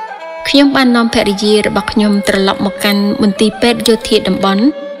ខ្ញុំបាននាំភរិយារបស់ខ្ញុំត្រឡប់មកកាន់មន្ទីរពេទ្យយោធាតំបន់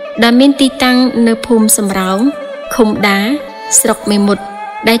ដែលមានទីតាំងនៅភូមិសំរោងឃុំដាស្រុកមេមត់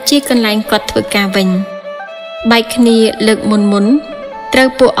ដែលជាកន្លែងគាត់ធ្វើការវិញបែកគ្នាលើកមុនត្រូវ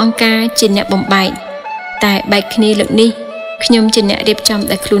ពួកអង្គការជាអ្នកបំបែកតែបែកគ្នាលើកនេះខ្ញុំជាអ្នករៀបចំ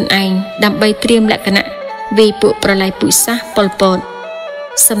ដោយខ្លួនឯងដើម្បីត្រៀមលក្ខណៈវាយពួកប្រល័យពូជសាសន៍ប៉ុលពត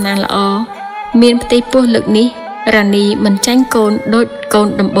សំណាងល្អមានផ្ទៃពោះលើកនេះរ៉ានីមិនចាញ់កូនដូចកូន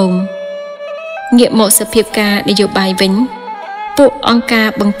ដំបូងងាកមកសភាពការនយោបាយវិញពួកអង្គការ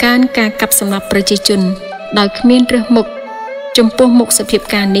បង្កើនការកាប់សម្លាប់ប្រជាជនដោយគ្មានរើសមុខចំពោះមុខសភាព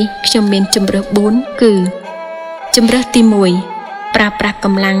ការនេះខ្ញុំមានជម្រើស4គឺជម្រើសទី1ប្រើប្រាស់ក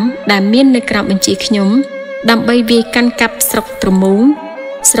ម្លាំងដែលមាននៅក្រោមបញ្ជាខ្ញុំដើម្បីវាយកាន់កាប់ស្រុកត្រមូង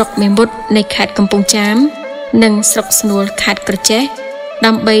ស្រុកមេមត់នៃខេត្តកំពង់ចាមនិងស្រុកស្នួលខេត្តក្រចេះ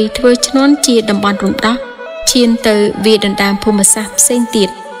ដើម្បីធ្វើឈ្នន់ជាតំបន់រំដោះ ឈានទៅវាដណ្ដើមភូមិសាស្ត្រផ្សេងទៀត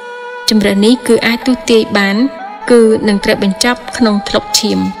ជម្រើសនេះគឺអាចទូទាយបានគឺនឹងត្រូវបញ្ចប់ក្នុងថ្លុក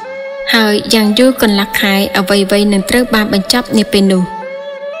ឈាមហើយយ៉ាងយូរកន្លះខែអ្វីៗនឹងត្រូវបានបញ្ចប់នាពេលនោះ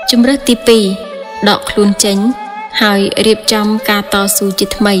ជម្រើសទី2ដកខ្លួនចេញហើយរៀបចំការតស៊ូជា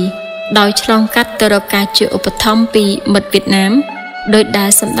ថ្មីដោយឆ្លងកាត់ទៅរកការជួយឧបត្ថម្ភពីមិត្តវៀតណាមដោយដែល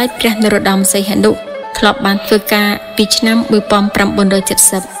សម្ដេចព្រះនរោត្តមសីហនុធ្លាប់បានធ្វើការពីឆ្នាំ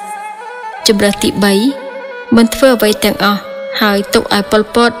1970ជម្រើសទី3មិនធ្វើអ្វីទាំងអស់ហើយទុកឲ្យប៉ុល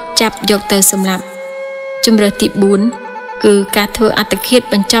ពតចាប់យកទៅសម្លាប់ជម្រើសទី4គឺការធ្វើអត្តឃាត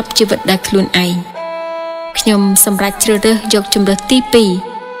បញ្ចប់ជីវិតដោយខ្លួនឯងខ្ញុំសម្រេចជ្រើសរើសយកជម្រើសទី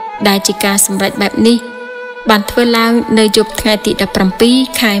2ដែលជាការសម្រេចបែបនេះបានធ្វើឡើងនៅយប់ថ្ងៃទី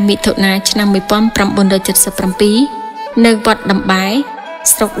17ខែមិថុនាឆ្នាំ1977នៅវត្តដំបែ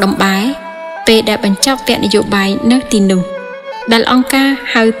ស្រុកដំបែពេលដែលបញ្ចប់វគ្គនយោបាយនៅទីនោះដែលអង្គការ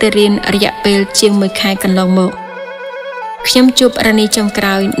ហៅទៅរៀនរយៈពេលជាង1ខែកន្លងមកខ្ញុំជួបរនីចុងក្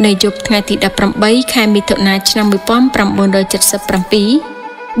រោយនៅយប់ថ្ងៃទី18ខែមិថុនាឆ្នាំ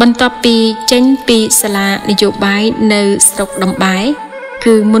1977បន្ទាប់ពីចេញពីសាលានយោបាយនៅស្រុកដំបែ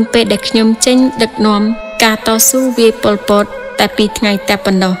គឺមុនពេលដែលខ្ញុំចេញដឹកនាំការតស៊ូវាយប៉ុលពតតែ2ថ្ងៃតែ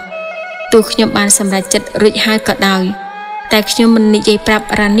ប៉ុណ្ណោះទោះខ្ញុំបានសម្រេចចិត្តរួចហើយក៏ដោយតែខ្ញុំមិននិយាយប្រាប់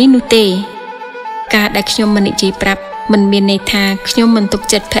រ៉ានីនោះទេការដែលខ្ញុំមិននិយាយប្រាប់មិនមានន័យថាខ្ញុំមិនទុក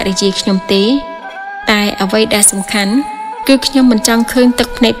ចិត្តភរិយាខ្ញុំទេតែអ្វីដែលសំខាន់គឺខ្ញុំមិនចង់ឃើញទឹក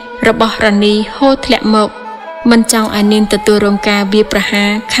ភ្នែករបស់រ៉ានីហូរធ្លាក់មកមិនចង់ឲ្យនាងទទួលរងការវាយប្រហារ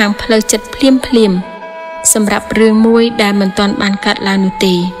ខាងផ្លូវចិត្តភ្លាមសម្រាប់រឿងមួយដែលមិនទាន់បានកាត់ឡើងនោះ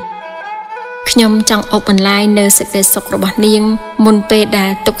ទេខ្ញុំចង់អូសបន្លាយនៅសេចក្តីសុខរបស់នាងមុនពេលដែ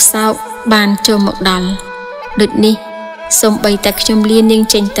លទុក្ខសោកបានចូលមកដល់ដូចនេះសូម្បីតែខ្ញុំលានាង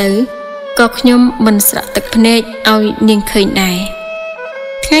ចេញទៅក៏ខ្ញុំមិនស្រក់ទឹកភ្នែកឲ្យនាងឃើញដែរ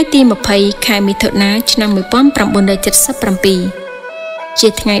ថ្ងៃទី20ខែមិថុនាឆ្នាំ1977ជា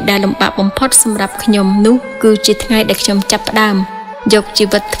ថ្ងៃដែលលំបាកបំផុតសម្រាប់ខ្ញុំនោះគឺជាថ្ងៃដែលខ្ញុំចាប់ផ្ដើមយកជី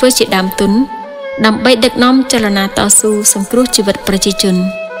វិតធ្វើជាដើមទុនដើម្បីដឹកនាំចលនាតស៊ូសង្គ្រោះជីវិតប្រជាជន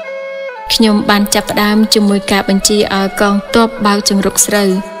ខ្ញុំបានចាប់ផ្ដើមជាមួយការបញ្ជាឲ្យកងទ័ពបើកជង្រុកស្រូវ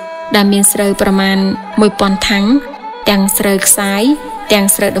ដែលមានស្រូវប្រមាណ 1000 ថាំងទាំងស្រូវខ្សាយទាំង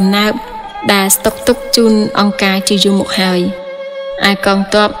ស្រូវដំណើបដែលស្តុកទុកជូនអង្គការជាយូរមកហើយឯកង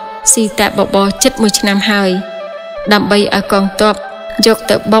ទ័ពស៊ីតែបបរជិត1ឆ្នាំហើយដើម្បីឲ្យកងទ័ពយក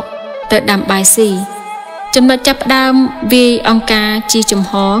ទៅបុកទៅដាំបាយស៊ីចំណុចចាប់ផ្ដើមវាយអង្គការជាចំ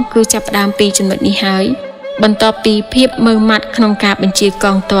ហគឺចាប់ផ្ដើមពីចំណុចនេះហើយបន្ទាប់ពីភាពមើងម៉ាត់ក្នុងការបញ្ជាក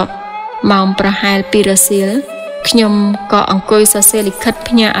ងទ័ពម៉ោងប្រហែល2រសៀលខ្ញុំក៏អង្គុយសរសេរលិខិត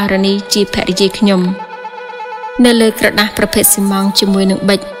ផ្ញើអរនីជាភរិយាខ្ញុំនៅលើក្រដាសប្រភេទស៊ីម៉ង់ជាមួយនឹង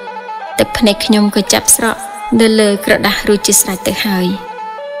ប៊ិចទឹកភ្នែកខ្ញុំក៏ចាប់ស្រក់នៅលើក្រដាសរួចជាស្រេចទៅហើយ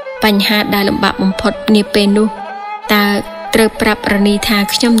បញ្ហាដែលលំបាកបំផុតនាពេលនោះតើត្រូវប្រាប់រនីថា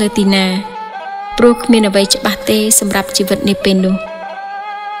ខ្ញុំនៅទីណាព្រោះគ្មានអ្វីច្បាស់ទេសម្រាប់ជីវិតនាពេលនោះ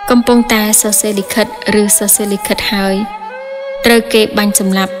កំពុងតែសរសេរលិខិតឬសរសេរលិខិតហើយត្រូវគេបាញ់ស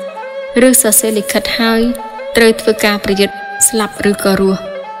ម្លាប់ឬសរសេរលិខិតហើយត្រូវធ្វើការប្រយុទ្ធស្លាប់ឬក៏រស់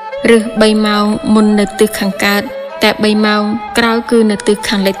ឬ3ម៉ោងមុននៅទិសខាងកើតតែ3ម៉ោងក្រោយគឺនៅទិស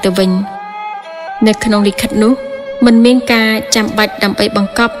ខាងលិចទៅវិញនៅក្នុងលិខិតនោះមិនមានការចាំបាច់ដើម្បីប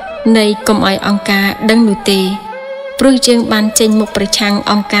ង្កប់នៃកុំឲ្យអង្គការដឹងនោះទេព្រោះយើងបានចេញមុខប្រឆាំង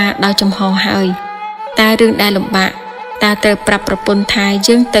អង្គការដោយចំហហើយតែរឿងដែលលំបាកតើត្រូវប្រាប់ប្រពន្ធថា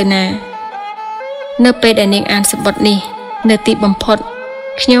យើងទៅណានៅពេលដែលនាងអានសម្បត្តិនេះនៅទីបំផុត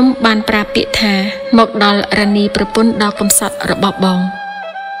ខ្ញុំបានប្រើពាក្យថាមកដល់រ៉ានីប្រពន្ធដ៏កំសត់របស់បង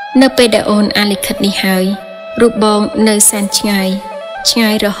នៅពេលដែលអូនអានលិខិតនេះហើយរូបបងនៅសែនឆ្ងាយ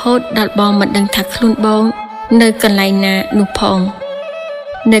រហូតដល់បងមិនដឹងថាខ្លួនបងនៅកន្លែងណានោះផង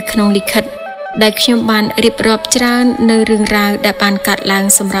នៅក្នុងលិខិតដែលខ្ញុំបានរៀបរាប់ច្រើននៅរឿងរ៉ាវដែលបានកើតឡើង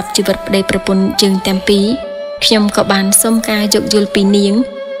សម្រាប់ជីវិតប្តីប្រពន្ធយើងទាំងពីរខ្ញុំក៏បានសុំការយោគយល់ពីនាង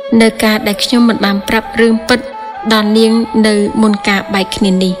នៅការដែលខ្ញុំមិនបានប្រាប់រឿងពិតដល់នាងនៅមុនការបែកគ្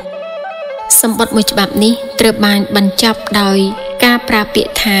នានេះសម្បត្តិមួយច្បាប់នេះត្រូវបានបញ្ចប់ដោយការប្រើពាក្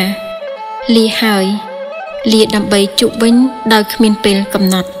យថាលាហើយលាដើម្បីជួបវិញដោយគ្មានពេលកំ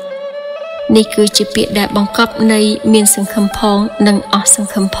ណត់នេះគឺជាពាក្យដែលបង្កប់ន័យមានសង្ឃឹមផងនិងអស់ស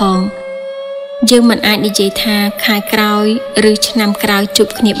ង្ឃឹមផងយើងមិនអាចនិយាយថាខែក្រោយឬឆ្នាំក្រោយជួប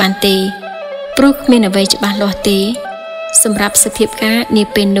គ្នាបានទេព្រោះគ្មានអ្វីច្បាស់លាស់ទេសម្រាប់សភាពការនា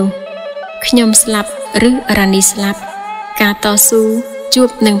ពេលនោះខ្ញុំស្លាប់ឬរ៉ានីស្លាប់ការតស៊ូជួប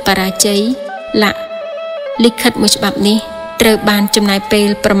នឹងបរាជ័យលិខិតមួយច្បាប់នេះត្រូវបានចំណាយពេល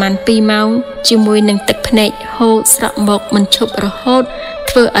ប្រមាណ2ម៉ោងជាមួយនឹងទឹកភ្នែកហូរស្រក់មកមិនឈប់រហូត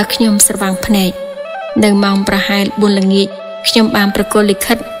ធ្វើឲ្យខ្ញុំស្រវាំងភ្នែកនៅម៉ោងប្រហែល4ល្ងាចខ្ញុំបានប្រគល់លិ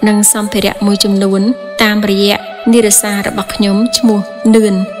ខិតនិងសម្ភារៈមួយចំនួន តាមរយៈនិរសារបស់ខ្ញុំឈ្មោះនឿ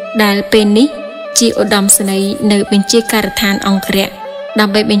នដែលពេលនេះជាឧត្តមសេនីយ៍នៅបញ្ជាការដ្ឋានអង្គរៈដើ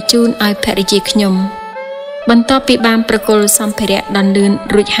ម្បីបញ្ជូនឲ្យភរិយាខ្ញុំបន្ទាប់ពីបានប្រគល់សម្ភារៈដល់នឿន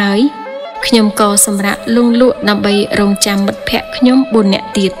រួចហើយខ្ញុំក៏សម្រាកលង់លក់ដើម្បីរងចាំមិត្តភ័ក្តិខ្ញុំ4នាក់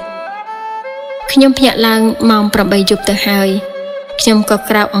ទៀតខ្ញុំភ្ញាក់ឡើងម៉ោង8យប់ទៅហើយខ្ញុំក៏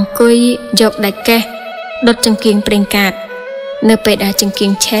ក្រោកអង្គុយយកដាច់កេះដុតចង្កៀងប្រេងកាតនៅពេលដែលចង្កៀ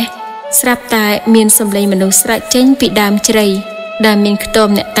ងឆេះស្រាប់តែមានសំឡេងមនុស្សស្រែកចេញពីដើមជ្រៃដែលមានខ្ទម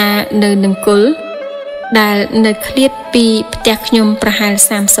អ្នកតានៅនឹងគល់ដែលនៅឃ្លាតពីផ្ទះខ្ញុំប្រហែល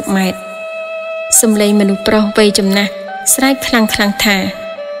30ម៉ែត្រសំឡេងមនុស្សប្រុសវ័យចំណាស់ស្រែកខ្លាំងៗថា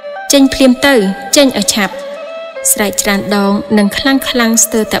ចេញភ្លាមទៅចេញឲ្យឆាប់ស្រែកច្រើនដងនិងខ្លាំងស្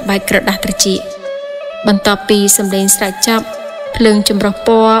ទើរតែបែកក្រដាស់ត្រចៀកបន្ទាប់ពីសំឡេងស្រែកចប់ភ្លើងចម្រុះព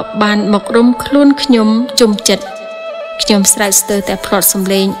ណ៌បានមករុំខ្លួនខ្ញុំជុំចិត្តខ្ញុំស្រែកស្ទើរតែផ្លត់សំ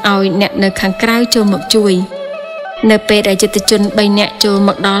ឡេងឲ្យអ្នកនៅខាងក្រៅចូលមកជួយនៅពេលដែលយុទ្ធជន3នាក់ចូលម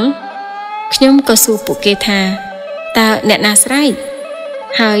កដល់ខ្ញុំក៏សួរពួកគេថាតើអ្នកណាស្រែក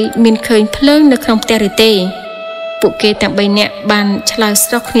ហើយមានឃើញភ្លើងនៅក្នុងផ្ទះឬទេពួកគេទាំង3នាក់បានឆ្លើយ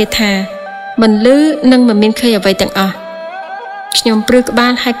ស្រោះគ្នាថាមិនឮនិងមិនមានឃើញអ្វីទាំងអស់ខ្ញុំព្រឺក្បា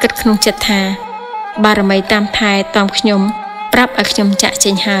លហើយគិតក្នុងចិត្តថាបារមីតាមថែទាំខ្ញុំប្រាប់ឲ្យខ្ញុំចាក់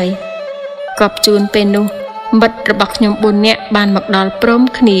ចេញហើយក៏ជួនពេលនោះមិត្តរបស់ខ្ញុំ4នាក់បានមកដល់ព្រម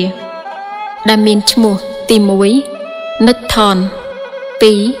គ្នាដែលមានឈ្មោះទី1និតថន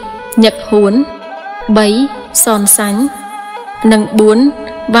2ញឹកហួន3សនសាញ់និង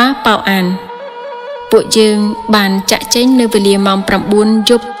4វ៉ាប៉ៅអានពួកយើងបានចាក់ចេញនៅវេលាម៉ោង9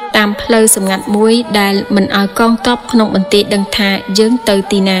យប់តាមផ្លូវសម្ងាត់មួយដែលមិនឲ្យកងទ័ពក្នុងបន្ទាយដឹងថាយើងទៅ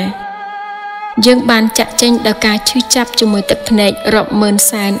ទីណាយើងបានចាក់ចេញដោយការឈឺចាប់ជាមួយទឹកភ្នែករាប់ម៉ឺន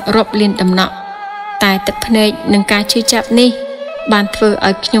សែនរាប់លានដំណក់តែទឹកភ្នែកនិងការឈឺចាប់នេះបានធ្វើ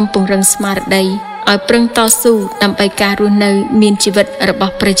ឲ្យខ្ញុំពង្រឹងស្មារតីឲ្យប្រឹងតស៊ូដើម្បីការរស់នៅមានជីវិតរប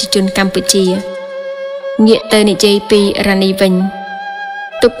ស់ប្រជាជនកម្ពុជាងាកទៅនិយាយពីរ៉ានីវិញ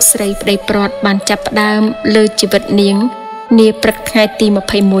ទុកស្រីប្តីព្រាត់បានចាប់ផ្ដើមលើជីវិតនាងនាព្រឹកថ្ងៃទី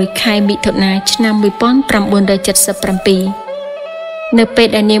21ខែមិថុនាឆ្នាំ1977នៅពេល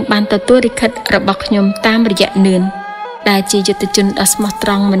ដែលនាងបានទទួលលិខិតរបស់ខ្ញុំតាមរយៈនឿនដែលជាយុទ្ធជនដ៏ស្មោះត្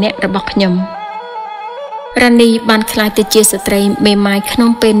រង់ម្នាក់របស់ខ្ញុំរ៉ានីបានក្លាយទៅជាស្ត្រីមេម៉ាយក្នុង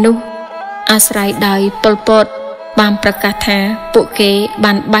ពេលនោះអាស្រ័យដោយប៉ុលពតបានប្រកាសថាពួកគេ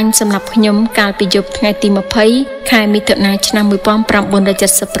បានបាញ់សម្លាប់ខ្ញុំកាលពីយប់ថ្ងៃទី20ខែមិថុនាឆ្នាំ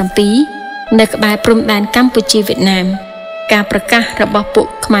1977នៅក្បែរព្រំដែនកម្ពុជាវៀតណាមការប្រកាសរបស់ពួក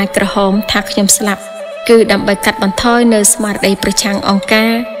ខ្មែរក្រហមថាខ្ញុំស្លាប់គឺដើម្បីកាត់បន្ថយនៅស្មារតីប្រឆាំងអង្គកា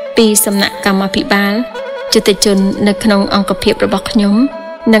រពីសំណាក់កម្មាភិបាលយុទ្ធជននៅក្នុងអង្គភាពរបស់ខ្ញុំ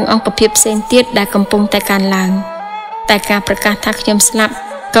និងអង្គភាពផ្សេងទៀតដែលកំពុងតែកើនឡើងតែការប្រកាសថាខ្ញុំស្លាប់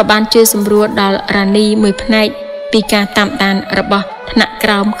ក៏បានជួយសម្រួលដល់រ៉ានីមួយផ្នែកពីការតាមដានរបស់ថ្នាក់ក្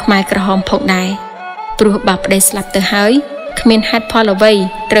រោមខ្មែរក្រហមផងដែរព្រោះបើប្តីស្លាប់ទៅហើយគ្មានហេតុផលអ្វី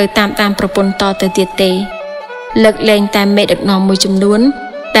ត្រូវតាមប្រពន្ធតទៅទៀតទេលើកលែងតែមេដឹកនាំមួយចំនួន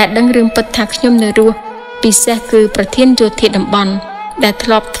ដែលដឹងរឿងពិតថាខ្ញុំនៅរស់ពិសេសគឺប្រធានយោធាតំបន់ដែលធ្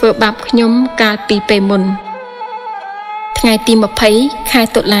លាប់ធ្វើបាបខ្ញុំកាលពីពេលមុនថ្ងៃទី20ខែ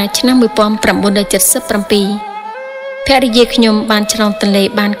តុលាឆ្នាំ1977ភរិយាខ្ញុំបានឆ្លងទន្លេ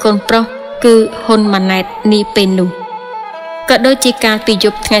បានកូនប្រុសគឺហ៊ុនម៉ាណែតនាពេលនោះក៏ដូចជាកាលពីយ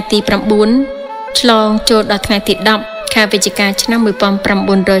ប់ថ្ងៃទី9ឆ្លងចូលដល់ថ្ងៃទី10ខែវិច្ឆិកាឆ្នាំ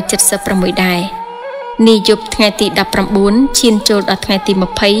1976ដែរនាយប់ថ្ងៃទី19ឈានចូលដល់ថ្ងៃទី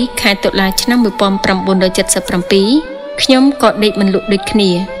20ខែតុលាឆ្នាំ1977ខ្ញុំក៏ដេកមិនលក់ដូចគ្នា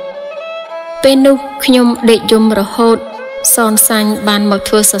ពេលនោះខ្ញុំដេកយំរហូតសនសាញ់បានមក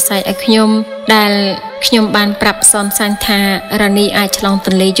ធ្វើសរសៃឲ្យខ្ញុំដែលខ្ញុំបានប្រាប់សនសាញ់ថារ៉ានីអាចឆ្លងទ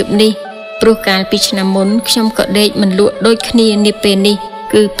ន្លេយប់នេះព្រោះកាលពីឆ្នាំមុនខ្ញុំក៏ដេកមិនលក់ដូចគ្នានាពេលនេះ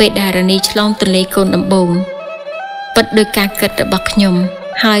គឺពេលដែលរ៉ានីឆ្លងទន្លេកូនដំបូងពិតដោយការគិតរបស់ខ្ញុំ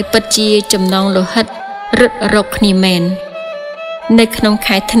ហើយពិតជាចំណងលោហិតរឹតរកគ្នាមែននៅក្នុង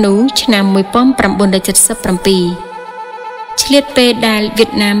ខែធ្នូឆ្នាំ1977ឆ្លៀតពេលដែលវៀត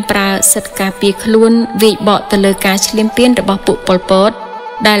ណាមប្រើសិទ្ធិការពារខ្លួនវាយបកទៅលើការឈ្លានពានរបស់ពួកប៉ុលពត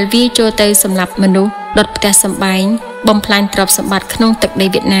ដែលវាយចូលទៅសម្លាប់មនុស្សដុតផ្ទះសម្បែងបំផ្លាញទ្រព្យសម្បត្តិក្នុងទឹកដី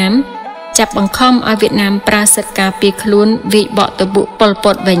វៀតណាមចាប់បង្ខំឲ្យវៀតណាមប្រើសិទ្ធិការពារខ្លួនវាយបកទៅពួកប៉ុលព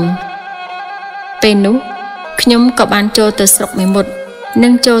តវិញពេលនោះខ្ញុំក៏បានចូលទៅស្រុកមេមត់និ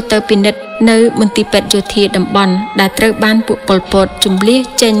ងចូលទៅពិនិត្យនៅមន្ទីរពេទ្យយោធាតំបន់ដែលត្រូវបានពួកប៉ុលពតជម្លៀស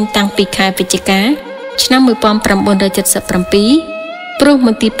ចេញតាំងពីខែវិច្ឆិកាឆ្នាំ1977ព្រោះម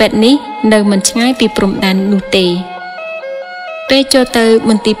ន្ទីរពេទ្យនេះនៅមិនឆ្ងាយពីព្រំដែននោះទេពេលចូលទៅ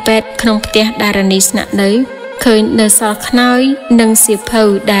មន្ទីរពេទ្យក្នុងផ្ទះដារ៉ានីស្នាក់នៅ ឃើញនៅសល់ខ្នើយនិងសៀវភៅ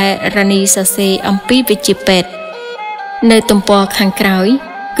ដែលរ៉ានីសរសេរអំពីវិជ្ជាពេទ្យនៅទំព័រខាងក្រោយ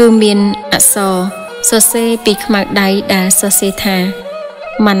គឺមានអក្សរសរសេរពីខ្មៅដៃដែលសរសេរថា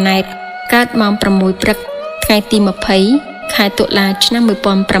ម៉ាណែតកើតម៉ោង 6 ព្រឹកថ្ងៃទី 20 ខែតុលាឆ្នាំ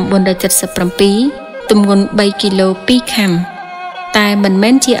 1977 ទម្ងន់ 3 គីឡូ 2 ខាំតែមិនមែ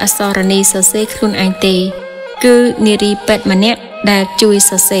នជាអក្សររ៉ានីសរសេរខ្លួនឯងទេគឺនារីពេទ្យម្នាក់ដែលជួយ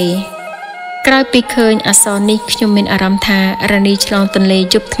សរសេរក្រោយពីឃើញអក្សរនេះខ្ញុំមានអារម្មណ៍ថារ៉ានីឆ្លងទន្លេ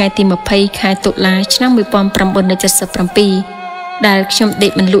យប់ថ្ងៃទី 20 ខែតុលាឆ្នាំ 1977 ដែលខ្ញុំដេ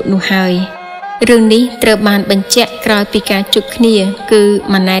កមិនលក់នោះហើយរឿងនេះត្រូវបានបញ្ជាក់ក្រោយពីការជួបគ្នាគឺ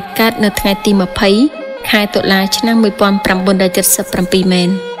ម៉ាណែតកើតនៅថ្ងៃទី 20 ខែតុលាឆ្នាំ 1977 មែន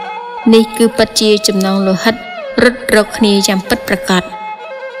នេះគឺពិតជាចំណងលោហិតរត់រកគ្នាយ៉ាងពិតប្រាកដ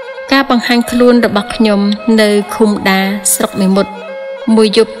ការបង្ហាញខ្លួនរបស់ខ្ញុំនៅឃុំដាស្រុកមេមត់មួយ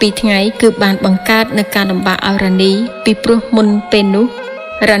យប់ពីរថ្ងៃគឺបានបង្កើតនៅការលំបាកឲ្យរ៉ានីពីព្រោះមុនពេលនោះ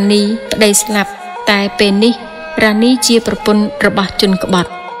រ៉ានីប្តីស្លាប់តែពេលនេះរ៉ានីជាប្រពន្ធរបស់ជនក្បត់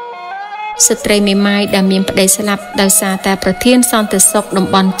ស្ត្រីមេម៉ាយដែលមានប្តីស្លាប់ដោយសារតែប្រធានសន្តិសុខតំ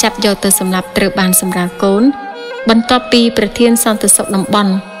បន់ចាប់យកទៅសម្លាប់ត្រូវបានសម្រាលកូនបន្ទាប់ពីប្រធានសន្តិសុខតំប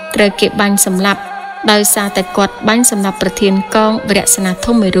ន់ត្រូវគេបាញ់សម្លាប់ដោយសារតែគាត់បាញ់សម្លាប់ប្រធានកងវរៈសេនា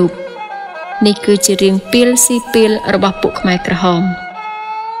ធំមួយរូបនេះគឺជារឿងពីលស៊ីពីលរបស់ពួកខ្មែរក្រហម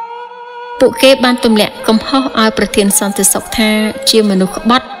ពួកគេបានទម្លាក់កំហុសឲ្យប្រធានសន្តិសុខថាជាមនុស្សក្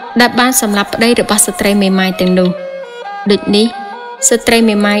បត់ដែលបានសម្លាប់ប្តីរបស់ស្ត្រីមេម៉ាយទាំងនោះដូចនេះស្ត្រី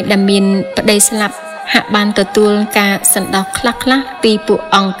មេម៉ាយដែលមានប្តីស្លាប់ហាក់បានទទួលការសណ្ដោសខ្លះៗពីពួក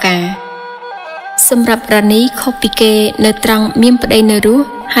អង្គការសម្រាប់រ៉ានីខុសពីគេនៅត្រង់មានប្តីនៅរស់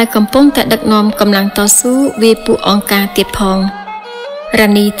ហើយកំពុងតែដឹកនាំកម្លាំងតស៊ូវាពួកអង្គការទៀតផងរ៉ា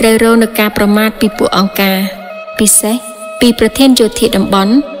នីត្រូវរងនឹងការប្រមាថពីពួកអង្គការពិសេសពីប្រធានយោធាតំប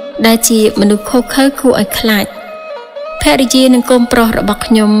ន់ដែលជាមនុស្សខុសខើគួរឲ្យខ្លាចភរិយានិងកូនប្រុសរបស់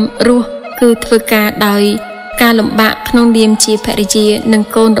ខ្ញុំរស់គឺធ្វើការដោយការលំបាកក្នុងនាមជាភរិយានិង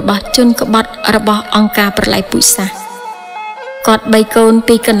កូនរបស់ជនក្បត់របស់អង្គការប្រល័យពូជសាសន៍គាត់បីកូន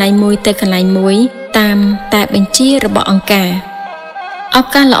ពីកន្លែងមួយទៅកន្លែងមួយតាមតែបញ្ជារបស់អង្គការឱ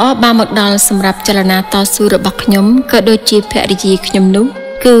កាសល្អបានមកដល់សម្រាប់ចលនាតស៊ូរបស់ខ្ញុំក៏ដូចជាភរិយាខ្ញុំនោះ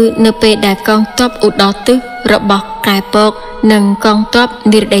គឺនៅពេលដែលកងទ័ពឧត្តរទិសរបស់កែពកនិងកងទ័ព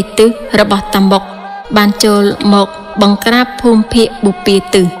និរដីទិសរបស់តាមុកបានចូលមកបង្ក្រាបភូមិភាគបុព្វា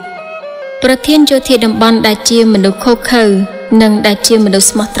ទិសប្រធានយោធាតំបន់ដែលជាមនុស្សខុសខើនិងដែលជាមនុស្ស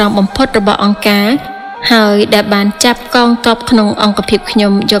ស្មោះត្រង់បំផុតរបស់អង្គការហើយដែលបានចាប់កងទ័ពក្នុងអង្គភាពខ្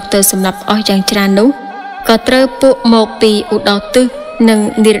ញុំយកទៅសម្លាប់អស់យ៉ាងច្រើននោះក៏ត្រូវពួកមកពីឧត្តរទិសនិង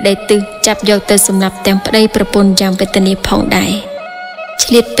និរដីទិសចាប់យកទៅសម្លាប់ទាំងប្តីប្រពន្ធយ៉ាងវេទនាផងដែរ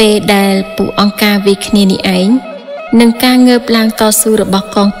ឆ្លៀតពេលដែលពួកអង្គការវាគ្នានេះឯងនឹងការងើបឡើងតស៊ូរបស់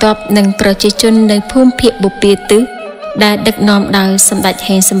កងទ័ពនិងប្រជាជននៅភូមិភាគបុព្វាទិសដែលដឹកនាំដោយសម្ដេច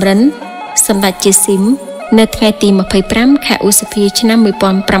ហេងសំរិនសម្ដេចជាស៊ីមនៅថ្ងៃទី 25 ខែឧសភាឆ្នាំ 1978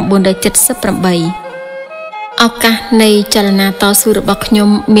ឱកាសនៃចលនាតស៊ូរបស់ខ្ញុំ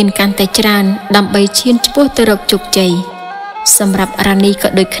មានកាន់តែច្រើនដើម្បីឈានឆ្ពោះទៅរកជោគជ័យសម្រាប់រ៉ានីក៏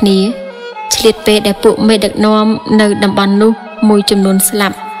ដូចគ្នាឆ្លៀតពេលដែលពួកមេដឹកនាំនៅតំបន់នោះមួយចំនួនស្លា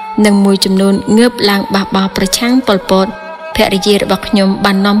ប់និងមួយចំនួនងើបឡើងបះបោរប្រឆាំងប៉ុលពតភរិយារបស់ខ្ញុំ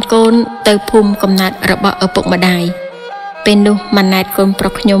បាននាំកូនទៅភូមិកំណើតរបស់ឪពុកម្ដាយពេលនោះម៉ាណែតកូនប្រុ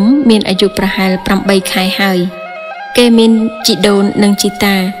សខ្ញុំមានអាយុប្រហែល 8 ខែហើយគេមានជីដូននិងជី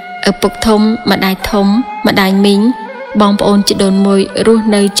តាឪពុកធំម្ដាយធំម្ដាយមីងបងប្អូនជីដូនមួយរស់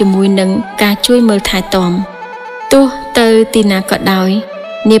នៅជាមួយនឹងការជួយមើលថែទាំទោះទៅទីណាក៏ដោយ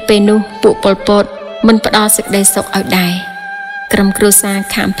នាពេលនោះពួកប៉ុលពតមិនផ្ដល់សេចក្តីសុខឲ្យដែរក្រុមគ្រួសារ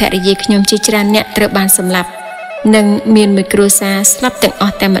ខាងភរិយាខ្ញុំជាច្រើនអ្នកត្រូវបានសម្លាប់និងមានមួយគ្រួសារស្លាប់ទាំងអ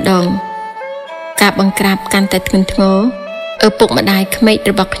ស់តែម្ដងការបង្ក្រាបកាន់តែធ្ងន់ធ្ងរឪពុកម្ដាយក្មេក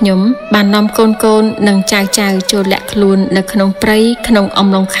របស់ខ្ញុំបាននាំកូននិងចៅចូលលាក់ខ្លួននៅក្នុងព្រៃក្នុងអំ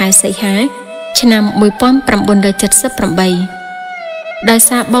ឡុងខែសីហាឆ្នាំ 1978ដោយ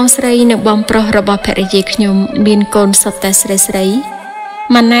សារបងស្រីនិងបងប្រុសរបស់ភរិយាខ្ញុំមានកូនសុទ្ធតែស្រី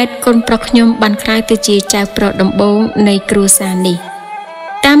ម៉ាណែតកូនប្រុសខ្ញុំបានក្លាយទៅជាចៅប្រុសដំបូងនៃគ្រួសារនេះ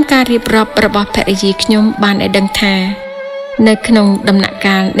តាមការរៀបរាប់របស់ភរិយាខ្ញុំបានឲ្យដឹងថានៅក្នុងដំណាក់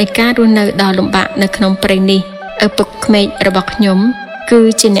កាលនៃការរស់នៅដ៏លំបាកនៅក្នុងព្រៃនេះឪពុកក្មេករបស់ខ្ញុំគឺ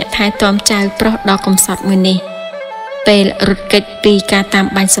ជាអ្នកថែទាំចៅប្រុសដ៏កំសត់មួយនេះពេលរត់គេចពីការតាម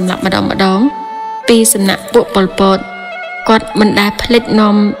បាញ់សម្លាប់ម្ដងពីសំណាក់ពួកប៉ុលពតគាត់មិនដែលភ្លេច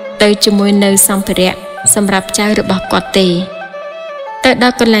នាំទៅជាមួយនៅសម្ភារៈសម្រាប់ចៅរបស់គាត់ទេទៅដ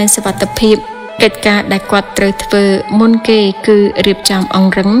ល់កន្លែងសុវត្ថិភាពកិច្ចការដែលគាត់ត្រូវធ្វើមុនគេគឺរៀបចំអ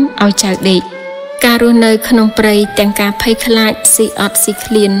ង្រឹងឲ្យចៅដេក ការរស់នៅក្នុងព្រៃទាំងការភ័យខ្លាចស៊ីអត់ស៊ី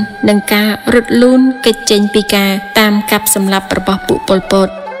ឃ្លាននិងការរត់លូនគេចចេញពីការតាមកាប់សម្លាប់របស់ពួកប៉ុលពត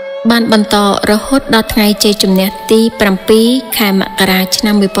បានបន្តរហូតដល់ថ្ងៃជ័យជំនះទី7 ខែមករាឆ្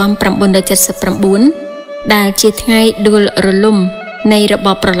នាំ1979ដែលជាថ្ងៃដួលរលំនៃរប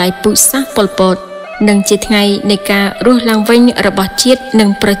បប្រល័យពូជសាសន៍ប៉ុលពតនិងជាថ្ងៃនៃការរស់ឡើងវិញរបស់ជាតិនិង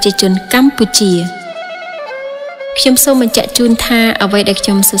ប្រជាជនកម្ពុជាខ្ញុំសូមបញ្ជាក់ជូនថាអ្វីដែលខ្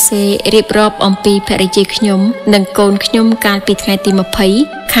ញុំសរសេររៀបរាប់អំពីភរិយាខ្ញុំនិងកូនខ្ញុំកាលពីថ្ងៃទី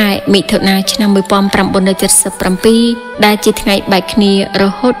20 ខែមិថុនាឆ្នាំ1977ដែលជាថ្ងៃបែកគ្នារ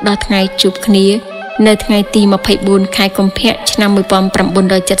ហូតដល់ថ្ងៃជួបគ្នានៅថ្ងៃទី24 ខែកុម្ភៈឆ្នាំ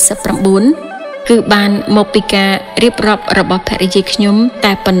1979គឺបានមកពីការរៀបរាប់របស់ភរិយាខ្ញុំ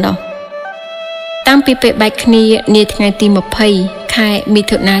តែប៉ុណ្ណោះតាំងពីពេលបែកគ្នានាថ្ងៃទី20 ខែមិ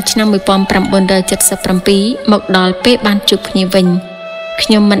ថុនាឆ្នាំ1977មកដល់ពេលបានជួបគ្នាវិញខ្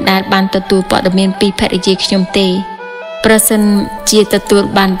ញុំមិនដែលបានទទួលព័ត៌មានពីភរិយាខ្ញុំទេប្រសិនជាទទួល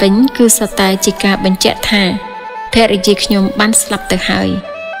បានវិញគឺសុទ្ធតែជាការបញ្ជាក់ថាភរិយាខ្ញុំបានស្លាប់ទៅហើយ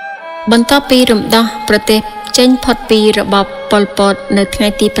បន្ទាប់ពីរំដោះប្រទេសចេញផុតពីរបបប៉ុលពតនៅថ្ងៃ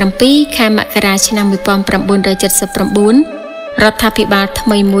ទី7 ខែមករាឆ្នាំ1979រដ្ឋាភិបាលថ្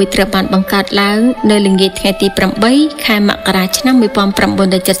មីមួយត្រូវបានបង្កើតឡើងនៅល្ងាចថ្ងៃទី8 ខែមករាឆ្នាំ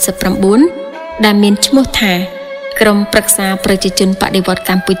1979ដែលមានឈ្មោះថាក្រមប្រឹក្សាប្រជាជនបដិវត្តន៍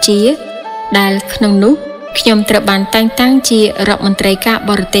កម្ពុជាដែលក្នុងនោះខ្ញុំត្រូវបានតែងតាំងជារដ្ឋមន្ត្រីការ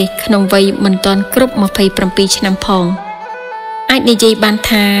បរទេសក្នុងវ័យមិនទាន់គ្រប់27ឆ្នាំផងអាចនិយាយបាន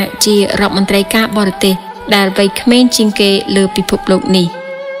ថាជារដ្ឋមន្ត្រីការបរទេសដែលវ័យក្មេងជាងគេលើពិភពលោកនេះ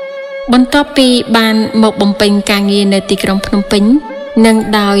បន្ទាប់ពីបានមកបំពេញការងារនៅទីក្រុងភ្នំពេញនិង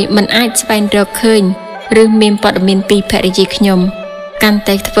ដោយមិនអាចស្វែងរកឃើញឬមានព័ត៌មានពីភរិយាខ្ញុំកាន់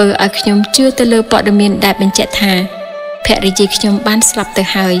តែធ្វើឲ្យខ្ញុំជឿទៅលើព័ត៌មានដែលបញ្ជាក់ថាភរិយាខ្ញុំបានស្លាប់ទៅ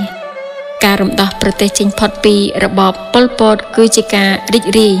ហើយការរំដោះប្រទេសចេញផុតពីរបបប៉ុលពតគឺជាការរីក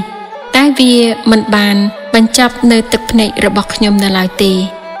រាយតែវាមិនបានបញ្ចប់នៅទឹកភ្នែករបស់ខ្ញុំនៅឡើយទេ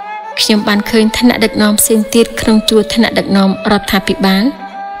ខ្ញុំបានឃើញថ្នាក់ដឹកនាំផ្សេងទៀតក្នុងជួរថ្នាក់ដឹកនាំរដ្ឋាភិបាល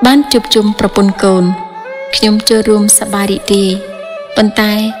បានជួបជុំប្រពន្ធកូនខ្ញុំចូលរួមសប្បាយរីករាយប៉ុន្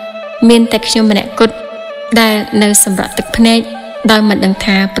តែមានតែខ្ញុំម្នាក់គត់ដែលនៅសម្រក់ទឹកភ្នែកដោយមិនដឹង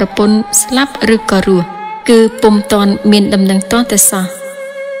ថាប្រពន្ធស្លាប់ឬក៏រស់គឺពុំទាន់មានដំណឹងទាល់តែសោះ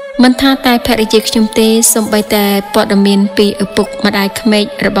មិនថាតែភរិយាខ្ញុំទេសូម្បីតែព័ត៌មានពីឪពុកម្ដាយក្មេក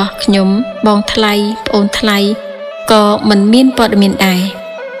របស់ខ្ញុំបងថ្លៃប្អូនថ្លៃក៏មិនមានព័ត៌មានដែរ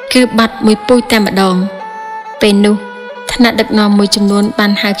គឺបាត់មួយពូជតែម្ដងពេលនោះថ្នាក់ដឹកនាំមួយចំនួនបា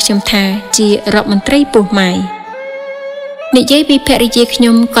នហៅខ្ញុំថាជារដ្ឋមន្ត្រីពោះម៉ាយនិយាយពីភរិយាខ្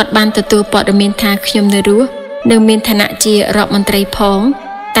ញុំគាត់បានទទួលព័ត៌មានថាខ្ញុំនៅរស់និងមានឋានៈជារដ្ឋមន្ត្រីផង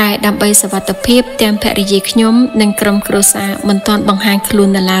តែដើម្បីសុវត្ថិភាពទាំងភរិយាខ្ញុំនិងក្រុមគ្រួសារមិនទាន់បង្ហាញខ្លួន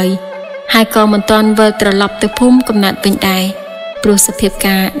នៅឡើយហើយក៏មិនទាន់វិលត្រឡប់ទៅភូមិកំណើតវិញដែរព្រោះសភាព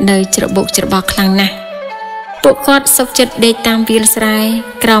ការនៅច្របូកច្របល់ខ្លាំងណាស់ពួកគាត់សុខចិត្តដេកតាមវាលស្រែ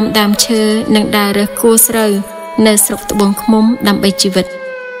ក្រោមដើមឈើនិងដើររើសគួរស្រូវនៅស្រុកត្បូងឃ្មុំដើម្បីជីវិត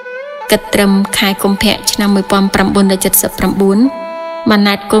គិតត្រឹមខែកុម្ភៈឆ្នាំ1979ម៉ា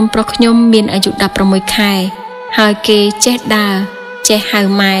ណែតកូនប្រុសខ្ញុំមានអាយុ16ខែហើយគេចេះដើរចេះហៅ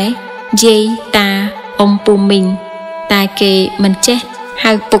ម៉ែយាយតាអ៊ំពូមីងតែគេមិនចេះ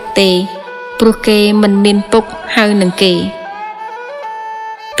ហៅពុកទេព្រោះគេមិនមានពុកហៅនឹងគេ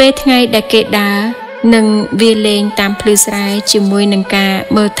ពេលថ្ងៃដែលគេដើរនិងវាលេងតាមភ្លឺស្រែជាមួយនឹងការ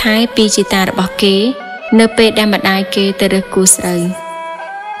មើលថែពីជីតារបស់គេនៅពេលដែលម្ដាយគេទៅរើសគូស្រូវ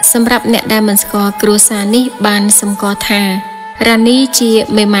សម្រាប់អ្នកដែលមិនស្គាល់គ្រួសារនេះបានសម្គាល់ថារ៉ានីជា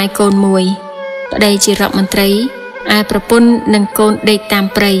មេម៉ាយកូនមួយប្តីជារដ្ឋមន្ត្រីឯប្រពន្ធនិងកូនដេកតាម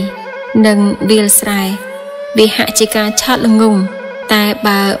ព្រៃនិងវាលស្រែវាហាក់ជាការឆោតល្ងង់តែ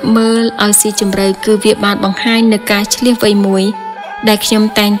បើមើលឲ្យស៊ីជម្រៅគឺវាបានបង្ហាញនៅការឆ្លៀសវៃមួយដែលខ្ញុំ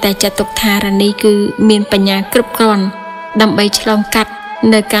តែងតែចាត់ទុកថារ៉ានីគឺមានបញ្ញាគ្រប់គ្រាន់ដើម្បីឆ្លងកាត់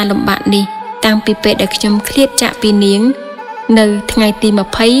នៅការលំបាកនេះតាំងពីពេលដែលខ្ញុំឃ្លាតចាកពីនាងនៅថ្ងៃទី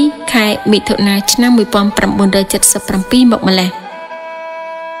20 ខែមិថុនាឆ្នាំ1977មកម្ល៉េះ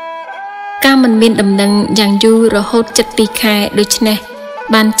ការមិនមានដំណឹងយ៉ាងយូររហូតជិត2ខែដូច្នេះ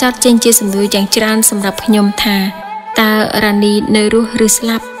បានចោទចេញជាសំណួរយ៉ាងច្រើនសម្រាប់ខ្ញុំថាតើរ៉ានីនៅរស់ឬស្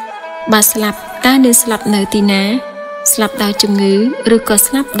លាប់បើស្លាប់តើនៅស្លាប់នៅទីណាស្លាប់ដោយជំងឺឬក៏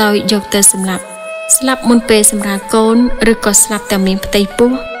ស្លាប់ដោយយកទៅសម្លាប់ស្លាប់មុនពេលសម្រាលកូនឬក៏ស្លាប់តែមានផ្ទៃ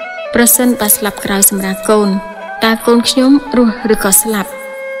ពោះប្រសិនបើស្លាប់ក្រោយសម្រាលកូនតើកូនខ្ញុំរស់ឬក៏ស្លាប់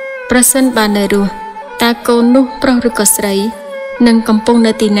ប្រសិនបើនៅរស់តើកូននោះប្រុសឬក៏ស្រីនិងកំពុង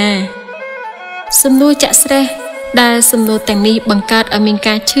នៅទីណាសំណួរចាក់ស្រេះដែលសំណួរទាំងនេះបង្កើតឲ្យមាន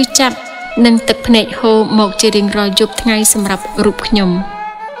ការឈឺចាប់និងទឹកភ្នែកហូរមកជារៀងរាល់យប់ថ្ងៃសម្រាប់រូបខ្ញុំ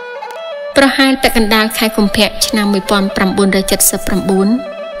ប្រហែលពាក់កណ្ដាលខែកុម្ភៈឆ្នាំ1979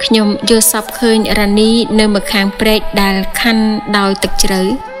ខ្ញុំយល់សប្តិឃើញរ៉ានីនៅម្ខាងព្រែកដែលខណ្ឌដោយទឹកជ្រៅ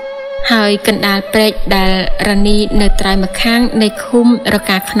ហើយកណ្ដាលព្រែកដែលរ៉ានីនៅត្រើយម្ខាងនៃឃុំរ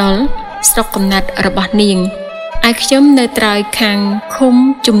កាខ្នុលស្រុកកំណើតរបស់នាងឯខ្ញុំនៅត្រើយខាងឃុំ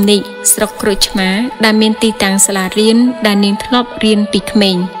ជំនិចស្រុកក្រូចឆ្មាដែលមានទីតាំងសាលារៀនដែលនាងធ្លាប់រៀនពីក្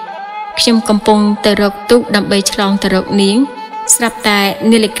មេងខ្ញុំកំពុងទៅរកទូកដើម្បីឆ្លងទៅរកនាងស្រាប់តែ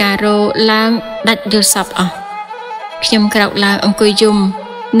នាឡិការោឡើងដាច់យល់សប្តិអស់ខ្ញុំក្រោកឡើងអង្គុយយំ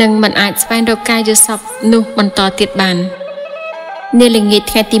និងមិនអាចស្វែងរកការយល់សប្តិនោះបន្តទៀតបាននាល្ងាច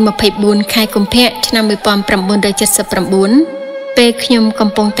ថ្ងៃទី24ខែកុម្ភៈឆ្នាំ1979ពេលខ្ញុំកំ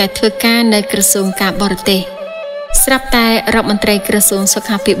ពុងតែធ្វើការនៅក្រសួងការបរទេសស្រាប់តែរដ្ឋមន្ត្រីក្រសួងសុ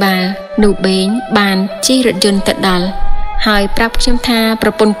ខាភិបាលនោះបេងបានជិះរថយន្តទៅដល់ហើយប្រាប់ខ្ញុំថាប្រ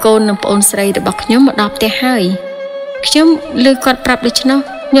ពន្ធកូននិងប្អូនស្រីរបស់ខ្ញុំមកដល់ផ្ទះហើយខ្ញុំឮគាត់ប្រាប់ដូច្នោះ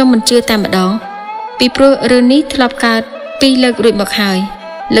ខ្ញុំមិនជឿតែម្ដងពីព្រោះរឿងនេះធ្លាប់កើត2លើករួចមកហើយ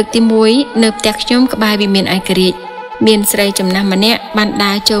លើកទី1នៅផ្ទះខ្ញុំក្បែរវិមានឯករាជ្យមានស្រីចំណាស់ម្នាក់បាន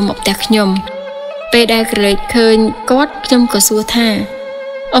ដើរចូលមកផ្ទះខ្ញុំពេលដែលក្រឡេកឃើញគាត់ខ្ញុំក៏សួរថា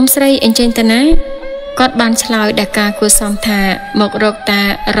អ៊ំស្រីអញ្ចឹងតាណាគាត់បានឆ្លើយដែលការគួរសមថាមករកតារ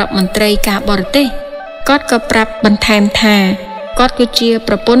ដ្ឋមន្ត្រីការបរទេសគាត់ក៏ប្រាប់បន្ថែមថាគាត់គឺជា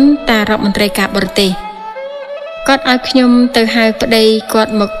ប្រពន្ធតារដ្ឋមន្ត្រីការបរទេសគាត់ឲ្យខ្ញុំទៅហៅប្តីគា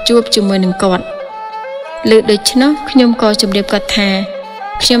ត់មកជួបជាមួយនឹងគាត់លើដូច្នោះខ្ញុំក៏ជម្រាបគាត់ថា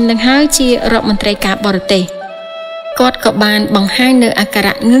ខ្ញុំនឹងហើយជារដ្ឋមន្ត្រីការបរទេសគាត់ក៏បានបង្ហាញនៅអាកា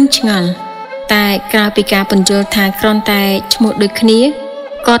រៈងឿងឆ្ងល់តែក្រៅពីការបញ្យល់ថាគ្រាន់តែឈ្មោះដូចគ្នា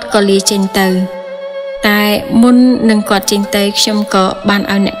គាត់ក៏លាចេញទៅតែមុននឹងគាត់ចេញទៅខ្ញុំក៏បាន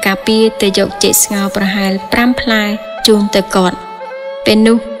ឲ្យអ្នកការពារទៅយកចេកស្ងោរប្រហែល5ផ្លែជូនទៅគាត់ពេល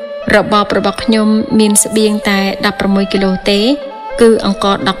នោះរបបរបស់ខ្ញុំមានស្បៀងតែ16គីឡូទេគឺអង្ក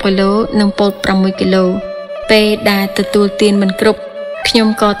រ10គីឡូនិងពោត6គីឡូពេលដែលទទួលទានមិនគ្រប់ខ្ញុំ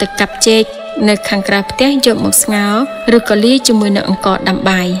ក៏ទៅកាប់ចេកនៅខាងក្រៅផ្ទះយកមកស្ងោរឬក៏លាយជាមួយនឹងអង្ករដាំ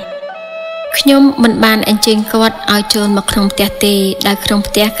បាយខ្ញុំមិនបានអញ្ជើញគាត់ឲ្យចូលមកក្នុងផ្ទះទេដែលក្នុង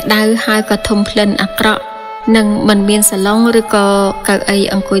ផ្ទះក្តៅហើយក៏ធំក្លិនអាក្រក់និងមិនមានសាឡុងឬក៏កៅអី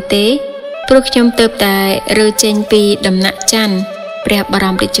អង្គុយទេព្រោះខ្ញុំទើបតែរើចេញពីដំណាក់ច័ន្ទព្រះបរ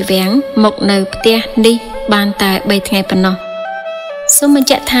មរាជវាំងមកនៅផ្ទះនេះបានតែ3ថ្ងៃប៉ុណ្ណោះសូមបញ្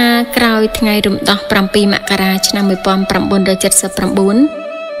ជាក់ថាក្រោយថ្ងៃរំដោះ7មករាឆ្នាំ1979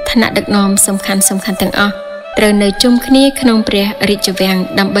ឋានៈដឹកនាំសំខាន់ទាំងអស់ត្រូវនៅជុំគ្នាក្នុងព្រះរាជវាំង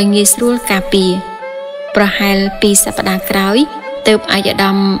ដើម្បីងាយស្រួលការពារប្រហែល2សប្តាហ៍ក្រោយទើបអាយ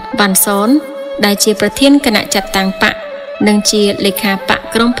ដាមវ៉ាន់សុនដែលជាប្រធានគណៈចាត់តាំងបកនិងជាលេខាបក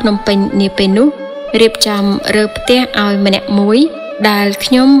ក្រុងភ្នំពេញនាពេលនោះរៀបចំរើផ្ទះឲ្យម្នាក់មួយដែល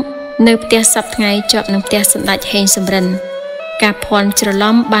ខ្ញុំនៅផ្ទះសប្តាហ៍ថ្ងៃជាប់នឹងផ្ទះសម្ដេចហេងសំរិនការភ័ន្តច្រ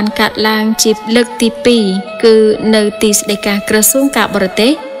ឡំបានកាត់ឡើងជាលើកទី2គឺនៅទីស្តីការក្រសួងការបរទេ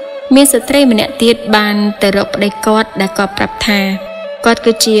សមានស្ត្រីម្នាក់ទៀតបានទៅរកប្តីគាត់ដែលគាត់ប្រាប់ថាគាត់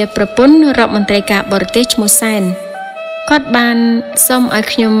គឺជាប្រពន្ធរដ្ឋមន្ត្រីការបរទេសឈ្មោះសែនគាត់បានសុំឲ្យ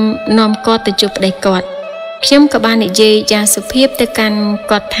ខ្ញុំនាំគាត់ទៅជួបប្តីគាត់ខ្ញុំក៏បាននិយាយយ៉ាងសុភាពទៅកាន់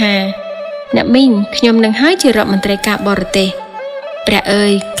គាត់ថាអ្នកមីងខ្ញុំនឹងហើយជារដ្ឋមន្ត្រីការបរទេសព្រះអើ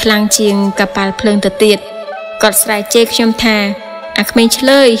យខ្លាំងជាងកប៉ាល់ភ្លើងទៅទៀតគាត់ស្រែកជេរខ្ញុំថាអាក្មេងឆ្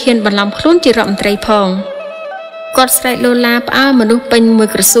លើយហ៊ានបន្លំខ្លួនជារដ្ឋមន្ត្រីផងគាត់ស្រែកលោឡាផ្អើលមនុស្សពេញមួយ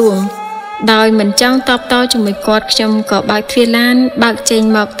ក្រសួងដោយមិនចង់តបតជាមួយគាត់ខ្ញុំក៏បើកទ្វារឡានបើកចេញ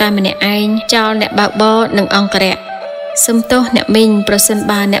មកតែម្នាក់ឯងចោលអ្នកបើកបរនិងអង្គរៈសុំទោសអ្នកមីងប្រសិន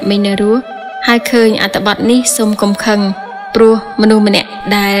បើអ្នកមីងនៅរស់ហើយឃើញអត្ថបទនេះសូមកុំខឹងព្រោះមនុស្សម្នាក់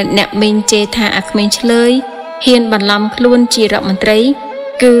ដែលអ្នកមីងជេរថាអាក្មេងឆ្លើយហ៊ានបន្លំខ្លួនជារដ្ឋមន្ត្រី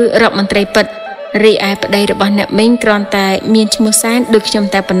គឺរដ្ឋមន្ត្រីពិតរីឯប្តីរបស់អ្នកមីងគ្រាន់តែមានឈ្មោះសែនដូចខ្ញុំ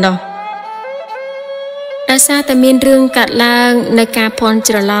តែប៉ុណ្ណោះដោយសារតែមានរឿងកាត់ឡើងនៅការភ័ន្ត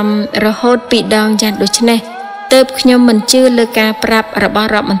ច្រឡំរហូតពីដងយ៉ាងដូចនេះទើបខ្ញុំមិនជឿលើការប្រាប់របស់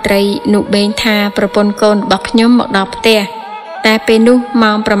រដ្ឋមន្ត្រីនោះបេងថាប្រពន្ធកូនរបស់ខ្ញុំមកដល់ផ្ទះតែពេលនោះ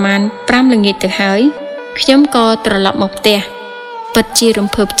ម៉ោងប្រមាណ5ល្ងាចទៅហើយខ្ញុំក៏ត្រឡប់មកផ្ទះពិតជារំ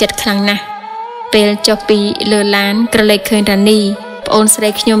ភើបចិត្តខ្លាំងណាស់ពេលចុះពីលើឡានក្រឡេកឃើញរ៉ានីប្អូនស្រី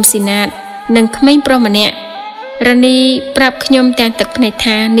ខ្ញុំស៊ីណាតនិងក្មេងប្រុសម្នាក់រ៉ានីប្រាប់ខ្ញុំទាំងទឹកភ្នែក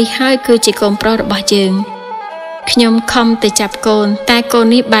ថានេះហើយគឺជាកូនប្រុសរបស់យើងខ្ញុំខំទៅចាប់កូនតែកូន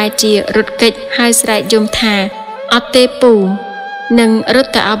នេះបែរជារត់គេចហើយស្រែកយំថាអត់ទេពូនិងរ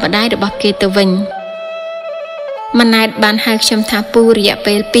ត់ទៅឲ្យម្ដាយរបស់គេទៅវិញម៉ាណែតបានហៅខ្ញុំថាពូរយៈ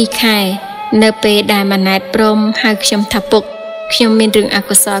ពេល2ខែនៅពេលដែលម៉ាណែតព្រមហៅខ្ញុំថាពុកខ្ញុំមានរឿងអ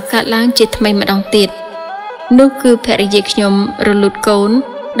កុសលកើតឡើងជាថ្មីម្ដងទៀតនោះគឺភរិយាខ្ញុំរលូតកូន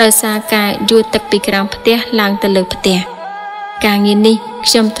ដោយសារការយួរទឹកពីក្រោមផ្ទះឡើងទៅលើផ្ទះ ការងារនេះ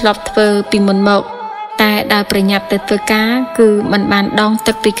ខ្ញុំធ្លាប់ធ្វើពីមុនមកតែដោយប្រញាប់ទៅធ្វើការគឺมันបានដង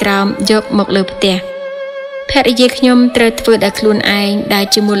ទឹកពីក្រោមយកមកលើផ្ទះភរិយាខ្ញុំត្រូវធ្វើដោយខ្លួនឯងដែល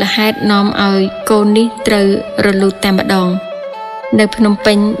ជាមូលហេតុនាំឲ្យកូននេះត្រូវរលូតតែម្ដងនៅភ្នំ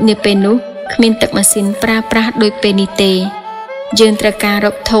ពេញនាពេលនោះគ្មានទឹកម៉ាស៊ីនប្រើប្រាស់ដូចពេលនេះទេយើងត្រូវការរ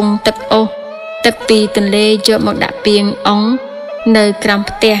កធុងទឹកអូសទឹកពីទន្លេយកមកដាក់ពាងអុងនៅក្រោម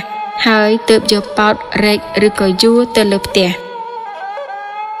ផ្ទះហើយទើបយកប៉ោតរែកឬក៏យួរទៅលើផ្ទះ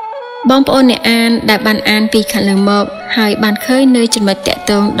បងប្អូនអ្នកអានដែលបានអានពីខាងលើមកហើយបានឃើញនៅចំណុចតាក់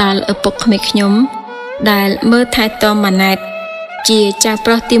ទងដល់ឪពុកក្មេងខ្ញុំដែលមើលថែទាំម៉ាណែតជាចៅ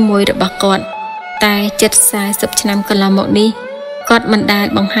ប្រុសទី1របស់គាត់តែ40ឆ្នាំកន្លងមកនេះគាត់មិនដែល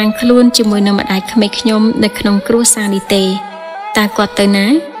បង្ហាញខ្លួនជាមួយនឹងម្ដាយក្មេងខ្ញុំនៅក្នុងគ្រួសារនេះទេតើគាត់ទៅណា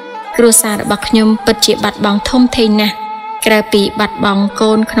គ្រួសាររបស់ខ្ញុំពិតជាបាត់បង់ធំធេងណាស់ក្រៅពីបាត់បង់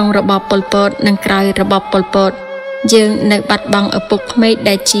កូនក្នុងរបបប៉ុលពតនិងក្រោយរបបប៉ុលពតយើងនៅបាត់បង់ឪពុកក្មេក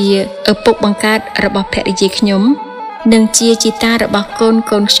ដែលជាឪពុកបង្កើតរបស់ភរិយាខ្ញុំនិងជាជីតារបស់កូន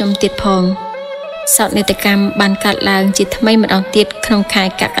ខ្ញុំទៀតផងសោកនាដកម្មបានកើតឡើងជាថ្មីម្ដងទៀតក្នុងខែ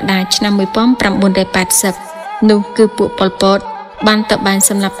កក្កដាឆ្នាំ1980នោះគឺពួកប៉ុលពតបានទៅបាន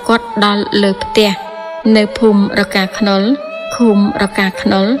សម្លាប់គាត់ដល់លើផ្ទះនៅភូមិរកាខ្នុលឃុំរកាខ្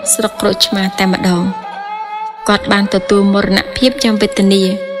នុលស្រុកក្រូចឆ្មាតែម្ដងគាត់បានទទួលមរណភាពយ៉ាងវេទនា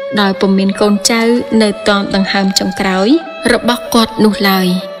ដោយពុំមានកូនចៅនៅតាមដង្ហើមចុងក្រោយរបស់គាត់នោះឡើយ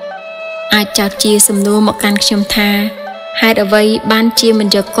អាចចោទជាសំណួរមកកាន់ខ្ញុំថាហេតុអ្វីបានជាមិន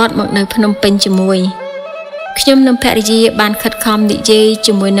យកគាត់មកនៅភ្នំពេញជាមួយខ្ញុំនិងភរិយាបានខិតខំនិយាយ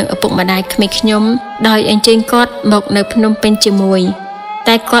ជាមួយនឹងឪពុកម្ដាយក្មេងខ្ញុំដោយអញ្ជើញគាត់មកនៅភ្នំពេញជាមួយ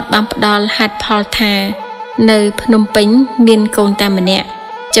តែគាត់បានផ្ដល់ហេតុផលថានៅភ្នំពេញមានកូនតែម្នាក់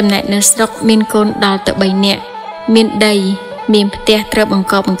ចំណែកនៅស្រុកមានកូនដល់ទៅ3នាក់មានដីមានផ្ទះត្រូវបង្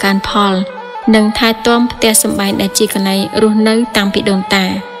កបង្កើនផលនិងថែទាំផ្ទះសម្បែងដែលជាកន្លែងរស់នៅតាំងពីដូនតា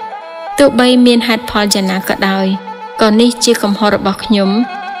ទោះបីមានហេតុផលយ៉ាងណាក៏ដោយក៏នេះជាកំហុសរបស់ខ្ញុំ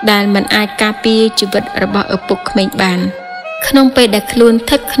ដែលមិនអាចការពារជីវិតរបស់ឪពុកក្មេងបានក្នុងពេលដែលខ្លួនស្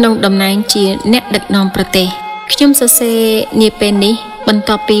ថិតក្នុងតំណែងជាអ្នកដឹកនាំប្រទេសខ្ញុំសរសេរនាពេលនេះបន្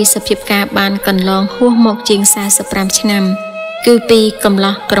ទាប់ពីសភាពការបានកន្លងហួសមកជាង45ឆ្នាំគឺពីកំ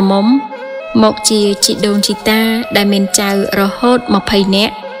ឡោះក្រមុំមកជាជីដូនជីតាដែលមានចៅរហូត20នា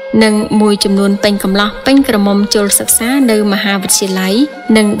ក់និងមួយចំនួនពេញកំឡោះពេញក្រមុំចូលសិក្សានៅមហាវិទ្យាល័យ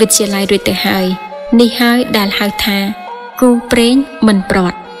និងវិទ្យាល័យរួចទៅហើយនេះហើយដែលហៅថាគូព្រេងមិនព្រា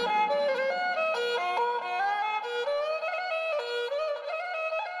ត់